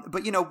that.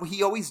 But,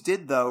 he always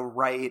did, though,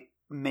 write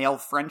male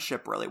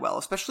friendship really well,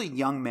 especially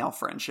young male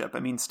friendship. I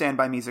mean, Stand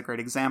By Me is a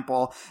great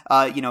example.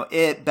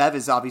 Bev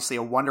is obviously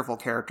a wonderful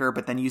character,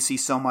 but then you see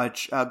so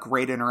much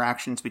great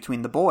interactions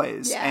between the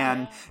boys. Yeah.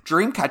 And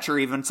Dreamcatcher,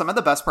 even some of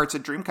the best parts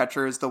of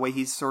Dreamcatcher is the way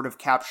he sort of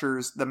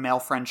captures the male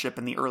friendship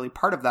in the early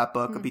part of that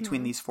book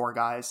between these four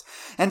guys.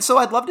 And so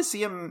I'd love to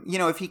see him,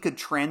 if he could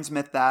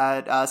transmit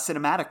that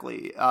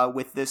cinematically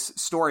with this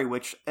story,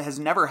 which has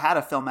never had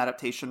a film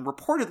adaptation.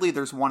 Reportedly,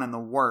 there's one in the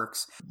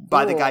works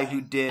by the guy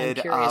who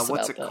did,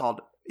 what's it called?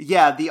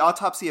 Yeah, The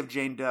Autopsy of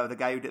Jane Doe, the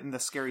guy who did in the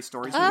Scary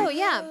Stories movie. Oh,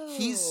 yeah.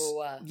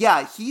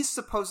 He's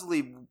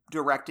supposedly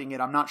directing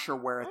it. I'm not sure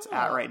where it's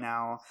at right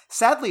now.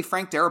 Sadly,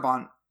 Frank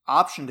Darabont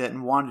optioned it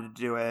and wanted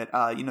to do it.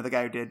 The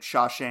guy who did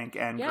Shawshank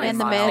and Green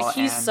Mile.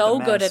 He's so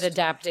good at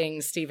adapting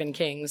Stephen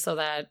King, so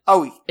that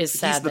is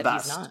sad that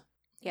he's not.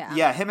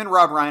 Yeah, him and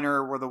Rob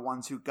Reiner were the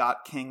ones who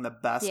got King the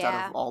best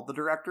out of all the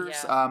directors.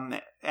 Yeah.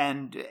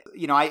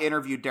 I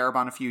interviewed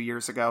Darabont a few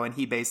years ago, and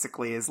he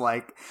basically is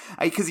like,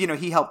 because,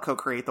 he helped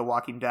co-create The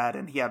Walking Dead,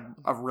 and he had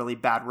a really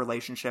bad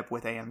relationship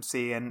with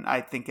AMC, and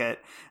I think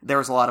there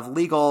was a lot of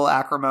legal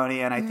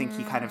acrimony, and I think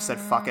he kind of said,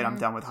 fuck it, I'm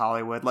done with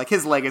Hollywood. Like,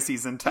 his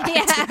legacy's intact.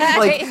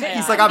 Yeah.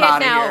 He's like, I'm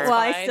out of here. Well,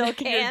 I still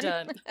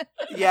can.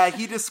 Yeah,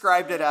 he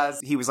described it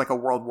as he was like a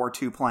World War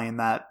II plane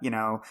that,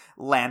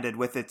 landed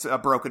with a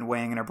broken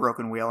wing and a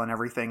broken wheel and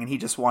everything, and he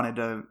just wanted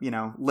to,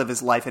 live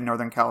his life in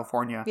Northern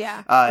California.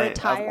 Yeah,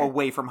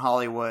 away from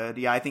Hollywood.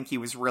 Yeah, I think he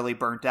was really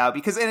burnt out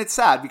and it's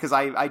sad because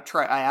I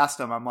asked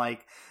him, I'm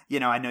like,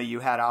 I know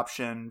you had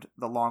optioned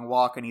The Long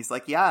Walk, and he's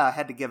like, yeah, I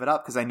had to give it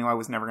up because I knew I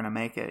was never going to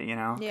make it,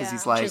 because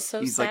he's like,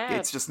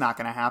 it's just not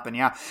going to happen.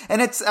 Yeah. And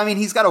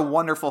he's got a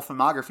wonderful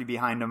filmography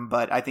behind him,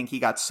 but I think he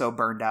got so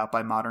burned out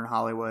by modern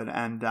Hollywood.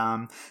 And,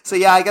 I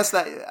guess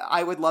that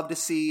I would love to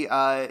see,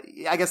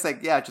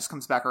 it just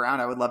comes back around.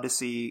 I would love to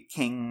see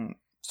King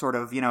sort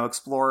of,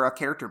 explore a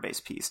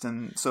character-based piece.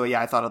 And so,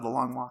 I thought of The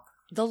Long Walk.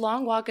 The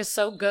Long Walk is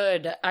so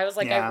good. I was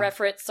like,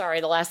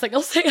 the last thing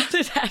I'll say on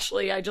it,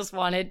 Ashley,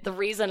 the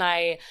reason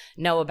I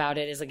know about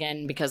it is,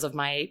 again, because of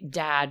my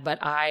dad, but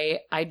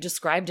I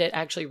described it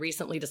actually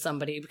recently to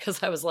somebody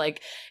because I was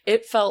like,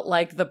 it felt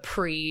like the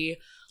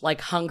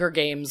Hunger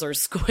Games or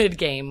Squid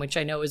Game, which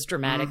I know is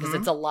dramatic because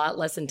it's a lot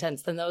less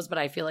intense than those, but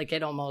I feel like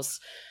it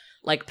almost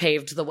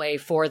paved the way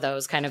for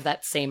those, kind of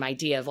that same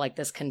idea of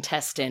this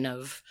contestant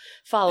of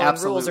following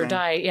rules or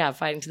die,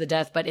 fighting to the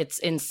death, but it's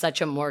in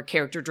such a more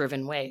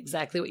character-driven way,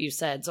 exactly what you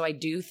said. So I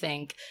do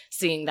think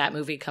seeing that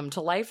movie come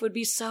to life would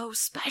be so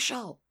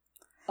special.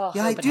 Oh,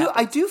 yeah,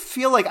 I do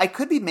feel like, I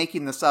could be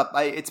making this up.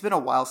 It's been a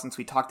while since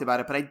we talked about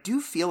it, but I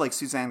do feel like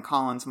Suzanne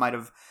Collins might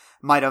have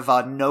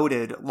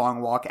noted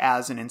Long Walk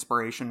as an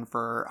inspiration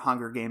for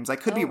Hunger Games. I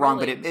could be wrong,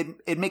 but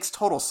it makes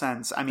total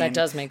sense. I mean, that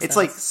does make sense.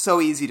 It's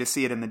so easy to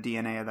see it in the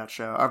DNA of that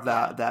show, of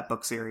that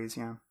book series.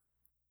 Yeah.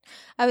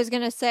 I was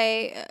going to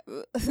say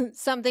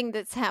something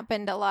that's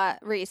happened a lot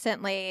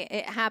recently.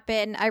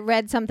 I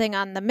read something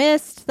on The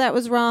Mist that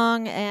was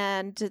wrong,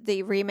 and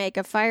the remake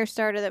of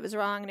Firestarter that was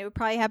wrong, and it would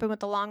probably happen with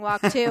The Long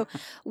Walk too,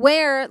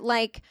 where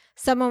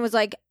someone was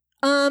like,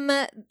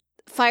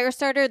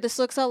 Firestarter, this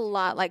looks a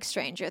lot like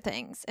Stranger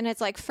Things. And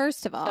it's like,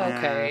 first of all,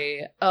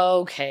 okay.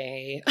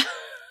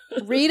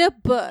 Read a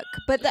book.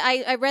 But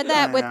I read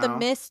that with The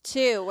Mist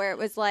too, where it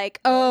was like,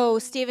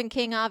 Stephen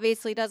King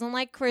obviously doesn't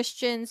like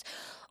Christians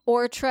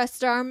or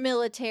trust our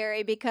military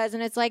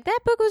and it's like, that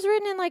book was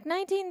written in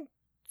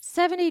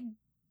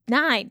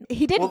 1979.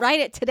 He didn't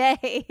write it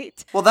today.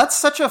 Well, that's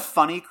such a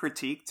funny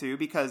critique too,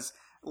 because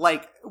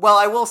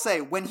I will say,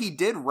 when he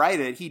did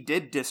write it, he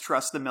did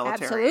distrust the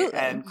military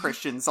and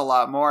Christians a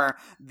lot more.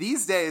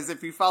 These days,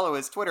 if you follow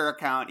his Twitter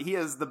account, he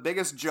is the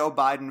biggest Joe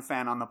Biden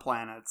fan on the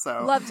planet.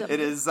 So loved him. It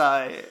is,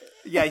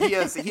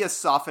 he has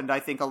softened, I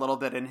think, a little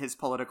bit in his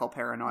political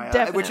paranoia,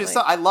 Definitely. Which is,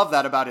 I love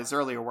that about his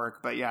earlier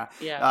work. But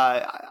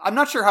I'm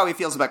not sure how he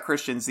feels about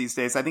Christians these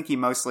days. I think he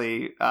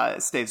mostly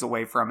stays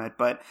away from it.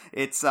 But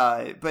it is.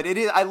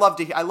 I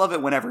love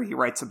it whenever he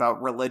writes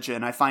about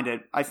religion. I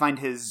find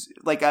his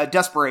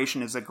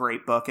Desperation is a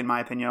great book in my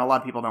opinion. A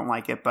lot of people don't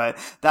like it, but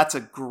that's a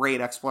great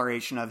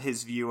exploration of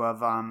his view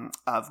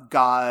of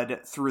God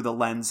through the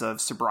lens of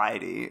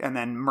sobriety, and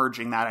then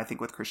merging that, I think,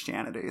 with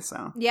Christianity.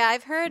 So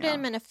I've heard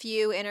him in a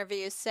few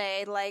interviews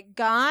say,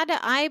 God,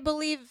 I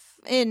believe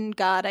in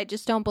God, I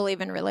just don't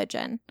believe in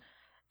religion.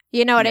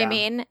 You know what I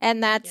mean?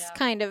 And that's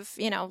kind of,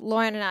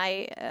 Lauren and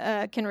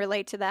I can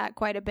relate to that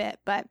quite a bit.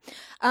 But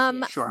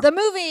sure. The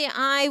movie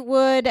I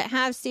would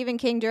have Stephen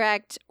King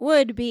direct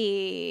would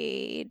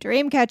be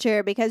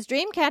Dreamcatcher, because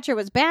Dreamcatcher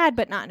was bad,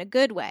 but not in a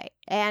good way.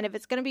 And if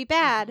it's going to be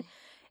bad,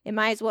 it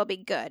might as well be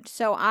good.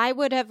 So I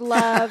would have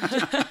loved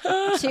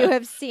to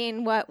have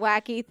seen what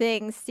wacky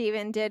things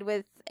Steven did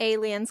with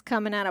aliens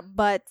coming out of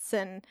butts,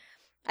 and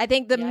I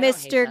think the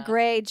Mr.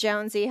 Gray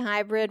Jonesy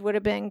hybrid would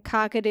have been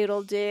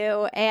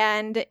cock-a-doodle-doo,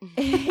 and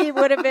he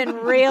would have been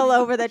real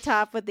over the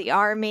top with the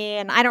army,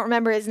 and I don't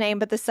remember his name,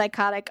 but the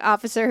psychotic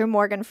officer who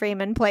Morgan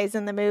Freeman plays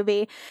in the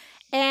movie.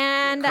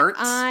 And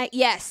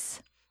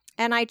yes.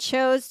 And I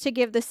chose to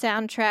give the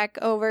soundtrack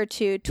over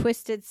to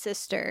Twisted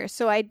Sister.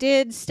 So I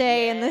did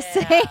stay in the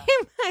same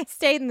I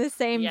stayed in the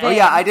same vein. Oh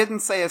yeah, I didn't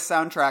say a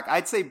soundtrack.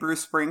 I'd say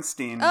Bruce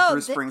Springsteen.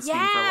 Bruce Springsteen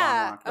for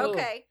Long Walk.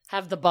 Okay.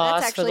 Have the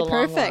boss for the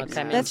perfect. Long Walk.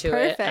 I'm That's into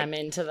perfect. it. I'm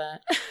into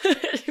that.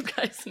 You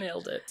guys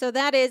nailed it. So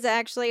that is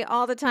actually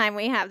all the time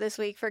we have this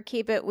week for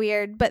Keep It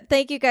Weird. But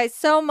thank you guys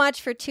so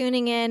much for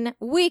tuning in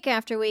week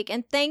after week.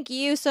 And thank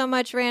you so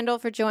much, Randall,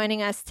 for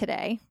joining us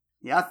today.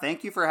 Yeah,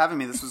 thank you for having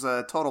me. This was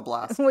a total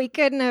blast. We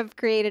couldn't have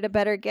created a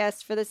better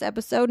guest for this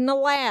episode in a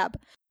lab.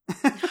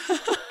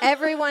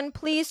 Everyone,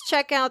 please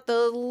check out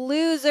the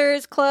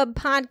Losers Club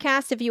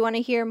podcast if you want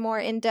to hear more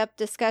in-depth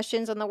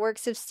discussions on the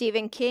works of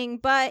Stephen King.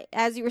 But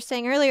as you were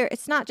saying earlier,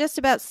 it's not just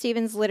about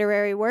Stephen's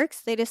literary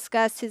works. They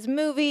discuss his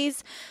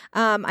movies.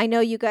 I know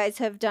you guys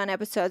have done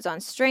episodes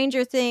on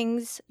Stranger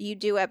Things. You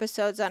do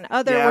episodes on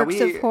other works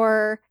of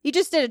horror. You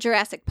just did a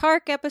Jurassic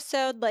Park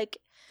episode.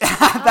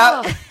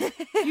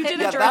 You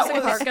did a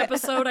Jurassic Park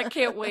episode. I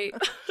can't wait.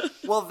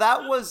 Well,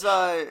 that was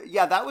a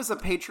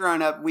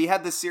Patreon. We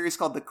had this series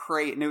called The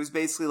Crate, and it was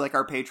basically like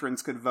our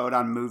patrons could vote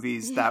on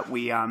movies that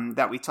we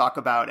talk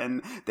about,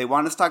 and they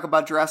wanted us to talk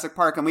about Jurassic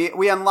Park, and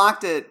we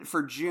unlocked it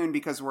for June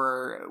because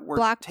we're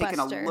taking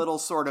a little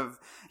sort of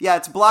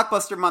it's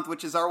Blockbuster month,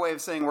 which is our way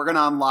of saying we're going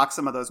to unlock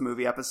some of those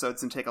movie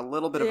episodes and take a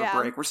little bit of a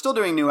break. We're still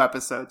doing new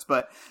episodes,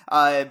 but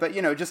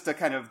just to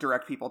kind of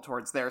direct people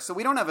towards there. So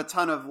we don't have a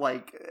ton of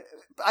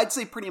I'd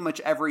say pretty much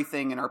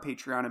everything in our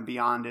Patreon and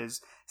beyond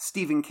is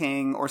Stephen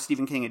King or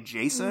Stephen King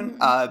adjacent.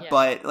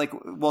 But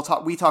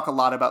we talk a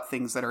lot about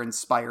things that are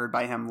inspired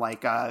by him,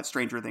 like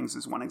Stranger Things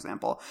is one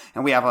example.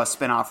 And we have a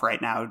spinoff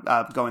right now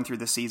going through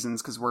the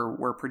seasons because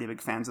we're pretty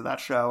big fans of that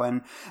show.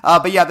 And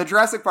the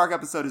Jurassic Park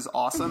episode is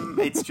awesome.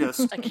 It's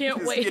just I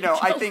can't wait.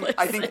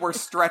 I think we're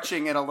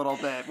stretching it a little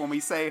bit when we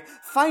say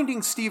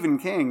finding Stephen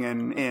King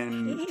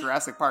in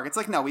Jurassic Park. It's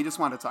like, no, we just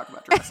want to talk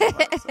about Jurassic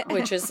Park. So.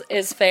 Which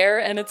is fair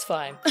and it's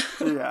fine.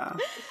 Yeah.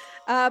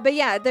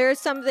 There's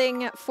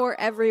something for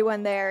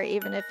everyone there,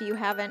 even if you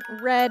haven't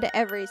read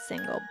every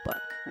single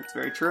book. That's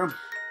very true.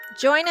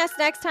 Join us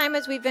next time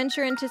as we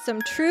venture into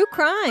some true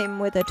crime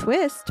with a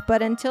twist.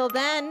 But until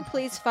then,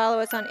 please follow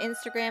us on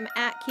Instagram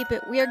at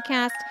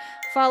KeepItWeirdCast.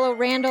 Follow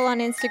Randall on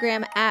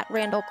Instagram at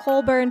Randall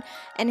Colburn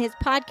and his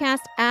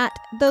podcast at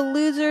The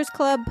Losers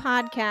Club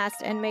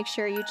Podcast. And make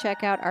sure you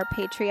check out our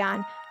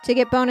Patreon to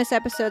get bonus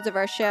episodes of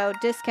our show,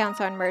 discounts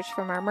on merch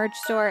from our merch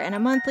store, and a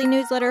monthly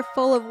newsletter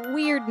full of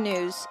weird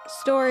news,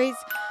 stories,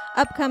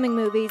 upcoming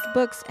movies,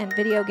 books, and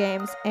video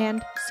games,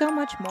 and so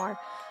much more.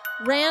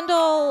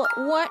 Randall,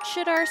 what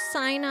should our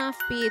sign-off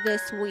be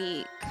this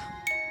week?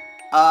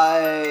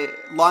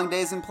 Long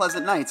days and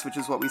pleasant nights, which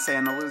is what we say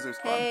in the Losers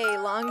Club. Hey,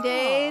 long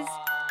days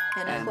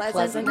and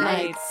pleasant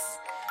nights.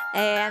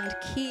 And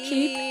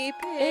keep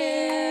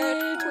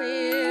it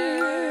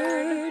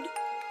weird.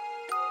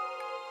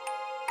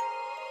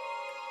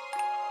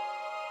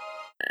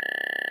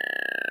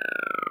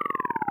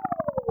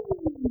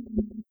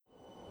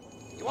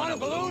 You want a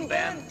balloon,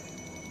 Ben?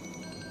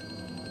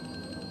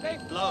 They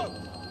float.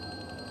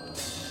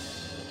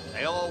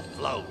 They all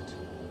float.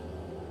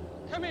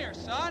 Come here,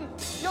 son.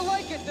 You'll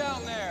like it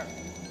down there.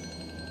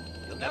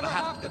 You'll never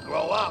have to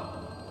grow up.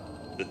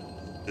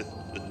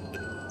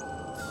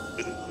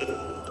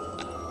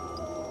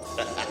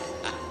 Ha ha ha.